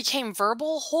they ever became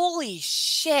verbal, holy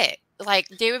shit, like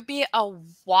they would be a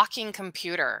walking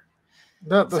computer.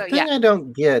 The So thing yeah. I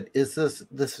don't get is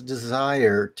this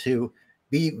desire to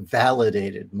be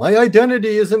validated. My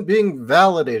identity isn't being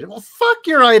validated. Well, fuck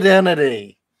your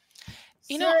identity.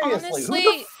 Seriously, who the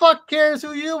Honestly, fuck cares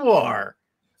who you are?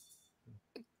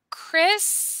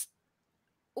 Chris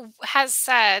has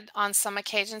said on some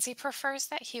occasions he prefers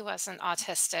that he wasn't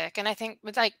autistic, and I think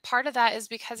like part of that is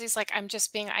because he's like, I'm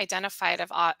just being identified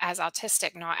as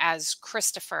autistic, not as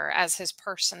Christopher, as his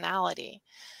personality.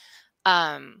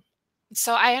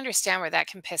 So I understand where that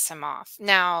can piss him off.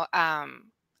 Now,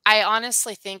 I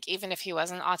honestly think even if he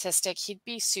wasn't autistic, he'd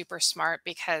be super smart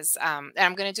because, and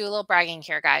I'm going to do a little bragging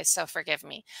here, guys, so forgive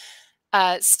me.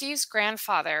 Steve's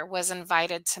grandfather was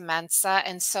invited to Mensa,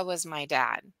 and so was my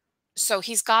dad. So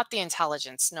he's got the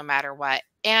intelligence no matter what.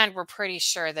 And we're pretty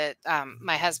sure that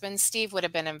my husband, Steve, would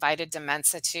have been invited to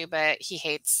Mensa too, but he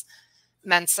hates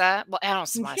Mensa. Well, I don't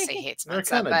want to say he hates They're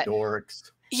Mensa, kind of but dorks.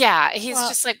 yeah, he's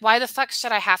just like, why the fuck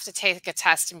should I have to take a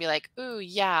test and be like, ooh,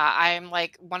 yeah, I'm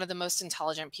like one of the most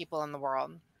intelligent people in the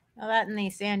world. Well, that in the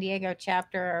San Diego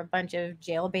chapter are a bunch of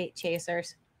jailbait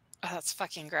chasers. Oh, that's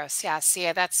fucking gross. Yeah,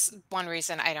 see, that's one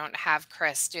reason I don't have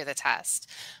Chris do the test.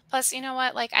 Plus, you know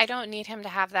what? Like, I don't need him to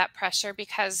have that pressure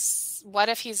because what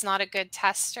if he's not a good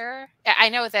tester? I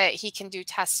know that he can do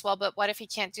tests well, but what if he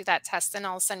can't do that test? Then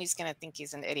all of a sudden he's going to think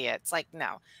he's an idiot. It's like,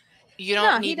 no, you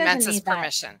don't need Mensa's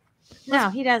permission. No,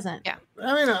 he doesn't. Yeah.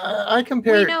 I mean, I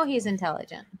compare. We know he's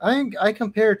intelligent. I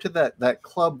compare it to that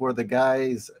club where the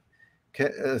guys.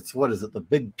 It's what is it? The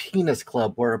Big Penis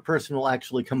Club, where a person will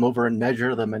actually come over and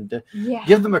measure them and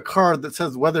give them a card that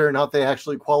says whether or not they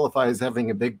actually qualify as having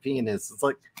a big penis. It's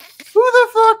like, who the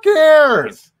fuck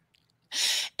cares?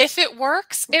 If it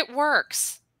works, it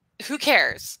works. Who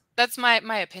cares? That's my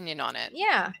opinion on it.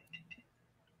 Yeah.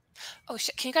 Oh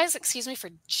shit! Can you guys excuse me for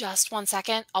just 1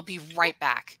 second? I'll be right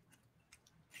back.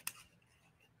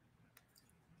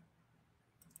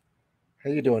 How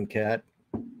you doing, Kat?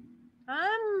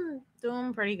 I'm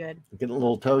doing pretty good. Getting a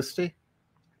little toasty?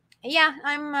 Yeah,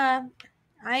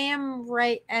 I am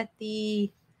right at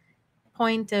the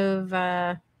point of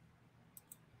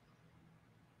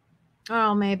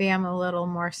maybe I'm a little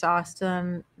more sauced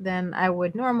than I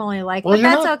would normally like. Well, but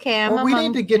that's okay. We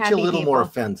need to get you a little more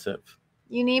offensive.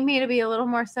 You need me to be a little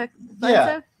more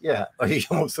offensive? Yeah. Oh, you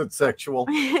almost said sexual.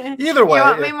 Either way. You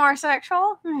want me more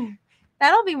sexual?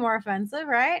 That'll be more offensive,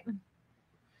 right?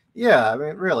 Yeah, I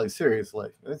mean, really, seriously.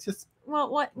 It's just. Well,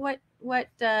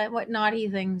 what naughty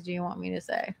things do you want me to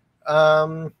say?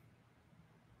 Well,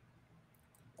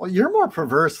 you're more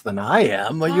perverse than I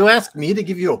am. Well, you asked me to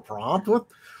give you a prompt. What?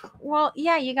 Well,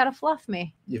 yeah, you got to fluff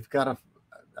me. You've got to.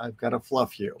 I've got to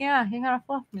fluff you. Yeah, you gotta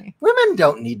fluff me. Women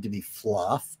don't need to be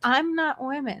fluffed. I'm not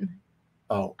women.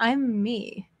 Oh, I'm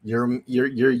me. you're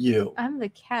you. I'm the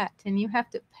cat, and you have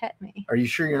to pet me. Are you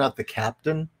sure you're not the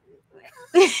captain?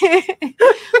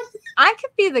 I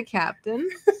could be the captain.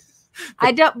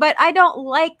 But I don't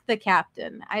like the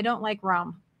captain. I don't like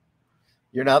rum.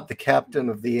 You're not the captain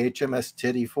of the HMS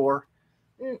Titty 4?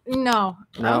 No,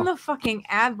 No. I'm the fucking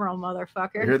admiral,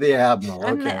 motherfucker. You're the admiral.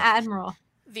 I'm Okay. the admiral.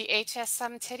 The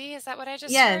HSM Titty, is that what I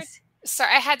just heard? Yes.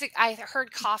 Sorry, I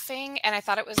heard coughing and I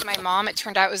thought it was my mom. It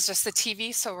turned out it was just the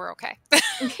TV, so we're okay.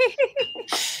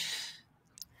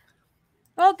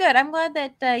 Well, good. I'm glad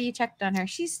that you checked on her.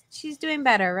 She's doing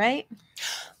better, right?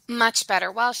 Much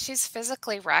better. Well, she's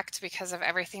physically wrecked because of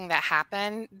everything that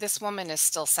happened. This woman is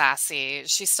still sassy.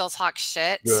 She still talks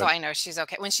shit, Good. so I know she's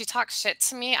okay. When she talks shit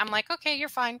to me, I'm like, okay, you're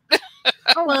fine.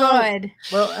 Oh, Well, good.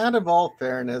 Well, out of all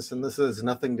fairness, and this has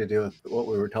nothing to do with what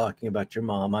we were talking about your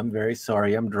mom, I'm very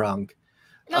sorry. I'm drunk.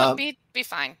 No, be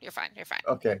fine. You're fine. You're fine.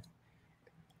 Okay.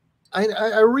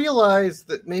 I realize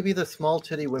that maybe the small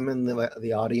titty women in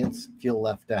the audience feel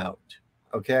left out.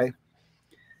 Okay.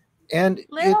 And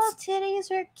Little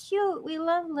titties are cute. We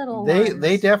love little they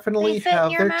ones. definitely They fit in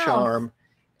have your their mouth. charm.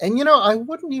 And you know, I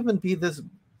wouldn't even be this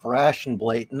brash and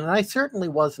blatant, and I certainly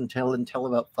wasn't until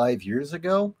about 5 years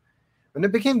ago, when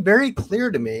it became very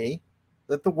clear to me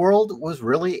that the world was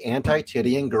really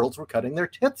anti-titty and girls were cutting their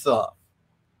tits off.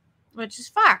 Which is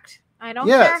fact. I don't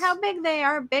Yes. care how big they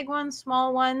are, big ones,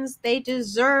 small ones. They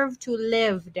deserve to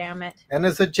live, damn it. And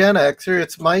as a Gen Xer,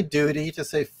 it's my duty to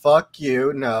say, fuck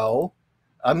you, no.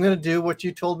 I'm going to do what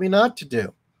you told me not to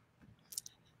do.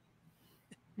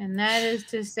 And that is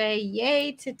to say,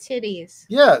 yay to titties.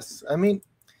 Yes. I mean,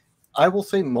 I will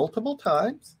say multiple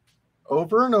times,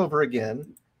 over and over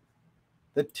again,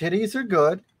 that titties are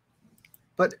good.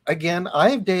 But again,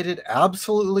 I have dated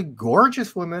absolutely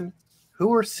gorgeous women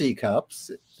who are C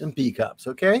cups and B cups,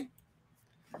 okay?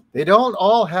 They don't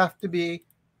all have to be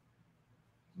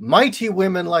mighty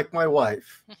women like my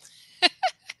wife.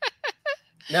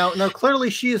 Now, clearly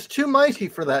she is too mighty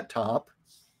for that top.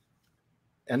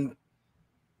 And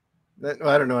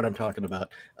I don't know what I'm talking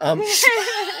about.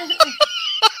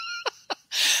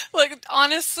 Look,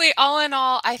 honestly, all in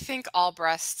all, I think all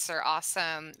breasts are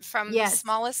awesome. From the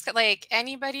smallest, like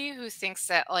anybody who thinks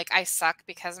that like I suck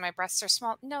because my breasts are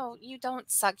small. No, you don't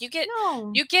suck. You get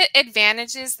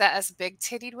advantages that us big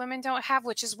tittied women don't have,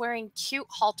 which is wearing cute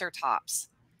halter tops.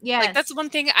 Yeah, like that's one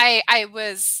thing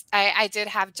I did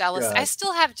have jealousy. I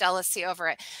still have jealousy over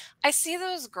it. I see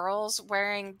those girls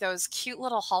wearing those cute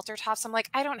little halter tops. I'm like,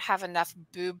 I don't have enough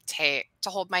boob tape to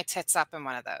hold my tits up in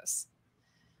one of those.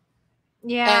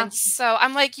 Yeah. And so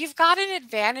I'm like, you've got an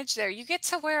advantage there. You get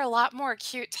to wear a lot more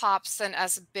cute tops than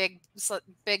us big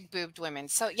boobed women.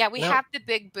 So yeah, we have the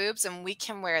big boobs and we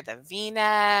can wear the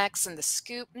V-necks and the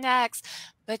scoop necks,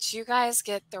 but you guys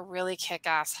get the really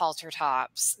kick-ass halter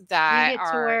tops that you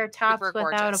get to wear tops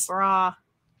without a bra.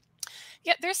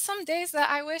 Yeah, there's some days that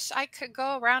I wish I could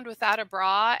go around without a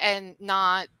bra and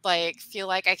not like feel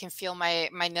like I can feel my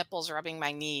nipples rubbing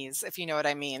my knees, if you know what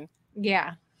I mean.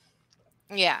 Yeah.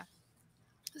 Yeah.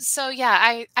 So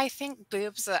yeah, I think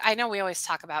boobs, I know we always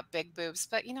talk about big boobs,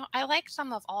 but you know, I like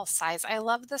them of all sizes. I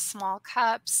love the small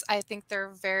cups. I think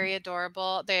they're very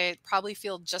adorable. They probably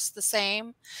feel just the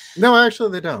same. No,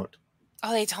 actually they don't.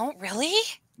 Oh, they don't really?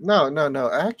 No.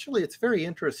 Actually, it's very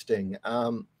interesting.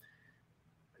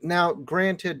 Now,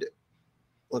 granted,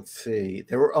 let's see.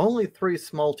 There were only 3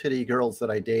 small titty girls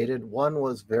that I dated. One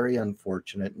was very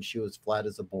unfortunate and she was flat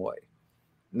as a boy.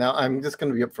 Now, I'm just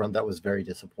going to be upfront. That was very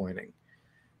disappointing.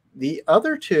 The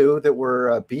other 2 that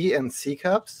were B and C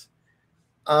cups,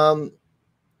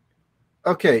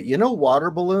 okay, you know water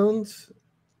balloons?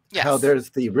 Yes. How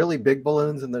there's the really big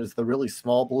balloons and there's the really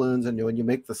small balloons, and when you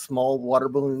make the small water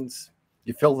balloons,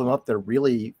 you fill them up, they're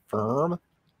really firm.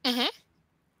 Mm-hmm.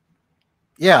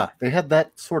 Yeah, they had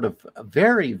that sort of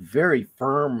very, very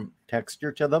firm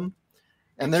texture to them.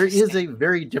 And there is a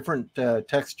very different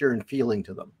texture and feeling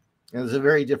to them. And it's a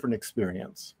very different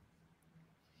experience.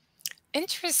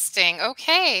 Interesting.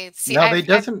 Okay. See, now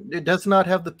it does not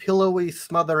have the pillowy,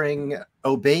 smothering,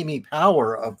 obey me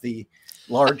power of the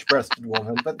large-breasted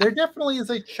woman, but there definitely is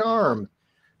a charm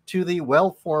to the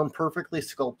well-formed, perfectly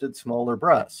sculpted, smaller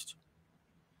breast.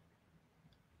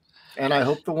 And I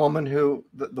hope the woman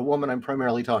the woman I'm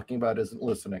primarily talking about isn't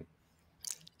listening.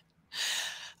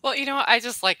 Well, you know, I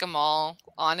just like them all,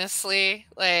 honestly.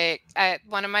 Like,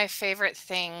 one of my favorite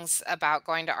things about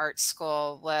going to art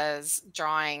school was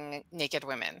drawing naked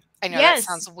women. I know that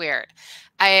sounds weird.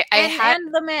 And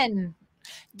the men.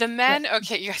 The men,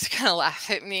 okay, you guys are gonna laugh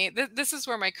at me. This is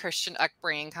where my Christian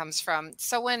upbringing comes from.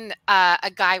 So when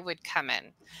a guy would come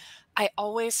in, I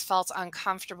always felt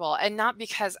uncomfortable, and not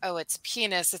because, oh, it's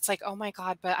penis. It's like, oh my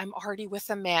God, but I'm already with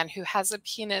a man who has a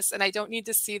penis and I don't need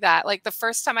to see that. Like the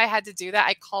first time I had to do that,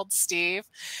 I called Steve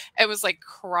and was like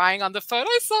crying on the phone.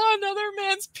 I saw another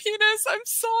man's penis. I'm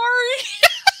sorry.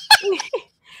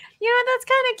 That's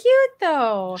kind of cute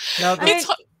though. Now,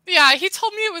 Yeah, he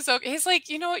told me it was okay. He's like,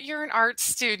 you know what? You're an art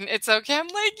student. It's okay. I'm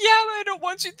like, yeah, but I don't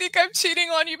want you to think I'm cheating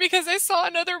on you because I saw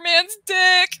another man's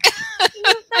dick.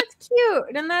 That's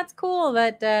cute, and that's cool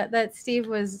that Steve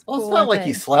was. Well, cool it's not with like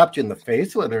he it. slapped you in the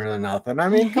face with it or nothing. I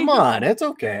mean, come on, it's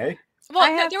okay.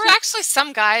 Well, there were actually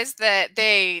some guys that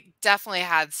they definitely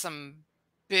had some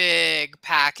big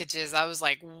packages. I was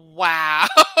like, wow,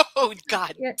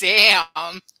 God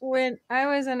damn. When I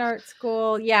was in art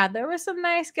school, yeah, there were some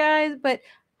nice guys, but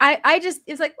I just,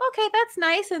 it's like, okay, that's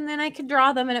nice, and then I could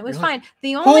draw them, and it was fine.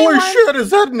 The only Holy shit,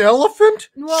 is that an elephant?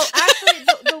 Well, actually,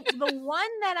 the one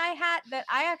that I had that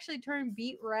I actually turned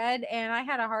beet red, and I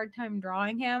had a hard time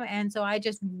drawing him, and so I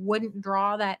just wouldn't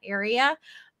draw that area.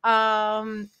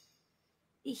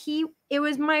 It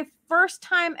was my first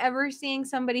time ever seeing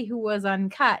somebody who was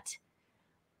uncut.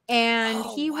 And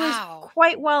he was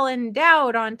quite well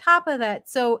endowed on top of that.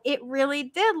 So it really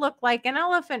did look like an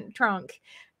elephant trunk.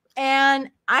 And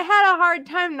I had a hard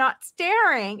time not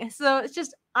staring. So it's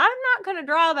just, I'm not going to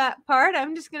draw that part.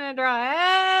 I'm just going to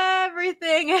draw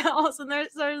everything else. And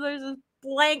there's a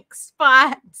blank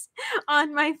spots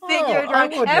on my figure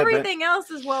drawing. Everything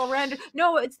else is well rendered.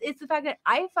 No, it's the fact that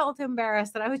I felt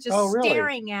embarrassed that I was just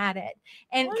staring at it,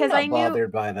 and because I knew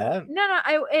bothered by that. No,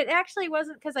 it actually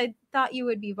wasn't because I thought you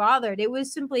would be bothered. It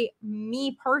was simply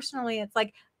me personally. It's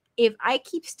like, if I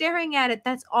keep staring at it,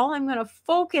 that's all I'm going to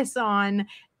focus on,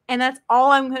 and that's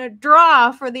all I'm going to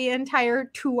draw for the entire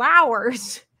 2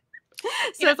 hours.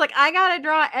 So it's like, I got to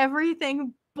draw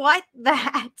everything but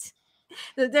that.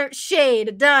 There's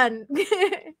shade done.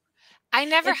 I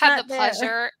never had the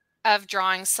pleasure of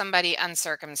drawing somebody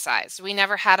uncircumcised. We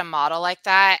never had a model like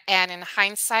that. And in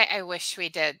hindsight, I wish we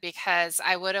did, because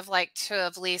I would have liked to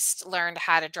have at least learned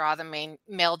how to draw the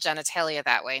male genitalia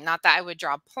that way. Not that I would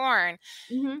draw porn,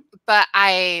 but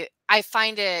I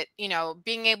find it,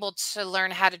 being able to learn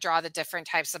how to draw the different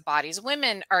types of bodies.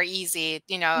 Women are easy.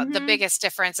 The biggest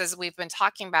difference, as we've been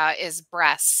talking about, is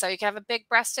breasts. So you can have a big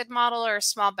breasted model or a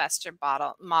small breasted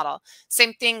model.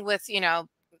 Same thing with,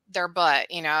 their butt.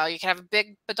 You can have a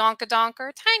big badonkadonk or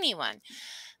a tiny one.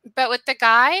 But with the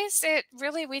guys,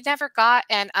 we never got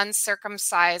an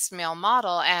uncircumcised male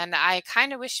model. And I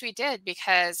kind of wish we did,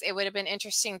 because it would have been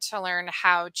interesting to learn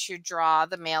how to draw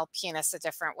the male penis a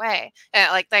different way.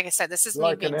 And like I said, this is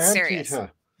me being serious.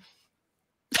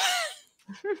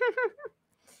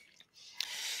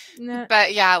 No.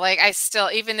 But yeah, I still,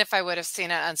 even if I would have seen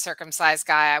an uncircumcised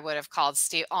guy, I would have called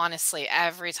Steve. Honestly,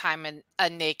 every time a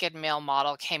naked male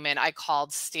model came in, I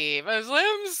called Steve. I was like,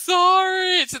 I'm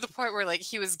sorry, to the point where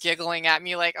he was giggling at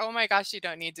me like, oh my gosh, you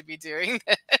don't need to be doing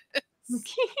this.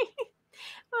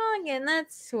 Well, again,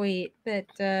 that's sweet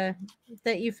that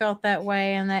you felt that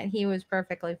way, and that he was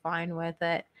perfectly fine with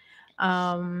it.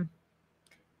 I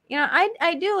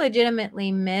do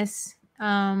legitimately miss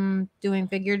doing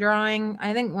figure drawing.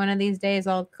 I think one of these days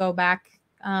I'll go back,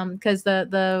 because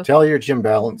the tell your Jim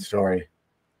Ballant story.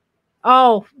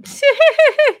 Oh,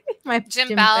 my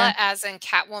Jim Ballant, as in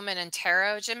Catwoman and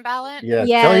Tarot. Jim Ballant. Yeah,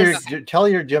 yes. Tell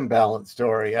your Jim Ballant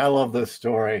story. I love this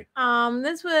story.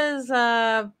 This was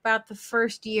about the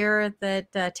first year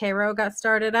that Tarot got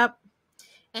started up,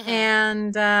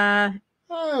 and it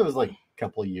was like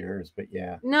couple years, but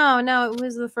yeah. No, it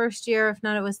was the first year. If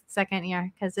not, it was the second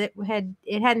year, because it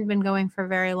hadn't been going for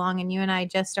very long, and you and I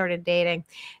just started dating,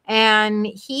 and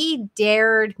he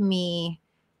dared me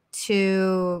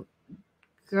to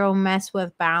go mess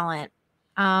with Ballant,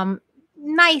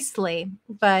 nicely,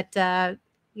 but I'll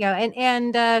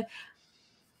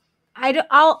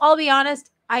be honest,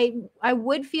 I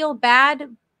would feel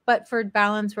bad, but for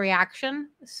Ballant's reaction,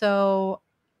 so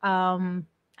I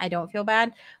don't feel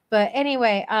bad. But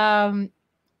anyway, so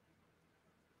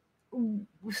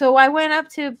I went up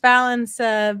to Ballant's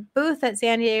booth at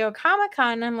San Diego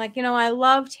Comic-Con, and I'm like, I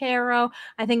love Tarot.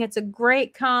 I think it's a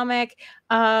great comic.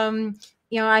 I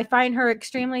find her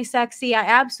extremely sexy. I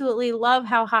absolutely love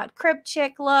how hot Crypt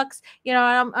Chick looks.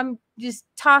 I'm just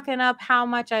talking up how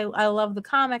much I love the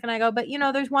comic, and I go, but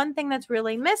there's one thing that's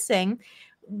really missing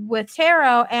with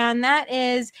Tarot, and that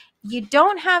is you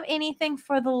don't have anything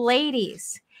for the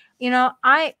ladies.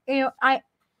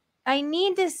 I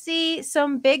need to see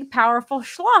some big, powerful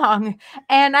schlong.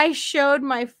 And I showed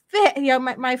my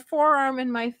my forearm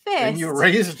and my fist. And you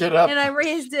raised it up. And I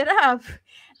raised it up.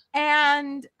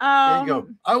 And there you go.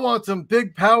 I want some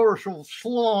big, powerful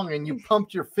schlong, and you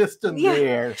pumped your fist in the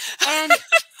air. And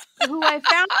who I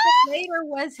found out later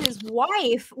was his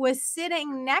wife was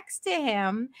sitting next to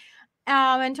him.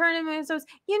 And turned him and says,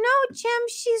 "You know, Jim,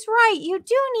 she's right. You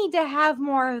do need to have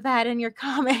more of that in your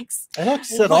comics." I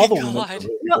actually said all the women.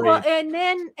 Well,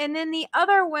 and then the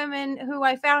other women who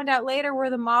I found out later were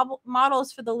the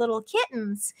models for the little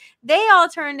kittens. They all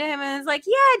turned to him and was like,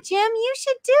 "Yeah, Jim, you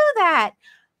should do that."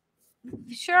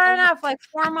 Sure enough, like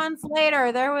 4 months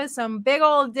later, there was some big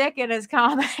old dick in his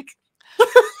comic.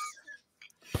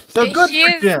 So good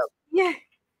for Jim. Yeah.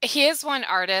 He is one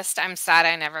artist I'm sad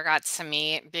I never got to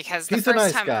meet because he's a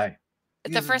nice guy.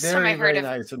 The first time I heard of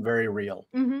nice and very real.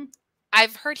 Mm-hmm.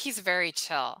 I've heard he's very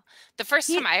chill. The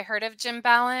first time I heard of Jim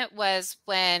Ballant was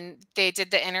when they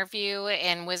did the interview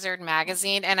in Wizard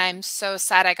magazine, and I'm so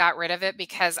sad I got rid of it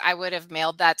because I would have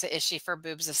mailed that to Ishii for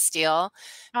Boobs of Steel,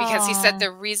 because he said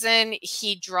the reason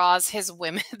he draws his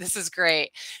women, this is great,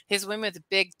 his women with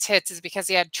big tits is because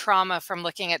he had trauma from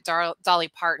looking at Dolly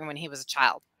Parton when he was a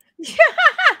child.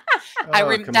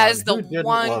 That is the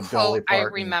one quote I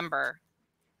remember.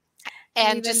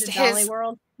 And just his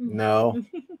World? No.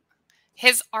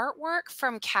 His artwork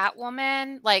from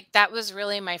Catwoman, like that was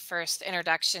really my first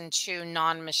introduction to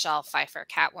non-Michelle Pfeiffer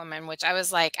Catwoman, which I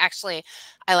was like, actually,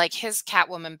 I like his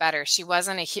Catwoman better. She was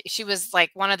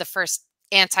like one of the first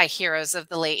anti-heroes of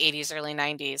the late 80s, early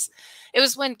 90s. It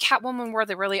was when Catwoman wore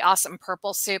the really awesome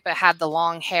purple suit, but had the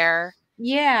long hair.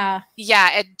 Yeah.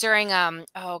 Yeah, during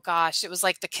oh gosh, it was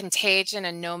like the Contagion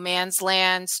and No Man's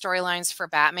Land storylines for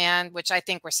Batman, which I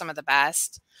think were some of the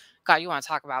best. God, you want to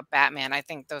talk about Batman? I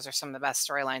think those are some of the best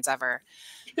storylines ever.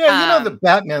 Yeah, you know the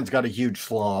Batman's got a huge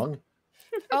schlong.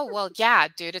 Oh, well, yeah,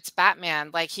 dude, it's Batman.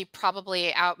 Like, he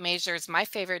probably outmeasures my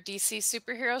favorite DC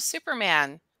superhero,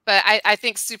 Superman. But I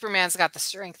think Superman's got the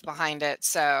strength behind it,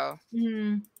 so...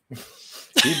 Mm.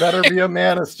 He better be a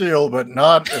Man of Steel, but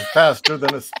not faster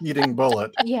than a speeding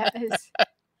bullet. Yes.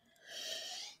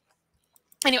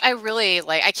 Anyway, I really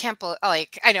I can't believe,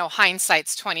 I know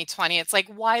hindsight's 2020. It's like,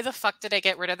 why the fuck did I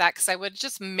get rid of that? Because I would have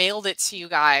just mailed it to you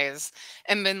guys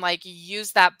and been like,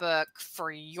 use that book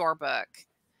for your book.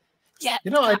 Yeah,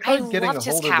 you know, I tried getting a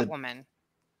hold of Catwoman.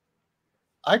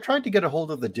 I tried to get a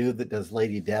hold of the dude that does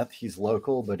Lady Death. He's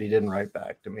local, but he didn't write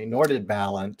back to me. Nor did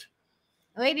Ballant.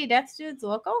 Lady Death's dude's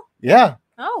local? Yeah.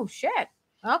 Oh shit.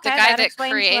 Okay. The guy that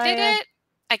created it.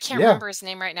 I can't remember his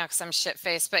name right now because I'm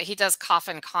shit-faced, but he does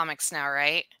Coffin Comics now,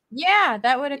 right? Yeah,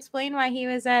 that would explain why he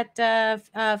was at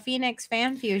Phoenix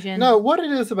Fan Fusion. No, what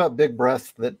it is about big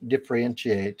breasts that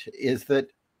differentiate is that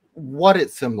what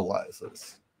it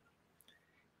symbolizes.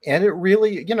 And it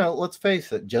really, you know, let's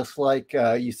face it, just like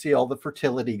you see all the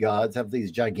fertility gods have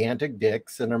these gigantic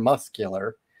dicks and are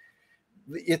muscular,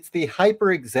 it's the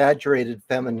hyper-exaggerated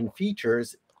feminine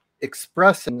features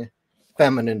expressing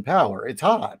feminine power. It's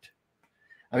hot.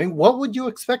 I mean, what would you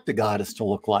expect a goddess to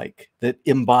look like that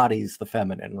embodies the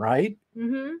feminine, right?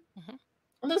 Mm-hmm. Mm-hmm.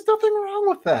 And there's nothing wrong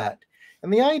with that.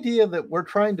 And the idea that we're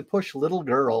trying to push little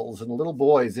girls and little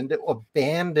boys into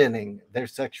abandoning their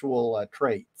sexual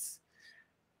traits,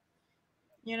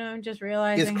 you know, just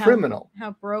realizing is criminal.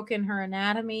 How broken her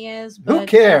anatomy is. But, who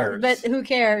cares? But who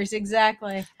cares?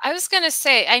 Exactly. I was going to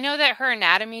say, I know that her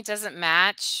anatomy doesn't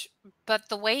match, but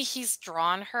the way he's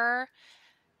drawn her,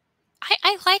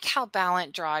 I like how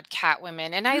Ballant drawed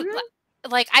Catwoman. And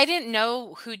I didn't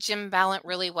know who Jim Ballant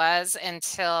really was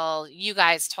until you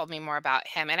guys told me more about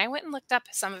him. And I went and looked up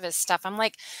some of his stuff. I'm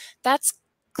like, that's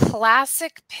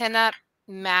classic pinup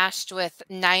mashed with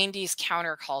 90s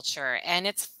counterculture. And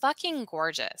it's fucking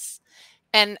gorgeous.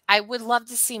 And I would love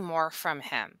to see more from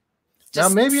him. Now,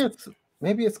 maybe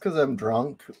it's because I'm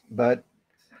drunk, but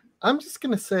I'm just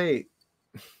going to say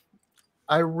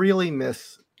I really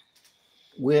miss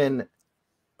when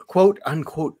quote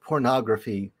unquote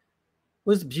pornography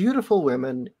was beautiful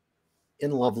women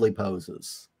in lovely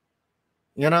poses.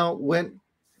 You know, when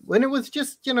it was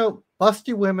just, you know,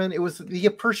 busty women, it was the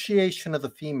appreciation of the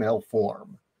female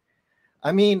form.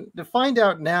 I mean, to find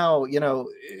out now, you know,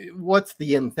 what's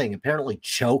the in thing? Apparently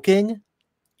choking.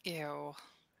 Ew.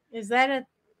 Is that a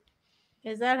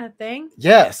thing?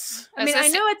 Yes. I mean, I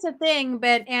know it's a thing,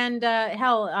 but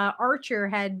Archer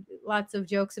had lots of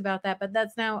jokes about that, but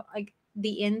that's now like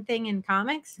the in thing in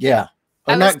comics. Yeah.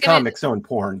 Oh, not in comics, no, in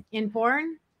porn. In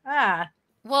porn? Ah.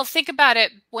 Well, think about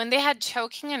it. When they had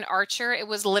choking in Archer, it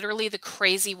was literally the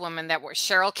crazy woman that was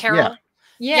Cheryl Carroll.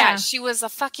 Yeah. She was a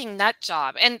fucking nut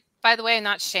job. And by the way,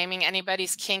 not shaming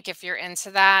anybody's kink. If you're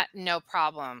into that, no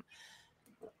problem.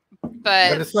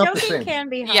 But it's not the Choking same. can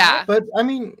be hard. Yeah. But I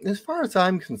mean, as far as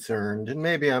I'm concerned, and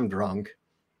maybe I'm drunk,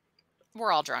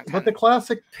 we're all drunk. but the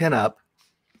classic pinup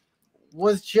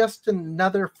was just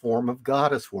another form of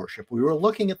goddess worship. We were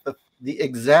looking at the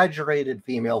exaggerated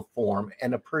female form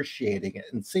and appreciating it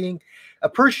and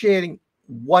appreciating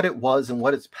what it was and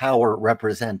what its power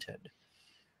represented.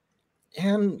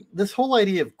 And this whole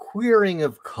idea of queering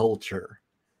of culture,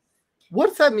 what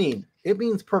does that mean? It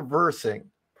means perverting,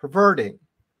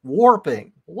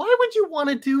 warping. Why would you want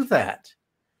to do that?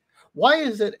 Why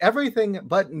is it everything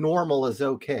but normal is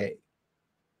okay?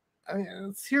 I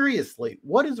mean, seriously,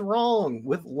 what is wrong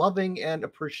with loving and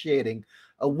appreciating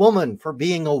a woman for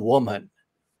being a woman?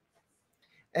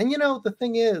 And you know, the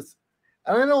thing is,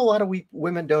 I know a lot of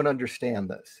women don't understand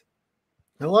this.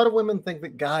 A lot of women think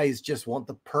that guys just want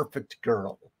the perfect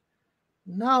girl.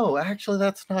 No, actually,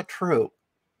 that's not true.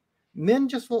 Men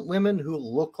just want women who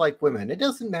look like women. It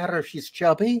doesn't matter if she's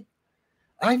chubby.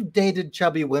 I've dated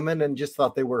chubby women and just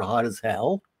thought they were hot as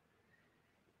hell.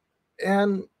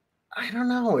 And I don't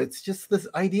know. It's just this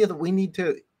idea that we need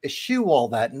to eschew all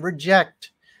that and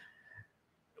reject.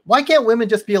 Why can't women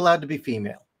just be allowed to be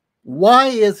female? Why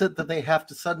is it that they have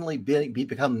to suddenly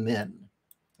become men?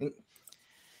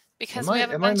 Because am we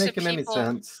have a I bunch making of any people.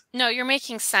 sense? No, you're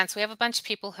making sense. We have a bunch of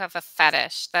people who have a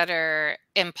fetish that are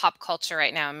in pop culture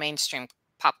right now, in mainstream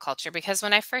pop culture. Because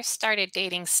when I first started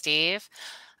dating Steve,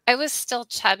 I was still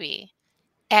chubby.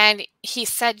 And he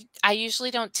said, I usually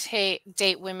don't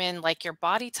date women like your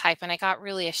body type. And I got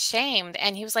really ashamed.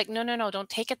 And he was like, no, don't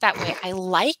take it that way. I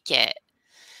like it.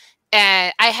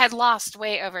 And I had lost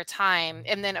weight over time.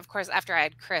 And then, of course, after I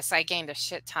had Chris, I gained a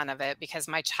shit ton of it because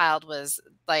my child was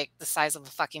like the size of a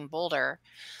fucking boulder.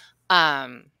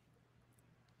 But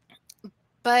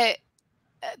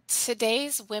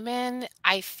today's women,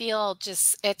 I feel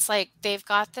it's like they've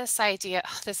got this idea.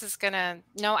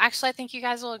 No, actually, I think you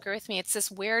guys will agree with me. It's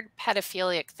this weird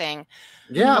pedophilic thing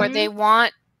where they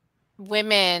want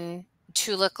women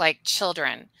to look like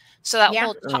children. So that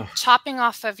whole chopping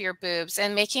off of your boobs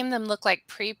and making them look like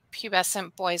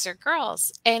prepubescent boys or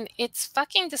girls. And it's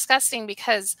fucking disgusting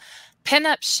because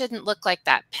pinups shouldn't look like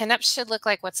that. Pinups should look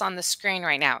like what's on the screen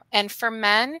right now. And for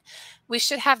men, we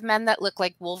should have men that look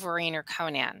like Wolverine or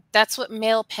Conan. That's what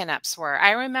male pinups were.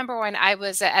 I remember when I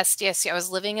was at SDSU, I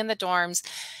was living in the dorms,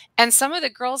 and some of the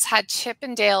girls had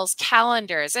Chippendales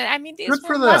calendars. And I mean, these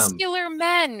were muscular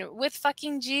men with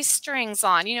fucking G-strings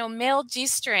on, male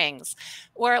G-strings,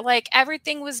 where like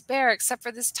everything was bare except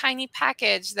for this tiny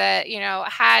package that,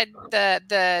 had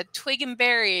the twig and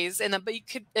berries but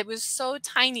it was so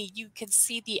tiny you could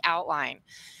see the outline.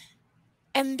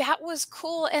 And that was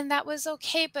cool and that was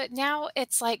okay. But now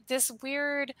it's like this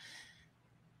weird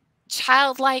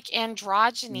childlike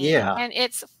androgyny. And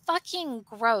it's fucking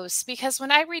gross because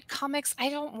when I read comics, I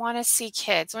don't want to see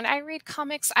kids. When I read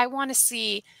comics, I want to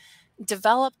see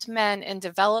developed men and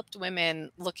developed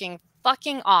women looking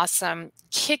fucking awesome,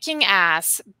 kicking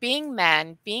ass, being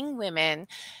men, being women,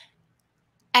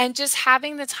 and just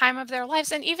having the time of their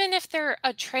lives. And even if they're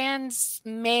a trans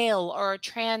male or a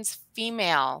trans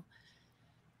female,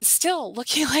 still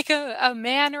looking like a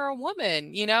man or a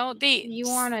woman, you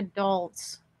want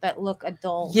adults that look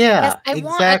adult. Yes, I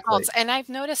want adults. And I've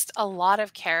noticed a lot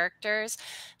of characters,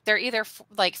 they're either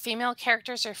like female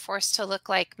characters are forced to look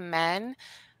like men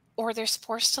or they're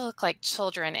forced to look like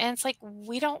children. And it's like,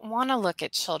 we don't want to look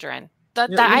at children.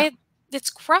 It's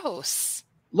gross.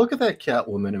 Look at that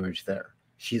Catwoman image there.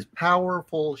 She's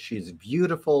powerful. She's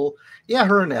beautiful. Yeah,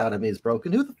 her anatomy is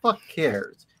broken. Who the fuck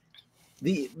cares?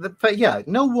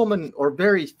 No woman or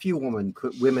very few women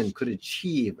could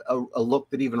achieve a look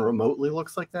that even remotely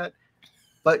looks like that.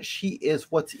 But she is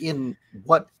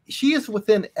she is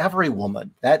within every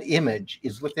woman. That image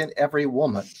is within every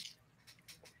woman.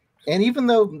 And even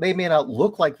though they may not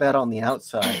look like that on the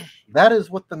outside, that is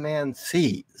what the man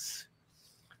sees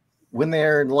when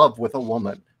they're in love with a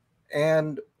woman.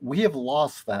 And we have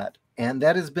lost that. And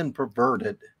that has been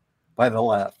perverted by the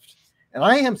left. And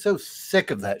I am so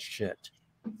sick of that shit.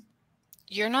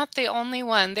 You're not the only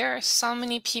one. There are so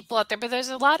many people out there, but there's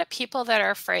a lot of people that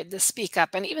are afraid to speak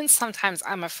up. And even sometimes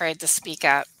I'm afraid to speak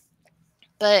up.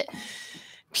 But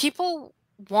people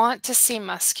want to see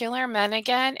muscular men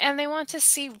again, and they want to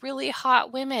see really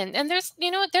hot women. And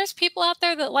there's people out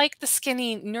there that like the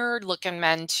skinny nerd looking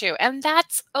men too. And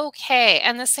that's okay.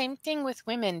 And the same thing with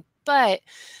women, but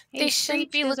they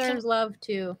shouldn't be looking. Deserves love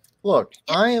too. Look,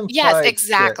 I am 5'6". Yes,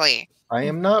 exactly. I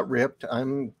am not ripped.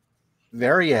 I'm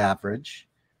very average.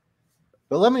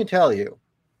 But let me tell you,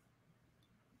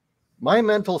 my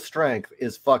mental strength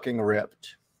is fucking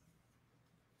ripped.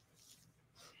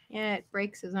 Yeah, it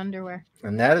breaks his underwear.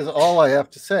 And that is all I have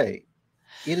to say.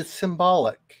 It is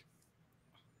symbolic.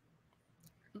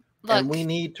 Look, and we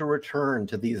need to return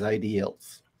to these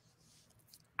ideals.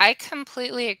 I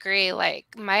completely agree. Like,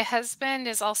 my husband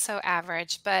is also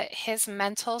average, but his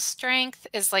mental strength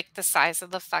is like the size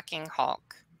of the fucking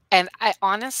Hulk. And I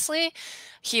honestly,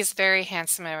 he's very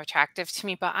handsome and attractive to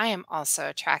me, but I am also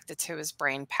attracted to his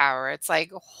brain power. It's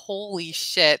like, holy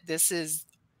shit, this is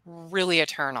really a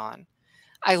turn on.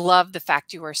 I love the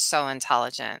fact you are so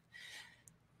intelligent.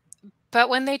 But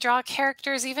when they draw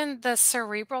characters, even the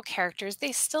cerebral characters,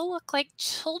 they still look like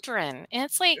children. And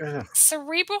it's like Ugh.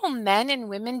 cerebral men and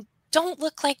women don't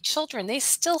look like children. They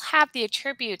still have the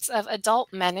attributes of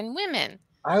adult men and women.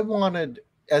 I wanted,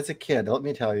 as a kid, let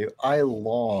me tell you, I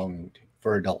longed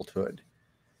for adulthood.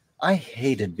 I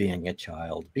hated being a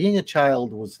child. Being a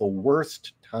child was the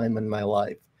worst time in my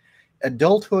life.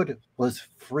 Adulthood was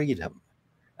freedom.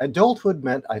 Adulthood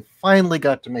meant I finally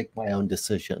got to make my own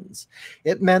decisions.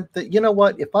 It meant that, you know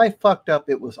what, if I fucked up,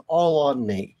 it was all on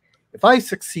me. If I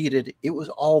succeeded, it was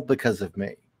all because of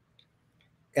me.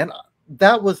 And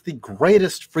that was the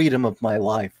greatest freedom of my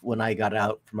life when I got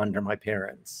out from under my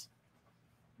parents.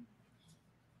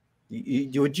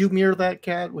 Would you mirror that,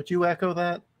 Kat? Would you echo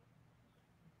that?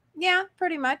 Yeah,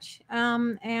 pretty much.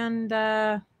 And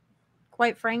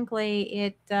quite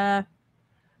frankly,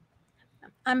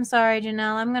 I'm sorry,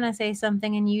 Janelle. I'm going to say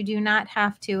something, and you do not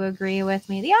have to agree with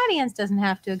me. The audience doesn't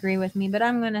have to agree with me, but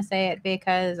I'm going to say it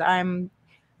because I'm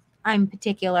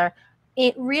particular.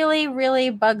 It really, really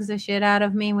bugs the shit out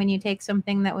of me when you take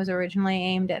something that was originally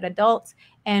aimed at adults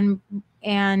and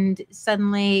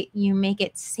suddenly you make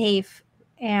it safe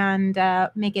and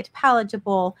make it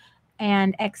palatable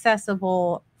and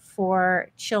accessible for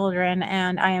children.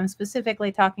 And I am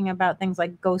specifically talking about things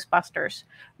like Ghostbusters.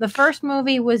 The first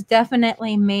movie was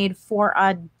definitely made for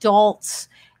adults.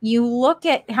 You look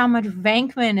at how much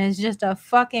Venkman is just a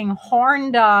fucking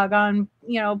horn dog on,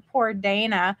 poor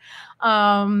Dana.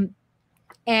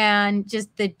 And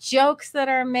just the jokes that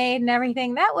are made and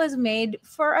everything, that was made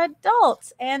for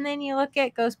adults. And then you look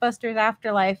at Ghostbusters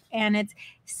Afterlife, and it's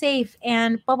safe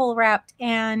and bubble wrapped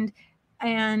and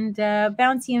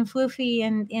bouncy and floofy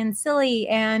and silly,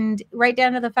 and right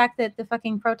down to the fact that the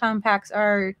fucking proton packs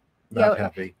are Not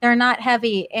heavy. They're not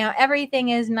heavy. Everything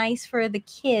is nice for the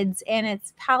kids, and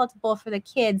it's palatable for the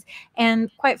kids.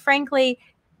 And quite frankly,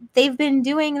 they've been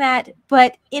doing that,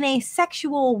 but in a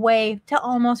sexual way to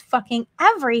almost fucking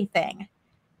everything.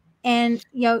 And,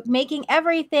 making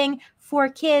everything for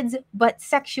kids, but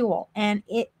sexual. And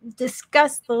it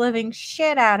disgusts the living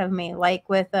shit out of me, like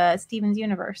with Steven's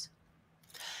Universe.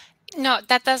 No,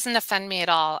 that doesn't offend me at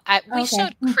all. We Okay.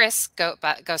 showed Chris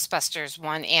Ghostbusters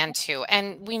 1 and 2,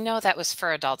 and we know that was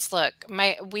for adults. Look,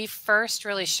 we first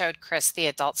really showed Chris the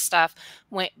adult stuff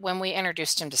when we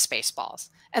introduced him to Spaceballs.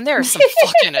 And there are some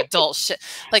fucking adult shit.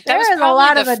 Like, that was There is a probably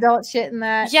lot of adult shit in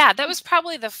that. Yeah, that was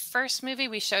probably the first movie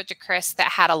we showed to Chris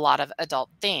that had a lot of adult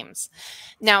themes.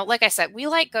 Now, like I said, we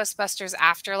like Ghostbusters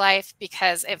Afterlife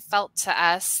because it felt to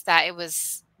us that it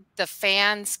was the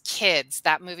fans' kids.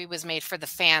 That movie was made for the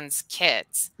fans'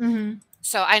 kids. Mm-hmm.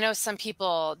 So I know some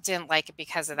people didn't like it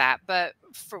because of that. But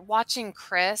for watching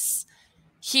Chris,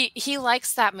 he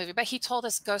likes that movie, but he told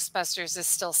us Ghostbusters is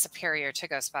still superior to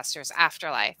Ghostbusters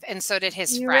Afterlife, and so did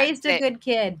his You friend. raised a good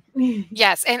kid.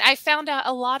 Yes, and I found out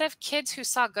a lot of kids who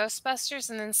saw Ghostbusters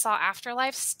and then saw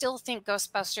Afterlife still think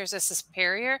Ghostbusters is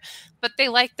superior, but they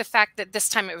like the fact that this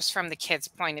time it was from the kids'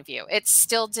 point of view. It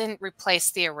still didn't replace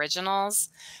the originals,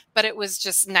 but it was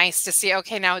just nice to see,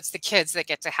 okay, now it's the kids that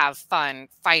get to have fun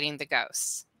fighting the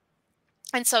ghosts.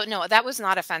 And so, no, that was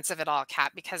not offensive at all,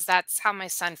 Kat, because that's how my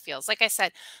son feels. Like I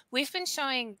said, we've been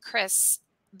showing Chris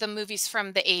the movies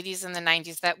from the 80s and the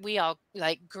 90s that we all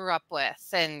like grew up with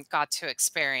and got to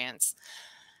experience.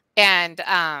 And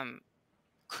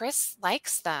Chris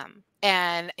likes them.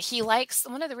 And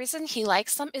one of the reasons he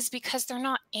likes them is because they're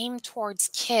not aimed towards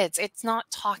kids. It's not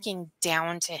talking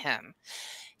down to him.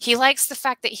 He likes the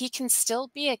fact that he can still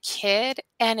be a kid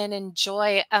and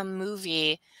enjoy a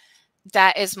movie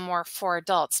that is more for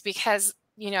adults, because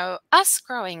us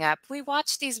growing up, we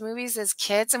watched these movies as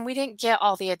kids and we didn't get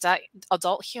all the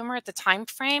adult humor at the time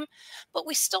frame, but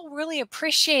we still really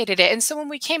appreciated it. And so when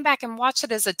we came back and watched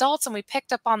it as adults and we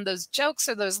picked up on those jokes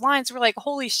or those lines, we're like,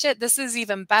 holy shit, this is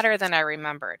even better than I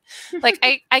remembered. Like,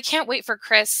 I can't wait for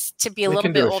Chris to be a little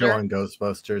bit older. We can do a show on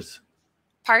Ghostbusters.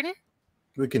 Pardon?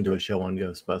 We can do a show on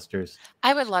Ghostbusters.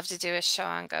 I would love to do a show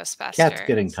on Ghostbusters. Kat's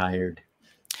getting tired.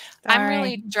 I'm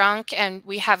really drunk and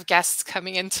we have guests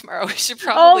coming in tomorrow. We should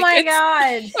probably Oh my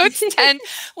God. It's 10.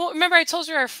 Well, remember I told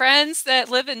you our friends that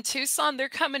live in Tucson, they're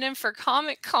coming in for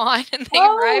Comic-Con and they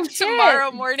arrive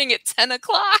tomorrow morning at 10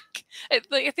 o'clock.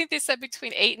 I think they said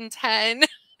between 8 and 10.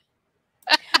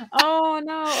 Oh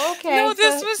no, okay. No,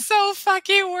 this was so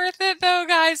fucking worth it though,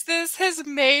 guys. This has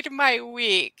made my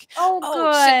week. Oh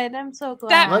good. I'm so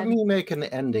glad. Let me make an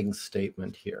ending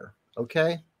statement here,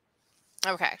 okay?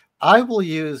 Okay. I will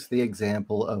use the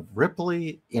example of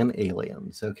Ripley in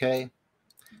Aliens, okay?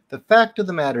 The fact of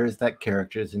the matter is that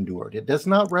character is endured. It does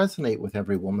not resonate with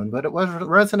every woman, but it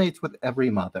resonates with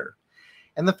every mother.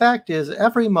 And the fact is,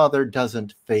 every mother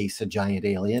doesn't face a giant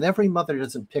alien. Every mother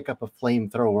doesn't pick up a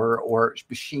flamethrower or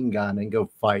machine gun and go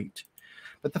fight.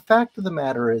 But the fact of the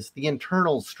matter is, the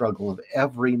internal struggle of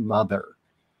every mother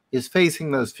is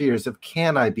facing those fears of,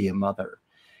 can I be a mother?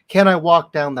 Can I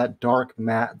walk down that dark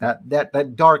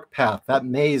that dark path, that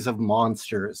maze of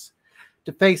monsters,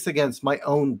 to face against my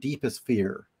own deepest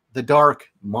fear, the dark,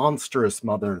 monstrous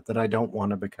mother that I don't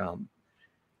want to become?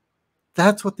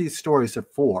 That's what these stories are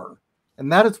for. And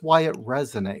that is why it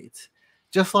resonates.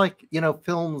 Just like,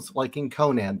 films like in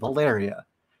Conan, Valeria.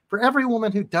 For every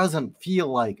woman who doesn't feel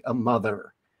like a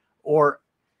mother, or,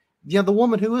 the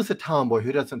woman who is a tomboy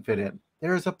who doesn't fit in,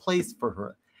 there is a place for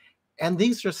her. And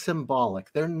these are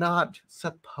symbolic. They're not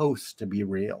supposed to be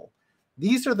real.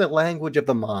 These are the language of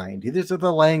the mind. These are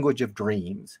the language of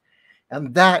dreams.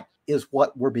 And that is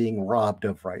what we're being robbed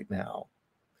of right now.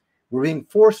 We're being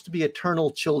forced to be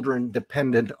eternal children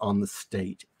dependent on the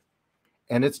state.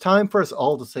 And it's time for us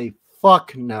all to say,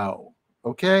 fuck no.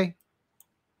 Okay?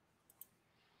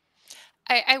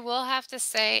 I will have to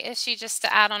say, if she just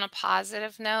to add on a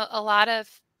positive note, a lot of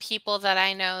people that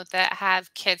I know that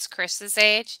have kids Chris's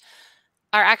age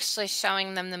are actually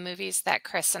showing them the movies that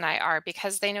Chris and I are,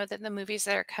 because they know that the movies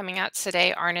that are coming out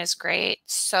today aren't as great.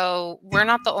 So we're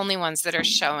not the only ones that are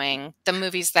showing the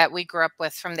movies that we grew up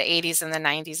with from the 80s and the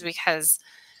 90s, because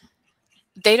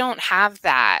they don't have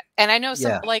that. And I know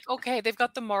some okay, they've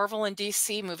got the Marvel and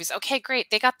DC movies. Okay, great.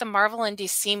 They got the Marvel and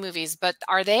DC movies, but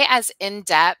are they as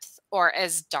in-depth or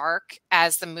as dark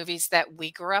as the movies that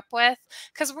we grew up with?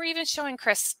 Because we're even showing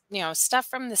Chris, stuff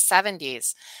from the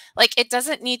 70s. Like, it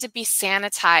doesn't need to be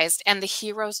sanitized, and the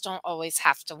heroes don't always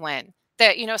have to win.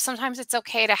 That, sometimes it's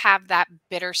okay to have that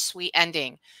bittersweet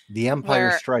ending. The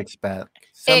Empire Strikes Back.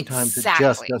 Sometimes it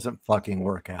just doesn't fucking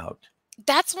work out.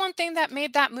 That's one thing that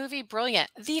made that movie brilliant.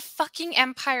 The fucking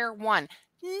Empire won.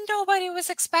 Nobody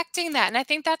was expecting that. And I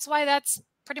think that's why that's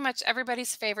pretty much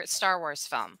everybody's favorite Star Wars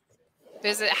film,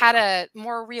 because it had a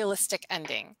more realistic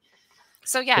ending.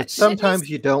 So yeah. But sometimes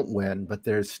you don't win, but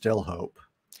there's still hope.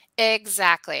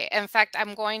 Exactly. In fact,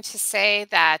 I'm going to say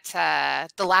that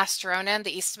The Last Ronin,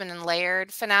 the Eastman and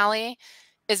Laird finale,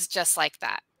 is just like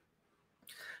that.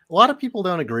 A lot of people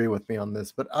don't agree with me on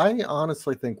this, but I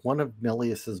honestly think one of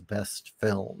Milius's best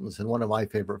films, and one of my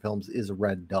favorite films, is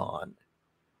Red Dawn.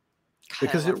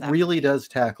 Because it really does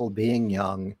tackle being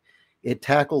young. It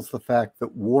tackles the fact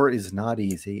that war is not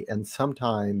easy, and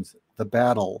sometimes the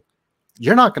battle,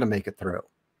 you're not going to make it through.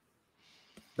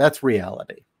 That's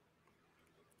reality.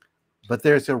 But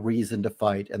there's a reason to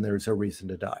fight, and there's a reason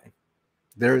to die.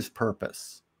 There's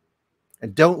purpose.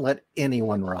 And don't let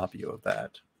anyone rob you of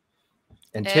that.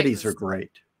 And titties are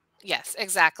great. Yes,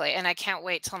 exactly. And I can't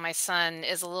wait till my son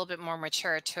is a little bit more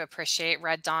mature to appreciate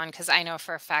Red Dawn, because I know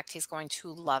for a fact he's going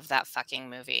to love that fucking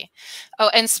movie. Oh,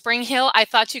 and Spring Hill, I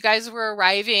thought you guys were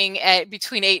arriving at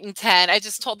between 8 and 10. I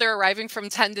just told they're arriving from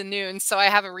 10 to noon, so I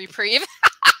have a reprieve.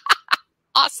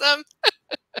 Awesome.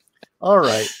 All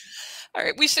right. All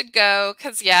right, we should go,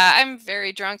 because, yeah, I'm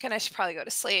very drunk and I should probably go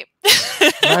to sleep.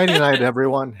 Nighty-night,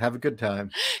 everyone. Have a good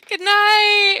time. Good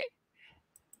night.